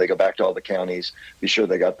canvass, meaning they go back to all the counties, be sure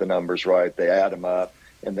they got the numbers right, they add them up,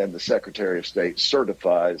 and then the Secretary of State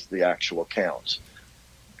certifies the actual counts.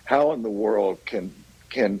 how in the world can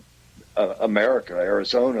America,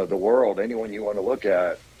 Arizona, the world, anyone you want to look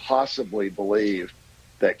at, possibly believe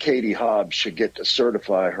that Katie Hobbs should get to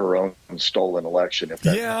certify her own stolen election?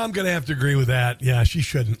 I'm going to have to agree with that. Yeah, she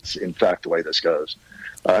shouldn't. In fact, the way this goes.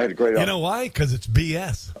 I had a great You know why? Because it's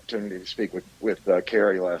BS. Opportunity to speak with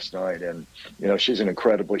Carrie last night, and she's an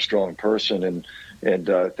incredibly strong person, and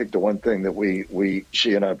I think the one thing that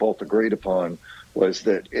she and I both agreed upon was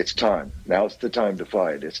that it's time. Now's the time to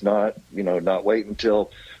fight. It's not not wait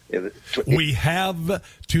until we have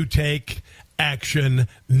to take action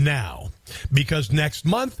now, because next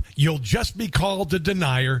month you'll just be called a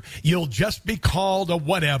denier, you'll just be called a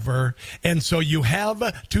whatever, and so you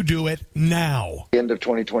have to do it now. End of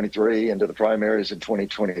 2023 into the primaries in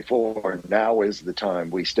 2024. Now is the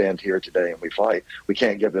time. We stand here today and we fight. We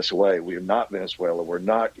can't give this away. We are not Venezuela. We're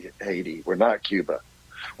not Haiti. We're not Cuba.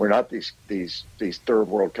 We're not these third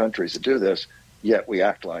world countries that do this, yet we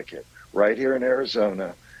act like it. Right here in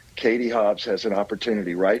Arizona, Katie Hobbs has an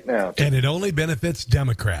opportunity right now. And it only benefits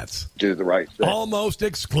Democrats. Do the right thing. Almost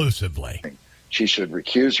exclusively. She should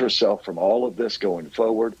recuse herself from all of this going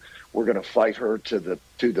forward. We're going to fight her to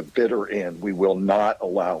the bitter end. We will not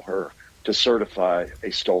allow her to certify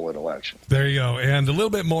a stolen election. There you go. And a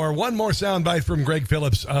little bit more. One more soundbite from Greg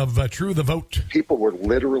Phillips of True the Vote. People were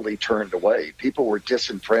literally turned away. People were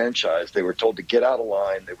disenfranchised. They were told to get out of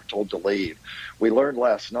line. They were told to leave. We learned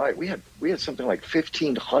last night we had something like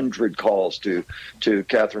 1,500 calls to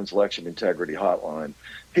Catherine's election integrity hotline.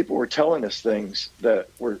 People were telling us things that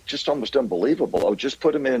were just almost unbelievable. Oh, just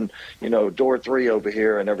put them in, door 3 over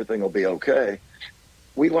here and everything will be okay.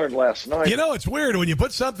 We learned last night. It's weird when you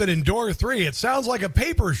put something in door 3, it sounds like a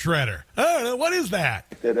paper shredder. I don't know. What is that?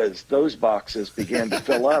 That as those boxes began to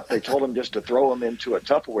fill up, they told them just to throw them into a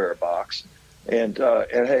Tupperware box. And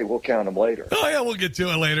hey, we'll count them later. Oh, yeah, we'll get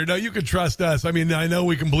to it later. No, you can trust us. I mean, I know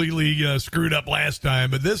we completely screwed up last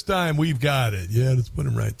time, but this time we've got it. Yeah, let's put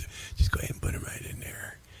them right there. Just go ahead and put them right in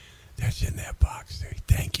there. That's in that box there.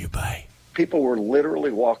 Thank you. Bye. People were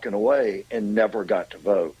literally walking away and never got to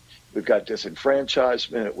vote. We've got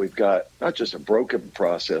disenfranchisement. We've got not just a broken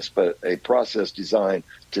process, but a process designed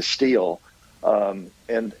to steal. And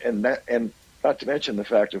not to mention the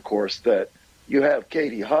fact, of course, that you have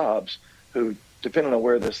Katie Hobbs, who, depending on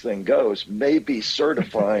where this thing goes, may be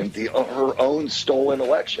certifying her own stolen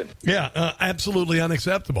election. Yeah, absolutely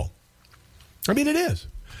unacceptable. I mean, it is.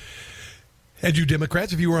 And you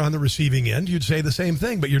Democrats, if you were on the receiving end, you'd say the same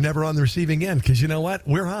thing, but you're never on the receiving end because you know what?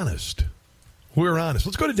 We're honest. We're honest.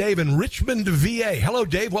 Let's go to Dave in Richmond, VA. Hello,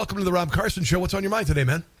 Dave. Welcome to the Rob Carson Show. What's on your mind today,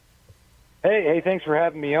 man? Hey, thanks for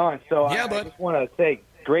having me on. So I just want to say,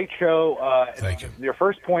 great show. Thank you. Your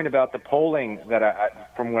first point about the polling,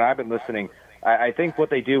 from when I've been listening, I think what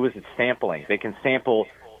they do is it's sampling. They can sample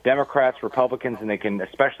Democrats, Republicans, and they can,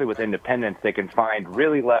 especially with independents, they can find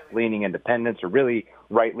really left-leaning independents or really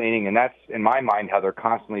right-leaning, and that's, in my mind, how they're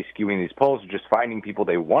constantly skewing these polls, just finding people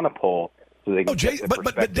they want to poll. So they can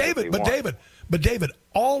But David,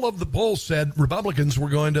 all of the polls said Republicans were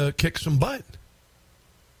going to kick some butt.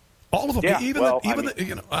 All of them. Yeah,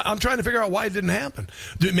 I'm trying to figure out why it didn't happen.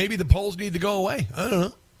 Maybe the polls need to go away. I don't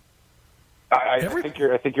know. I think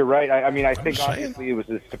you're right. I think obviously it was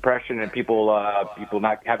a suppression and people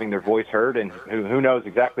not having their voice heard, and who knows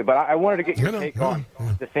exactly. But I wanted to get your take on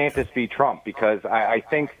DeSantis v. Trump, because I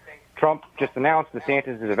think Trump just announced,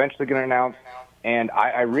 DeSantis is eventually going to announce. And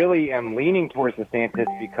I really am leaning towards DeSantis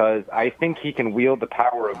because I think he can wield the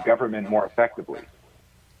power of government more effectively.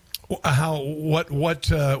 How?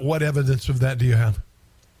 What evidence of that do you have?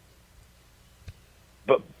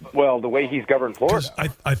 The way he's governed Florida.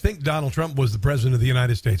 I think Donald Trump was the president of the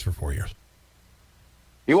United States for 4 years.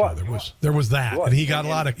 He was. So there was that, and he got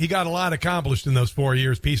a lot accomplished in those 4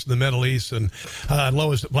 years. Peace in the Middle East, and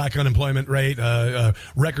lowest black unemployment rate,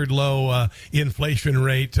 record low inflation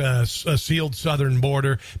rate, a sealed southern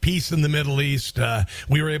border, peace in the Middle East.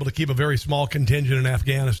 We were able to keep a very small contingent in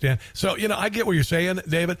Afghanistan. So I get what you're saying,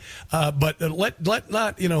 David, but let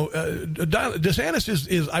not DeSantis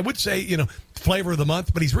is I would say flavor of the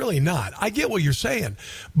month, but he's really not. I get what you're saying,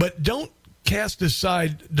 but don't cast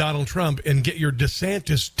aside Donald Trump and get your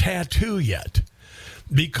DeSantis tattoo yet,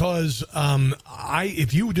 because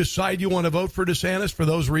if you decide you want to vote for DeSantis for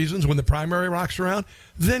those reasons when the primary rocks around,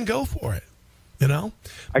 then go for it.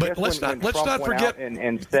 But let's not forget.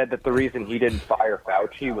 And said that the reason he didn't fire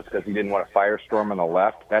Fauci was because he didn't want to firestorm on the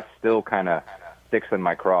left. That still kind of sticks in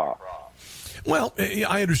my craw. Well,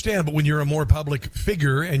 I understand, but when you're a more public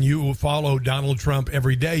figure and you follow Donald Trump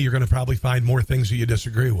every day, you're going to probably find more things that you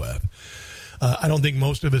disagree with. I don't think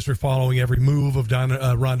most of us are following every move of Ron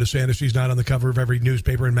DeSantis. He's not on the cover of every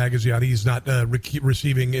newspaper and magazine. He's not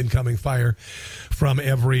receiving incoming fire from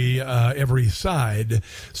every side.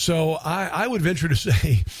 So I would venture to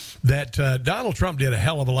say that Donald Trump did a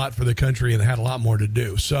hell of a lot for the country and had a lot more to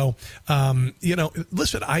do. So,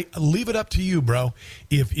 listen, I leave it up to you, bro.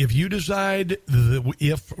 If you decide,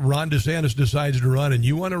 if Ron DeSantis decides to run and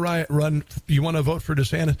you want to vote for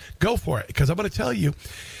DeSantis, go for it. Because I'm going to tell you,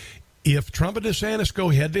 if Trump and DeSantis go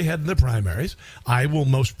head-to-head in the primaries, I will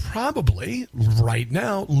most probably, right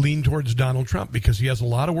now, lean towards Donald Trump because he has a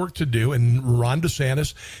lot of work to do, and Ron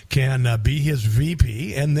DeSantis can be his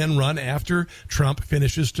VP and then run after Trump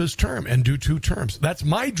finishes his term and do 2 terms. That's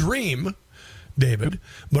my dream, David.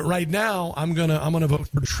 But right now, I'm gonna vote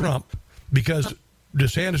for Trump because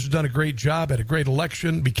DeSantis has done a great job, had a great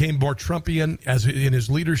election, became more Trumpian as in his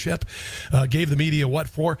leadership, gave the media what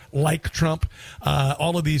for, like Trump,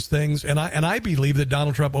 all of these things. And I believe that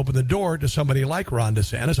Donald Trump opened the door to somebody like Ron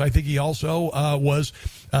DeSantis. I think he also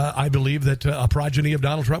I believe that a progeny of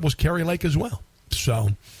Donald Trump was Kerry Lake as well. So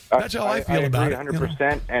that's how I feel about it.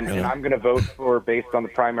 100%, and I'm going to vote for, based on the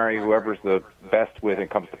primary, whoever's the best when it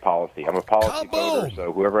comes to policy. I'm a policy voter,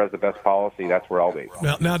 so whoever has the best policy, that's where I'll be.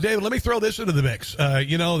 Now, David, let me throw this into the mix.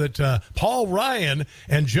 You know that Paul Ryan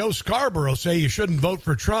and Joe Scarborough say you shouldn't vote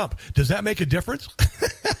for Trump. Does that make a difference?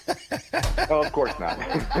 Oh, of course not.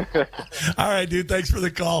 All right, dude, thanks for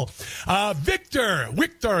the call.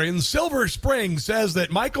 Victor in Silver Spring says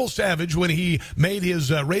that Michael Savage, when he made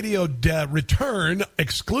his radio return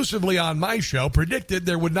exclusively on my show, predicted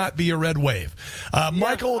there would not be a red wave.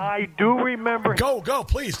 Michael, I do remember. Go,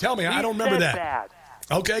 please tell me. I don't remember that.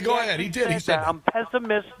 Okay, go ahead. He did. He said that. I'm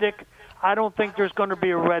pessimistic. I don't think there's going to be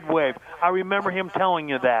a red wave. I remember him telling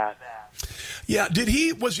you that. Yeah,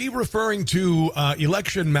 was he referring to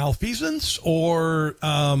election malfeasance or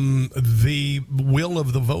the will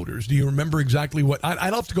of the voters? Do you remember exactly what?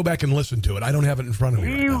 I'd have to go back and listen to it. I don't have it in front of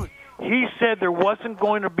me. He said there wasn't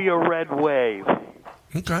going to be a red wave.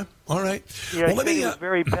 Okay, all right. Yeah, well, he was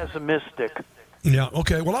very pessimistic. Yeah,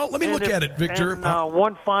 okay. Well, let me look at it, Victor. And,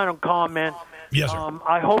 one final comment. Yes, sir.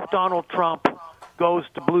 I hope Donald Trump goes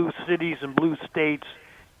to blue cities and blue states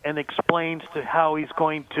and explains to how he's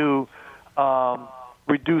going to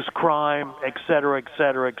reduce crime, et cetera, et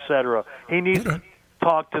cetera, et cetera. He needs to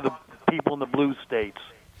talk to the people in the blue states.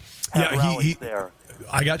 Yeah, he there.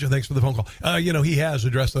 I got you. Thanks for the phone call. He has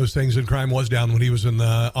addressed those things, and crime was down when he was in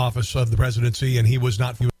the office of the presidency, and he was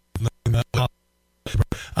not.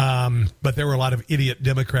 But there were a lot of idiot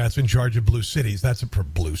Democrats in charge of blue cities. That's for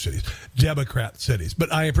blue cities, Democrat cities.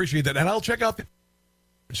 But I appreciate that, and I'll check out.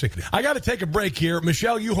 I got to take a break here.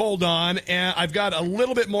 Michelle, you hold on, and I've got a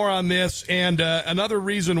little bit more on this, and another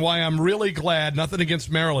reason why I'm really glad, nothing against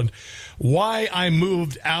Maryland, why I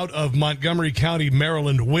moved out of Montgomery County,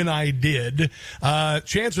 Maryland, when I did.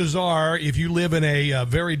 Chances are, if you live in a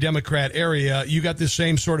very Democrat area, you got this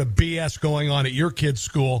same sort of BS going on at your kid's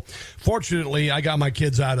school. Fortunately, I got my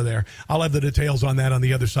kids out of there. I'll have the details on that on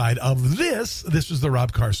the other side of this. This is the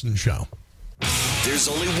Rob Carson Show. There's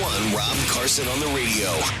only one Rob Carson on the radio.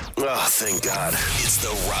 Oh, thank God. It's the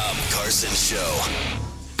Rob Carson Show.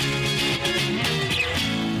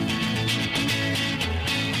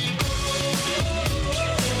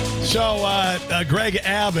 So, Greg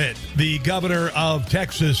Abbott, the governor of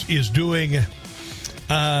Texas, is doing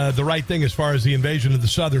the right thing as far as the invasion of the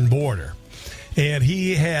southern border. And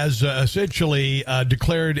he has essentially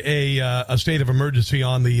declared a state of emergency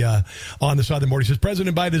on the southern border. He says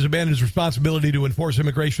President Biden has abandoned his responsibility to enforce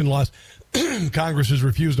immigration laws. Congress has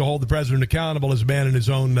refused to hold the president accountable, has abandoned his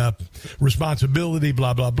own responsibility,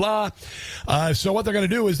 blah, blah, blah. So what they're going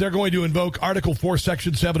to do is they're going to invoke Article 4,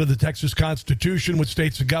 Section 7 of the Texas Constitution, which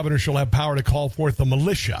states the governor shall have power to call forth the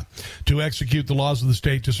militia to execute the laws of the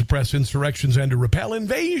state, to suppress insurrections, and to repel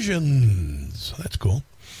invasions. That's cool.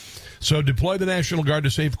 So deploy the National Guard to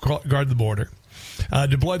safeguard the border.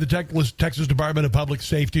 Deploy the Texas Department of Public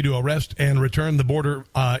Safety to arrest and return the border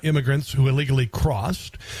immigrants who illegally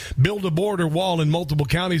crossed. Build a border wall in multiple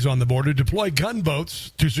counties on the border. Deploy gunboats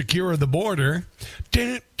to secure the border.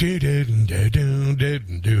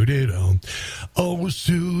 Oh,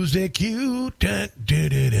 Susie Q.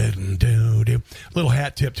 Little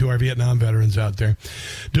hat tip to our Vietnam veterans out there.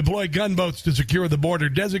 Deploy gunboats to secure the border.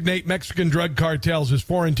 Designate Mexican drug cartels as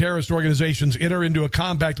foreign terrorist organizations. Enter into a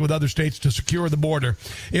compact with other states to secure the border.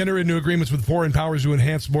 Enter into agreements with foreign powers to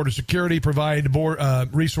enhance border security. Provide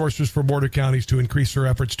resources for border counties to increase their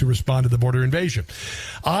efforts to respond to the border invasion.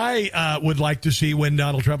 I would like to see, when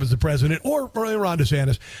Donald Trump is the president, or Ron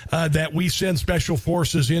DeSantis, that we send special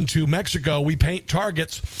forces into Mexico. We paint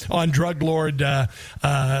targets on drug lord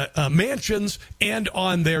mansions and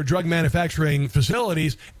on their drug manufacturing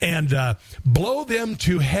facilities and blow them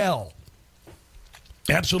to hell.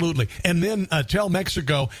 Absolutely. And then tell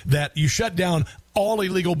Mexico that you shut down all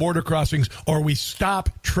illegal border crossings or we stop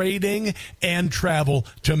trading and travel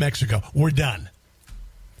to Mexico. We're done.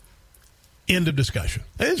 End of discussion.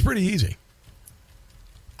 It's pretty easy.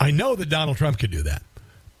 I know that Donald Trump could do that.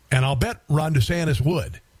 And I'll bet Ron DeSantis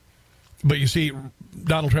would. But you see,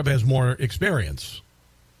 Donald Trump has more experience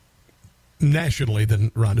nationally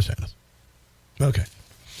than Ron DeSantis. Okay.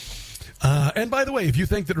 And by the way, if you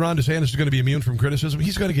think that Ron DeSantis is going to be immune from criticism,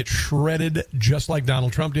 he's going to get shredded just like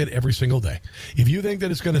Donald Trump did every single day. If you think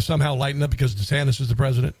that it's going to somehow lighten up because DeSantis is the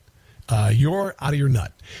president, you're out of your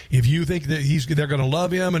nut. If you think that they're going to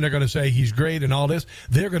love him and they're going to say he's great and all this,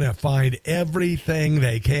 they're going to find everything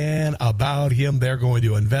they can about him. They're going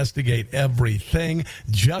to investigate everything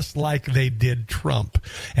just like they did Trump.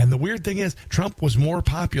 And the weird thing is, Trump was more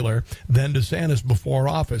popular than DeSantis before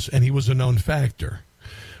office, and he was a known factor.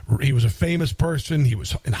 He was a famous person. He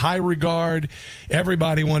was in high regard.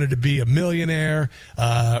 Everybody wanted to be a millionaire,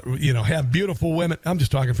 have beautiful women. I'm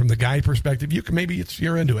just talking from the guy perspective.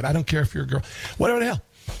 You're into it. I don't care if you're a girl. Whatever the hell.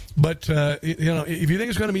 But, if you think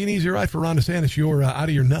it's going to be an easy ride for Ron DeSantis, you're out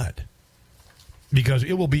of your nut. Because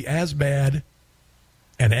it will be as bad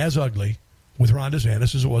and as ugly with Ron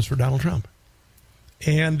DeSantis as it was for Donald Trump.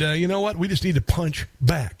 And you know what? We just need to punch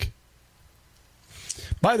back.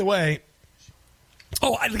 By the way,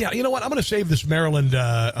 you know what? I'm going to save this Maryland,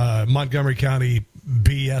 Montgomery County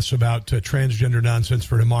BS about transgender nonsense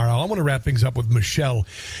for tomorrow. I want to wrap things up with Michelle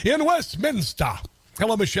in Westminster.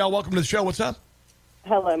 Hello, Michelle. Welcome to the show. What's up?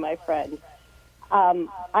 Hello, my friend.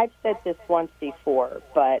 I've said this once before,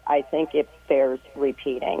 but I think it bears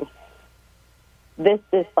repeating. This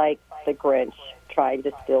is like the Grinch trying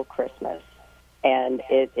to steal Christmas, and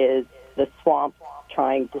it is the swamp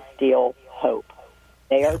trying to steal hope.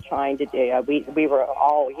 They are trying to do. We were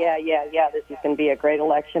all, this is going to be a great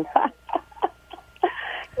election.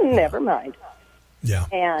 Never mind. Yeah.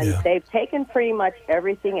 And they've taken pretty much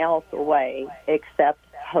everything else away except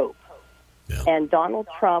hope. Yeah. And Donald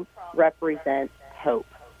Trump represents hope.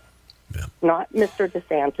 Yeah. Not Mr.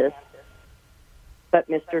 DeSantis, but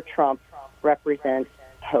Mr. Trump represents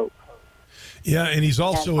hope. Yeah, and he's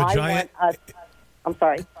also a giant. I'm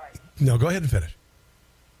sorry. No, go ahead and finish.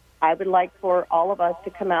 I would like for all of us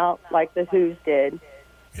to come out like the Who's did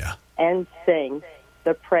and sing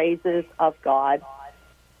the praises of God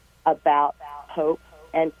about hope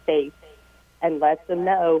and faith and let them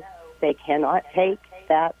know they cannot take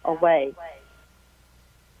that away.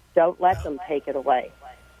 Don't let them take it away.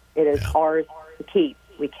 It is ours to keep.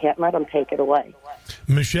 We can't let them take it away.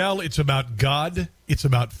 Michelle, it's about God, it's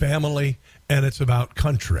about family, and it's about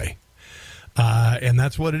country. And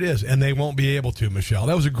that's what it is. And they won't be able to, Michelle.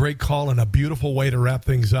 That was a great call and a beautiful way to wrap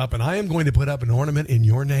things up. And I am going to put up an ornament in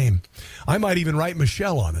your name. I might even write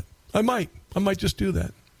Michelle on it. I might just do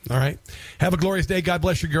that. All right. Have a glorious day. God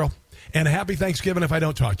bless you, girl. And a happy Thanksgiving if I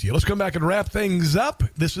don't talk to you. Let's come back and wrap things up.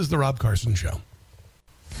 This is the Rob Carson Show.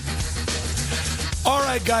 All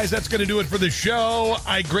right, guys, that's going to do it for the show.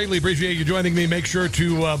 I greatly appreciate you joining me. Make sure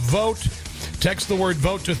to vote. Text the word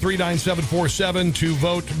vote to 39747 to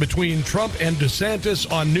vote between Trump and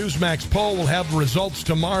DeSantis on Newsmax poll. We'll have results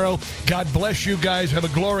tomorrow. God bless you guys. Have a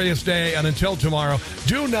glorious day. And until tomorrow,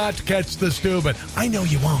 do not catch the stupid. I know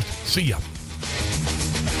you won't. See ya.